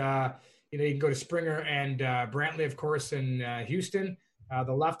tonight. You can go to Springer and Brantley, of course, in Houston.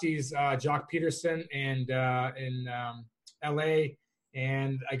 The lefties, Jock Peterson and in L.A.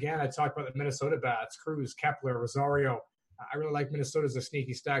 And, again, I talked about the Minnesota bats, Cruz, Kepler, Rosario. I really like Minnesota as a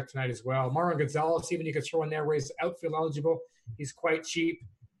sneaky stack tonight as well. Marlon Gonzalez, even you could throw in there where he's outfield eligible. He's quite cheap.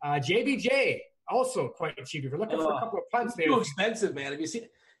 JBJ, also quite cheap. If you're looking for a couple of punts there. Too expensive, man. Have you seen?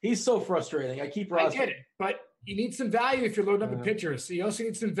 He's so frustrating. I get it, but you need some value if you're loading up the pitchers. So you also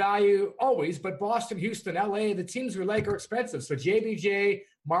need some value always, but Boston, Houston, LA, the teams we like are expensive. So JBJ,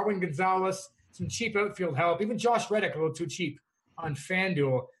 Marwin Gonzalez, some cheap outfield help. Even Josh Reddick, a little too cheap on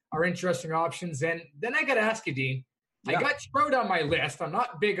FanDuel, are interesting options. And then I got to ask you, Dean, I got Trout on my list. I'm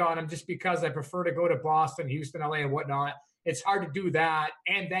not big on him just because I prefer to go to Boston, Houston, LA, and whatnot. It's hard to do that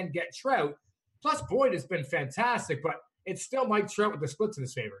and then get Trout. Plus, Boyd has been fantastic, but it's still Mike Trout with the splits in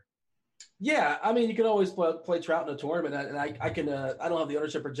his favor. Yeah, I mean, you can always play Trout in a tournament, and I can. I don't have the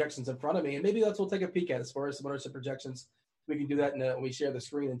ownership projections in front of me, and maybe we'll take a peek at as far as some ownership projections. We can do that when we share the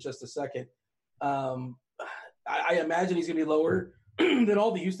screen in just a second. I imagine he's going to be lower than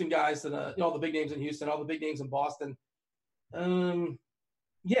all the Houston guys, than all the big names in Houston, all the big names in Boston.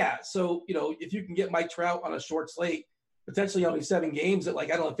 Yeah, so if you can get Mike Trout on a short slate, potentially only 7 games at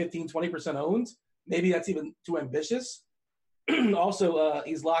 15-20% owned, maybe that's even too ambitious. Also,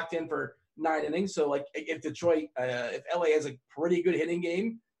 he's locked in for 9 innings. So, if Detroit, if LA has a pretty good hitting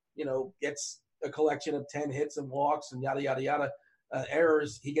game, gets a collection of 10 hits and walks and yada, yada, yada,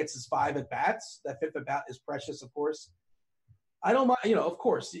 errors, he gets his 5 at-bats. That 5th at-bat is precious, of course. I don't mind, of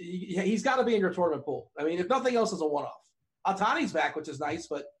course, he's got to be in your tournament pool. I mean, if nothing else, is a one-off. Altani's back, which is nice,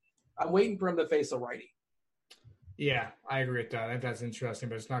 but I'm waiting for him to face a righty. Yeah, I agree with that. I think that's interesting,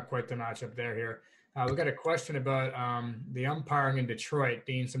 but it's not quite the matchup there here. We got a question about the umpiring in Detroit,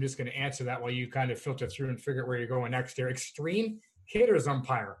 Dean, so I'm just going to answer that while you kind of filter through and figure out where you're going next here. Extreme hitters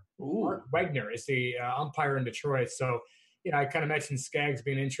umpire. Mark Wegner is the umpire in Detroit. So, I kind of mentioned Skaggs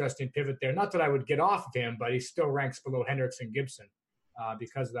being an interesting pivot there. Not that I would get off of him, but he still ranks below Hendricks and Gibson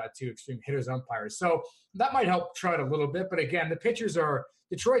because of that, too, extreme hitters umpires. So that might help Trout a little bit. But, again, the pitchers are –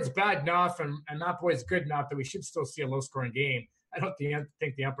 Detroit's bad enough and Matt Boyd's good enough that we should still see a low-scoring game. I don't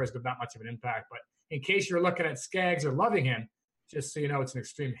think the umpires have that much of an impact. But in case you're looking at Skaggs or loving him, just so you know, it's an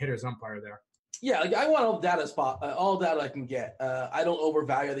extreme hitters umpire there. Yeah, I want all data I can get. I don't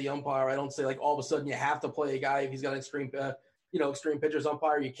overvalue the umpire. I don't say all of a sudden you have to play a guy if he's got an extreme, extreme pitchers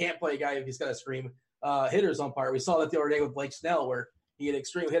umpire. You can't play a guy if he's got an extreme hitters umpire. We saw that the other day with Blake Snell, where he had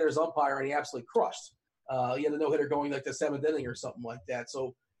extreme hitters umpire and he absolutely crushed. He had a no-hitter going the 7th inning or something like that.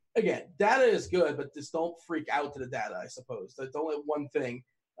 So, again, data is good, but just don't freak out to the data, I suppose. Don't let one thing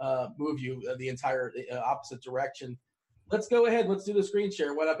move you the entire opposite direction. Let's go ahead. Let's do the screen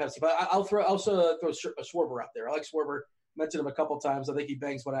share. What up, Pepsi? But I'll also throw Schwarber out there. I like Schwarber. Mentioned him a couple times. I think he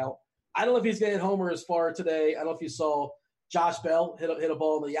bangs one out. I don't know if he's going to hit homer as far today. I don't know if you saw Josh Bell hit a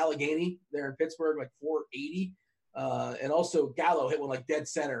ball in the Allegheny there in Pittsburgh, 480. And also Gallo hit one dead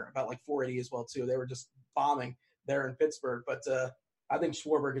center, about 480 as well, too. They were just bombing there in Pittsburgh. But I think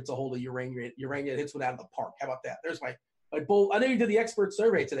Schwarber gets a hold of Urania. Urania hits one out of the park. How about that? There's my bold. I know you did the expert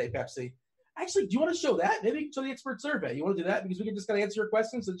survey today, Pepsi. Actually, do you want to show that? Maybe show the expert survey. You want to do that? Because we can just kind of answer your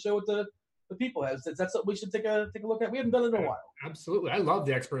questions and show what the people have. That's something we should take a look at. We haven't done it in a while. Absolutely. I love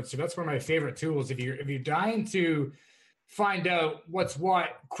the expert survey. That's one of my favorite tools. If you're dying to find out what's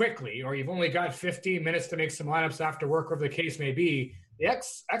what quickly, or you've only got 15 minutes to make some lineups after work, whatever the case may be, the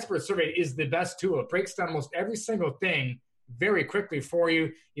expert survey is the best tool. It breaks down almost every single thing very quickly for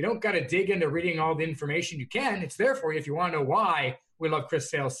you. You don't got to dig into reading all the information. You can. It's there for you if you want to know why we love Chris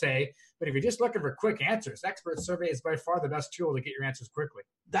Sales say. But if you're just looking for quick answers, expert survey is by far the best tool to get your answers quickly.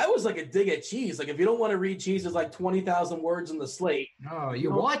 That was a dig at Cheese. If you don't want to read Cheese, there's 20,000 words in the slate. No,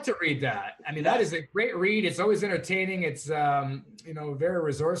 you want to read that. I mean, that is a great read. It's always entertaining. It's, very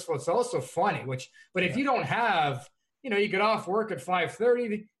resourceful. It's also funny, but if you don't have You get off work at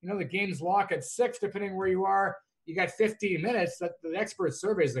 5:30. The game's lock at 6, depending where you are. You got 15 minutes. That the expert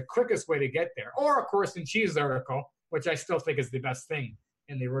survey is the quickest way to get there. Or, of course, in Cheese's article, which I still think is the best thing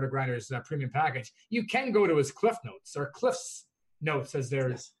in the Roto-Grinders premium package, you can go to his Cliff Notes, or Cliff's Notes, as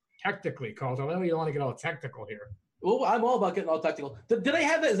they're technically called. I know you don't want to get all technical here. Well, I'm all about getting all technical. Did they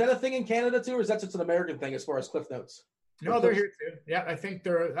have that? Is that a thing in Canada too, or is that just an American thing as far as Cliff Notes? No, they're here too. Yeah, I think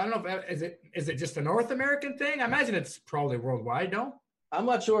they're. I don't know if is it just a North American thing? I imagine it's probably worldwide. No, I'm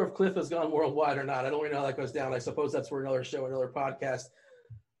not sure if Cliff has gone worldwide or not. I don't really know how that goes down. I suppose that's for another show, another podcast.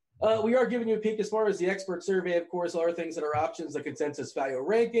 We are giving you a peek as far as the expert survey, of course, all our things that are options, the consensus value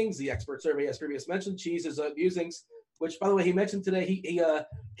rankings, the expert survey, as previously mentioned, Cheese's musings, which, by the way, he mentioned today. He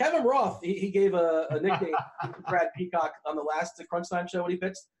Kevin Roth, he gave a nickname to Brad Peacock on the last Crunch Time show when he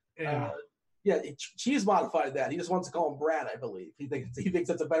pitched. Cheese modified that. He just wants to call him Brad, I believe. He thinks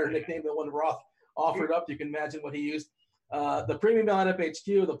that's a better nickname than one Roth offered up. You can imagine what he used. The premium lineup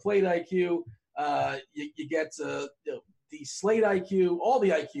HQ, the plate IQ, you get the slate IQ, all the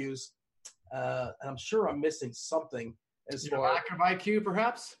IQs. And I'm sure I'm missing something as far lack of IQ,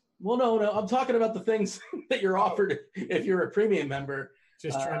 perhaps. Well, no. I'm talking about the things that you're offered if you're a premium member.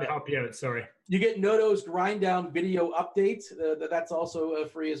 Just trying to help you out. Sorry. You get Noto's grind down video update. That's also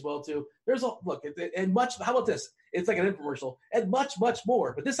free as well too. There's a look and much. How about this? It's like an infomercial and much much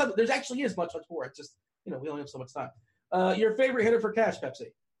more. But there's actually is much more. It's just we only have so much time. Your favorite hitter for cash,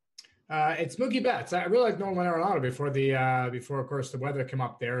 Pepsi? It's Mookie Betts. I really like Nolan Arenado before of course the weather came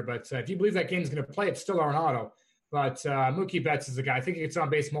up there. But if you believe that game's going to play, it's still Arenado. But Mookie Betts is the guy. I think he gets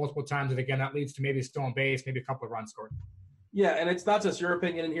on base multiple times, and again that leads to maybe stolen base, maybe a couple of runs scored. Yeah, and it's not just your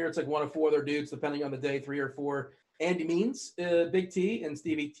opinion in here. It's like one of 4 other dudes, depending on the day, 3 or 4. Andy Means, Big T, and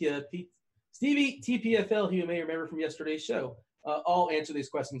Stevie TPFL, who you may remember from yesterday's show. All answer these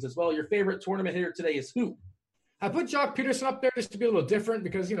questions as well. Your favorite tournament hitter today is who? I put Jock Peterson up there just to be a little different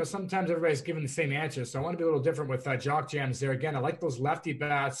because, sometimes everybody's giving the same answer. So I want to be a little different with Jock Jams there. Again, I like those lefty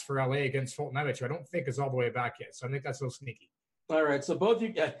bats for LA against Fulton-Evich, who I don't think is all the way back yet. So I think that's a little sneaky. All right, so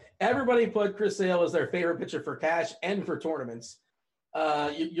everybody put Chris Sale as their favorite pitcher for cash and for tournaments.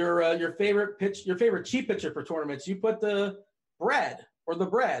 Your favorite cheap pitcher for tournaments, you put the Brad.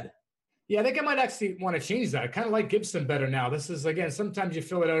 Yeah, I think I might actually want to change that. I kind of like Gibson better now. This is, again, sometimes you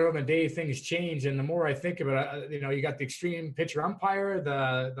feel it out over the day, things change, and the more I think of it, you got the extreme pitcher umpire,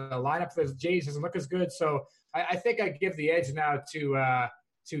 the lineup for the Jays doesn't look as good, so I think I give the edge now to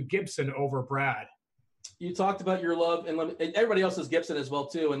Gibson over Brad. You talked about your love, and everybody else is Gibson as well,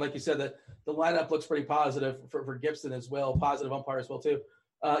 too. And like you said, that the lineup looks pretty positive for Gibson as well, positive umpire as well, too.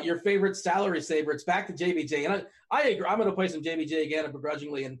 Your favorite salary saver, it's back to JBJ. And I agree. I'm going to play some JBJ again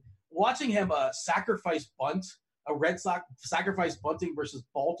begrudgingly. And watching him sacrifice bunt, a Red Sox sacrifice bunting versus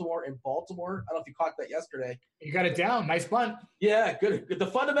Baltimore in Baltimore. I don't know if you caught that yesterday. You got it down. Nice bunt. Yeah, good. The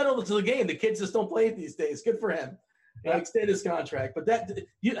fundamentals of the game. The kids just don't play it these days. Good for him. Yeah. Extend his contract, but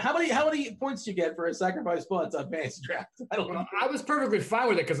how many points do you get for a sacrifice bunt on FantasyDraft? I don't know. I was perfectly fine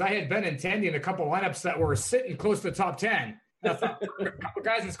with it because I had Ben intending a couple lineups that were sitting close to the top 10. I thought, a couple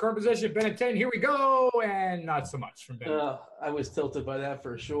guys in scoring position, Ben at 10, here we go, and not so much from Ben. I was tilted by that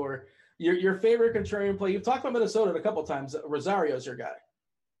for sure. Your favorite contrarian play? You've talked about Minnesota a couple times. Rosario's your guy.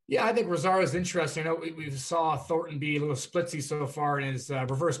 Yeah, I think Rosario's interesting. We saw Thornton be a little splitsy so far in his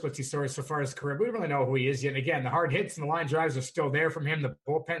reverse splitsy story so far in his career. But we don't really know who he is yet. And again, the hard hits and the line drives are still there from him. The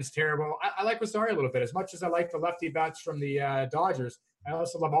bullpen's terrible. I like Rosario a little bit. As much as I like the lefty bats from the Dodgers, I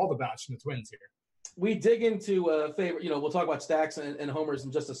also love all the bats from the Twins here. We dig into favorite. We'll talk about stacks and homers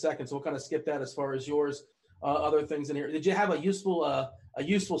in just a second. So we'll kind of skip that as far as yours. Other things in here. Did you have a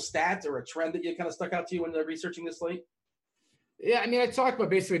useful stat or a trend that you kind of stuck out to you when researching this slate? Yeah, I mean, I talked about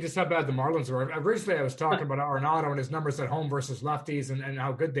basically just how bad the Marlins were. Originally, I was talking about Arenado and his numbers at home versus lefties and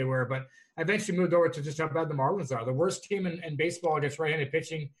how good they were. But I eventually moved over to just how bad the Marlins are. The worst team in baseball against right-handed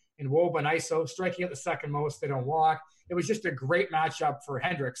pitching in WOBA and ISO, striking at the second most. They don't walk. It was just a great matchup for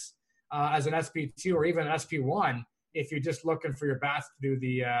Hendricks as an SP2 or even an SP1 if you're just looking for your bats to do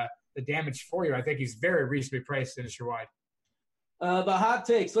the damage for you. I think he's very reasonably priced industry-wide. The hot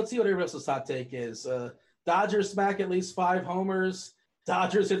takes. Let's see what everybody else's hot take is. Dodgers smack at least 5 homers.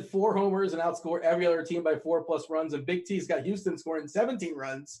 Dodgers hit 4 homers and outscore every other team by 4+ runs. And Big T's got Houston scoring 17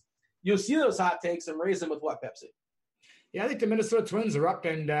 runs. You'll see those hot takes and raise them with what, Pepsi? Yeah, I think the Minnesota Twins are up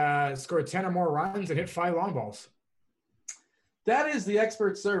and scored 10 or more runs and hit 5 long balls. That is the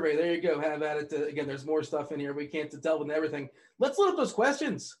expert survey. There you go. Have at it. Again, there's more stuff in here. We can't delve into everything. Let's load up those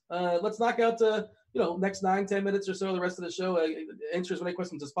questions. Let's knock out the next 9-10 minutes or so, the rest of the show. Answer as many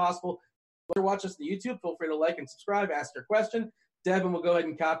questions as possible. If you're watching us on YouTube, feel free to like and subscribe, ask your question. Devin will go ahead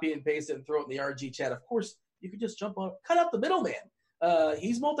and copy and paste it and throw it in the RG chat. Of course, you could just cut out the middleman.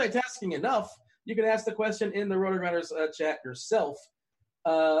 He's multitasking enough. You can ask the question in the RotoGrinders chat yourself.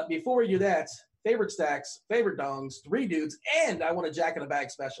 Before we do that, favorite stacks, favorite dongs, 3 dudes, and I want a Jack in the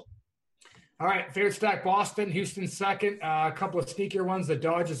Bag special. All right, favorite stack, Boston, Houston second. A couple of sneakier ones, the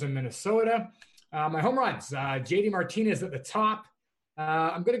Dodgers and Minnesota. My home runs, JD Martinez at the top.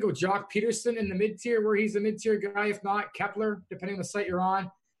 I'm going to go Jock Peterson in the mid-tier where he's a mid-tier guy. If not, Kepler, depending on the site you're on.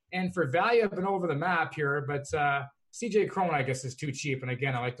 And for value, I've been over the map here, but CJ Cron, I guess, is too cheap. And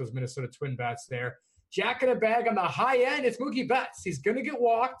again, I like those Minnesota Twin bats there. Jack in a bag on the high end, it's Mookie Betts. He's going to get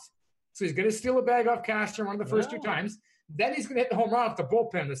walked, so he's going to steal a bag off Cashner one of the first 2 times. Then he's going to hit the home run off the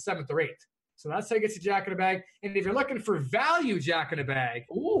bullpen in the 7th or 8th. So that's how he gets a Jack in a bag. And if you're looking for value Jack in a bag,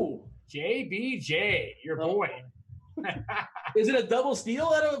 JBJ, your boy. Is it a double steal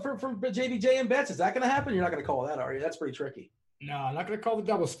for JBJ and Betts? Is that going to happen? You're not going to call that, are you? That's pretty tricky. No, I'm not going to call the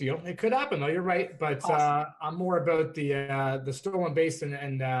double steal. It could happen, though. You're right. But I'm more about the stolen base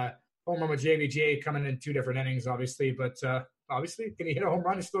and home run with JBJ coming in 2 different innings, obviously. But obviously, can he hit a home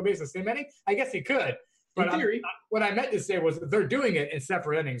run and steal base in the same inning? I guess he could. But in theory, what I meant to say was they're doing it in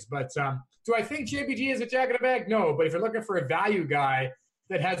separate innings. But do I think JBJ is a Jack in a bag? No. But if you're looking for a value guy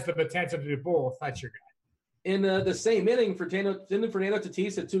that has the potential to do both, that's your guy. In the same inning, didn't Fernando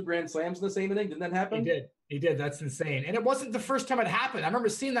Tatis hit 2 grand slams in the same inning? Didn't that happen? He did. That's insane. And it wasn't the first time it happened. I remember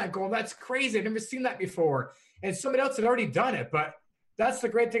seeing that goal. That's crazy. I've never seen that before. And somebody else had already done it. But that's the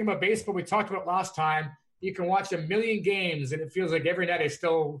great thing about baseball we talked about last time. You can watch a million games, and it feels like every night I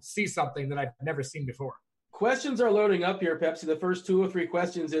still see something that I've never seen before. Questions are loading up here, Pepsi. The first 2 or 3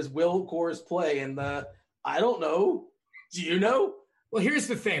 questions is, will Coors play? And I don't know. Do you know? Well, here's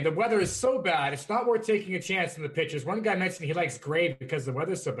the thing. The weather is so bad, it's not worth taking a chance on the pitchers. One guy mentioned he likes Gray because the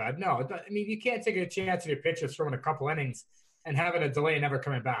weather's so bad. No, I mean, you can't take a chance on your pitchers throwing a couple innings and having a delay and never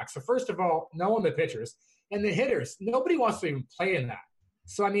coming back. So first of all, no on the pitchers. And the hitters, nobody wants to even play in that.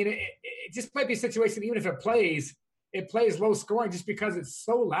 So, I mean, it just might be a situation, even if it plays low scoring just because it's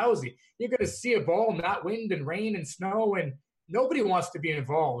so lousy. You're going to see a ball in that wind and rain and snow, and nobody wants to be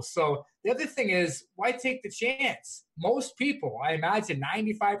involved. So the other thing is, why take the chance? Most people, I imagine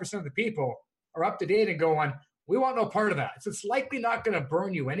 95% of the people, are up to date and going, we want no part of that. So it's likely not going to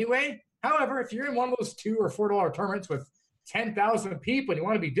burn you anyway. However, if you're in one of those $2 or $4 tournaments with 10,000 people and you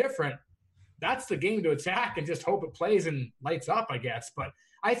want to be different, that's the game to attack and just hope it plays and lights up, I guess. But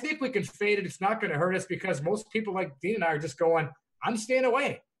I think we can fade it. It's not going to hurt us because most people like Dean and I are just going, I'm staying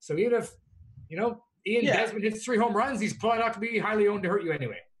away. So even if, Ian Desmond hits 3 home runs, he's probably not going to be highly owned to hurt you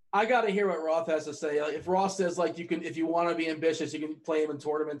anyway. I got to hear what Roth has to say. If Roth says, if you want to be ambitious, you can play him in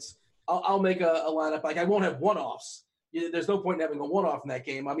tournaments. I'll make a lineup. I won't have one-offs. There's no point in having a one-off in that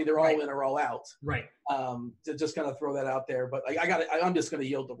game. I mean, they're all in or all out. Right. To just kind of throw that out there. But I'm just going to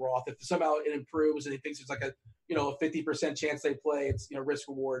yield to Roth. If somehow it improves and he thinks there's like a 50% chance they play, it's risk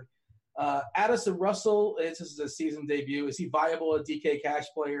reward. Addison Russell, this is a season debut. Is he viable, a DK cash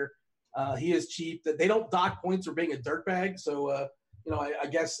player? He is cheap. They don't dock points for being a dirtbag. So, I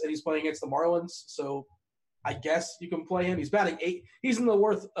guess, and he's playing against the Marlins. So I guess you can play him. He's batting 8th. He's in the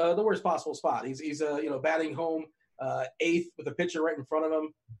worst possible spot. He's batting home 8th with a pitcher right in front of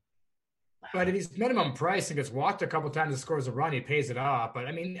him. But if he's minimum price and gets walked a couple times and scores a run, he pays it off. But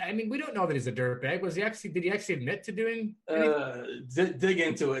I mean, we don't know that he's a dirtbag. Did he actually admit to doing anything? Dig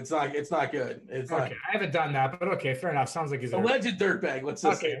into it. It's not good. I haven't done that, but okay, fair enough. Sounds like he's alleged dirtbag. Let's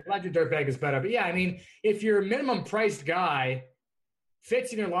just say alleged dirtbag is better. But yeah, I mean, if your minimum priced guy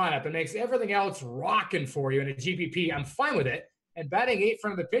fits in your lineup and makes everything else rocking for you in a GPP, I'm fine with it. And batting 8 in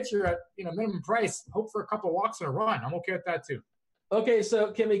front of the pitcher at minimum price, hope for a couple of walks and a run. I'm okay with that too. Okay,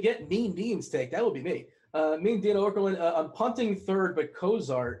 so can we get Mean Dean's take? That would be me. Mean Dean Okerlund, I'm punting third, but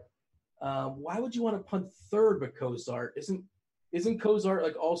Cozart. Why would you want to punt third, but Cozart? Isn't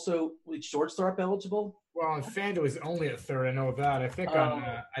Cozart also shortstop eligible? Well, on FanDuel is only at third. I know that.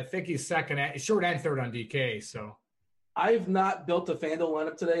 I think he's second, short and third on DK. So I've not built a FanDuel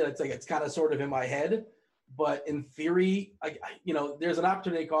lineup today. It's kind of sort of in my head, but in theory, there's an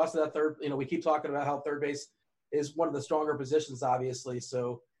opportunity cost of that third. We keep talking about how third base is one of the stronger positions, obviously.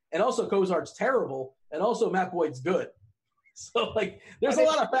 So, and also Cozart's terrible, and also Matt Boyd's good. So, there's a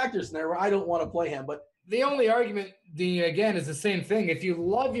lot of factors in there where I don't want to play him. But the only argument, again, is the same thing. If you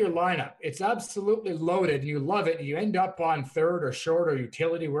love your lineup, it's absolutely loaded, and you love it, and you end up on third or short or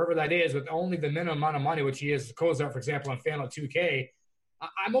utility, wherever that is, with only the minimum amount of money, which he is, Cozart, for example, on FanDuel 2K,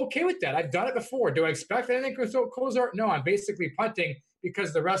 I'm okay with that. I've done it before. Do I expect anything from Cozart? No, I'm basically punting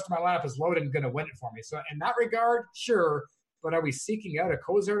because the rest of my lineup is loaded and going to win it for me. So in that regard, sure. But are we seeking out a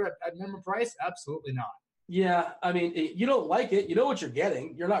Cozart at minimum price? Absolutely not. Yeah, I mean, you don't like it. You know what you're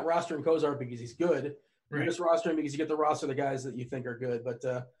getting. You're not rostering Cozart because he's good. You're just rostering because you get the roster of the guys that you think are good.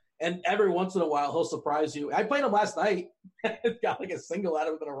 But and every once in a while, he'll surprise you. I played him last night. Got like a single out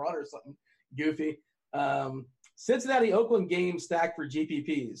of it, a run or something goofy. Cincinnati, Oakland game stacked for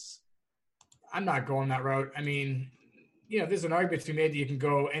GPPs. I'm not going that route. I mean, there's an argument to be made that you can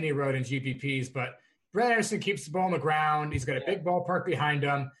go any road in GPPs, but Brett Anderson keeps the ball on the ground. He's got a big ballpark behind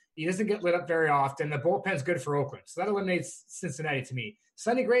him. He doesn't get lit up very often. The bullpen's good for Oakland. So that eliminates Cincinnati to me.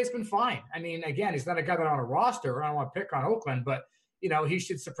 Sonny Gray's been fine. I mean, again, he's not a guy that on a roster. I don't want to pick on Oakland, but, he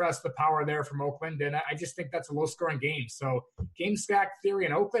should suppress the power there from Oakland. And I just think that's a low-scoring game. So game stack theory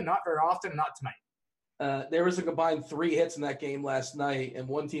in Oakland, not very often, not tonight. There was a combined 3 hits in that game last night, and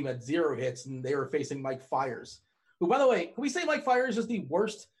one team had 0 hits, and they were facing Mike Fiers, who, by the way, can we say Mike Fiers is the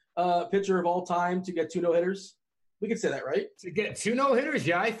worst pitcher of all time to get 2 no-hitters? We could say that, right? To get 2 no-hitters?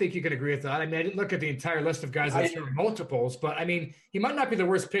 Yeah, I think you can agree with that. I mean, I didn't look at the entire list of guys that threw multiples, but, I mean, he might not be the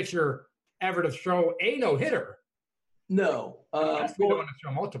worst pitcher ever to throw a no-hitter. No. He the one to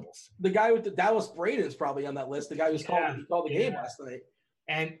throw multiples. The guy with the Dallas Braden's probably on that list. The guy who's called the game last night.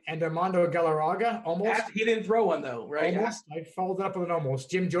 And Armando Galarraga, almost. He didn't throw one, though, right? Almost. I followed it up with an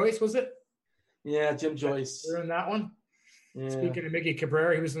almost. Jim Joyce, was it? Yeah, Jim Joyce. You're in that one? Yeah. Speaking of Miggy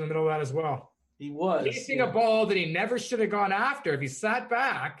Cabrera, he was in the middle of that as well. He was. Chasing a ball that he never should have gone after. If he sat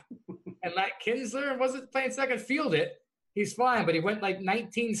back and let Kinsler, wasn't playing second, field it, he's fine. But he went like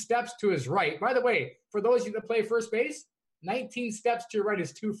 19 steps to his right. By the way, for those of you that play first base, 19 steps to your right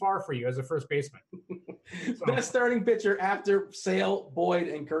is too far for you as a first baseman. Best starting pitcher after Sale, Boyd,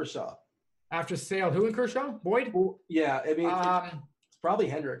 and Kershaw. After Sale, who and Kershaw? Boyd? Yeah, I mean, it's probably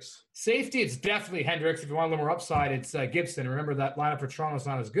Hendricks. Safety, it's definitely Hendricks. If you want a little more upside, it's Gibson. Remember that lineup for Toronto's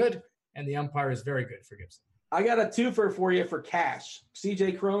not as good, and the umpire is very good for Gibson. I got a twofer for you for cash.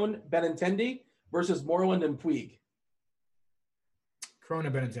 CJ Cron, Benintendi versus Moreland and Puig. Cron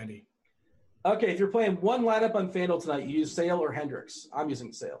and Benintendi. Okay, if you're playing one lineup on FanDuel tonight, you use Sale or Hendricks. I'm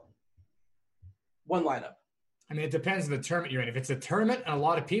using Sale. One lineup. I mean, it depends on the tournament you're in. If it's a tournament and a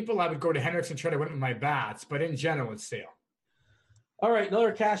lot of people, I would go to Hendricks and try to win with my bats. But in general, it's Sale. All right,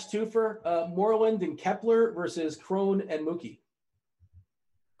 another cash twofer. Moreland and Kepler versus Cron and Mookie.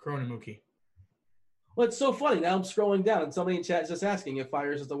 Cron and Mookie. Well, it's so funny. Now I'm scrolling down, and somebody in chat is just asking if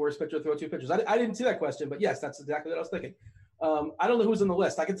Fiers is the worst pitcher to throw 2 pitchers. I didn't see that question, but yes, that's exactly what I was thinking. I don't know who's on the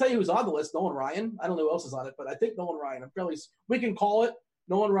list. I can tell you who's on the list. Nolan Ryan. I don't know who else is on it, but I think Nolan Ryan. We can call it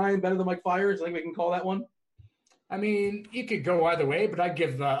Nolan Ryan better than Mike Fiers. I think we can call that one. I mean, you could go either way, but I'd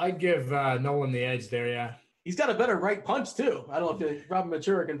give Nolan the edge there. Yeah, he's got a better right punch too. I don't know if Robin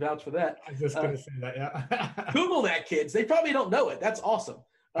Ventura can vouch for that. I was just going to say that. Yeah. Google that, kids. They probably don't know it. That's awesome.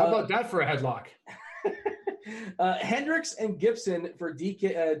 How about that for a headlock? Hendricks and Gibson for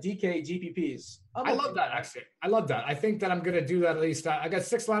DK GPPs. I love that, actually. I love that. I think that I'm going to do that at least. I got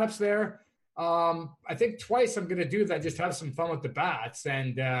 6 lineups there. I think twice I'm going to do that, just have some fun with the bats.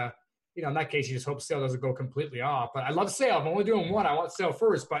 And, in that case, you just hope Sale doesn't go completely off. But I love Sale. I'm only doing one. I want Sale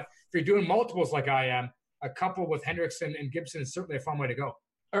first. But if you're doing multiples like I am, a couple with Hendricks and Gibson is certainly a fun way to go.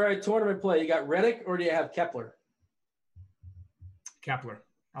 All right, tournament play. You got Reddick or do you have Kepler? Kepler.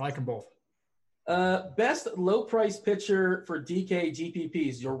 I like them both. Best low-price pitcher for DK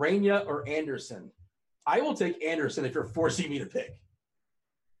GPPs, Urania or Anderson? I will take Anderson if you're forcing me to pick.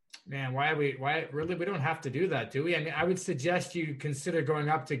 Man, why really? We don't have to do that, do we? I mean, I would suggest you consider going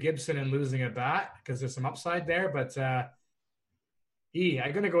up to Gibson and losing a bat because there's some upside there. But I'm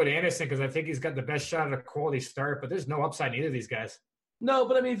going to go to Anderson because I think he's got the best shot at a quality start. But there's no upside in either of these guys. No,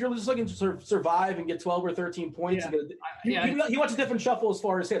 but I mean, if you're just looking to survive and get 12 or 13 points, he wants a different shuffle as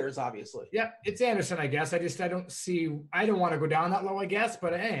far as hitters, obviously. Yeah, it's Anderson, I guess. I don't want to go down that low, I guess.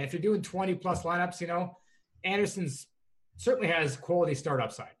 But hey, if you're doing 20 plus lineups, Anderson's certainly has quality start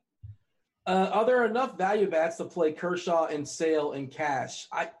upside. Are there enough value bats to play Kershaw and Sale and cash?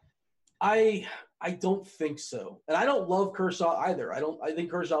 I don't think so, and I don't love Kershaw either. I think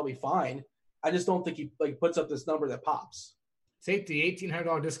Kershaw will be fine. I just don't think he puts up this number that pops. Take the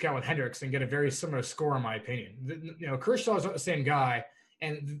 $1,800 discount with Hendricks and get a very similar score, in my opinion. Kershaw is not the same guy,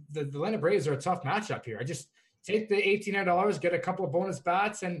 and the Atlanta Braves are a tough matchup here. I just take the $1,800, get a couple of bonus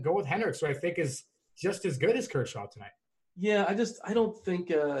bats, and go with Hendricks, who I think is just as good as Kershaw tonight. Yeah, I don't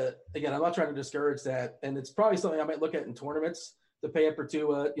think, again, I'm not trying to discourage that, and it's probably something I might look at in tournaments to pay up for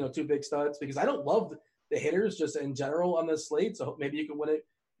two big studs, because I don't love the hitters just in general on this slate, so maybe you can win it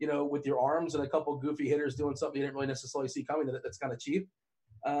with your arms and a couple goofy hitters doing something you didn't really necessarily see coming that's kind of cheap.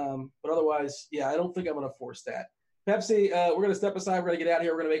 But otherwise, yeah, I don't think I'm going to force that. Pepsi, we're going to step aside. We're going to get out of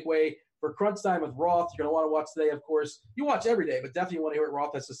here. We're going to make way for Crunch Time with Roth. You're going to want to watch today, of course. You watch every day, but definitely want to hear what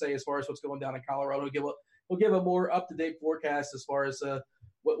Roth has to say as far as what's going down in Colorado. We'll give a more up-to-date forecast as far as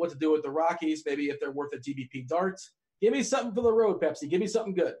what to do with the Rockies, maybe if they're worth a GBP dart. Give me something for the road, Pepsi. Give me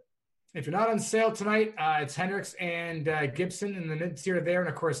something good. If you're not on sale tonight, it's Hendricks and Gibson in the mid-tier there. And,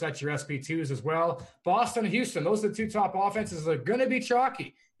 of course, that's your SP2s as well. Boston and Houston, those are the two top offenses that are going to be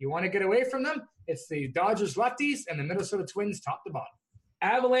chalky. You want to get away from them? It's the Dodgers lefties and the Minnesota Twins top to bottom.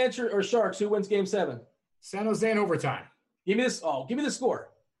 Avalanche or Sharks, who wins Game 7? San Jose in overtime. Give me the score.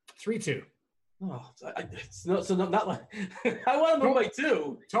 3-2. Oh, so not like I want them by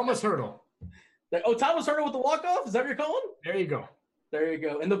 2. Thomas Hertl. Thomas Hertl with the walk-off? Is that what you're calling? There you go. There you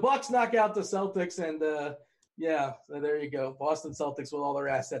go. And the Bucks knock out the Celtics, and so there you go. Boston Celtics with all their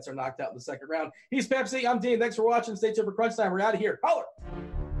assets are knocked out in the second round. He's Pepsi. I'm Dean. Thanks for watching. Stay tuned for Crunch Time. We're out of here. Holler!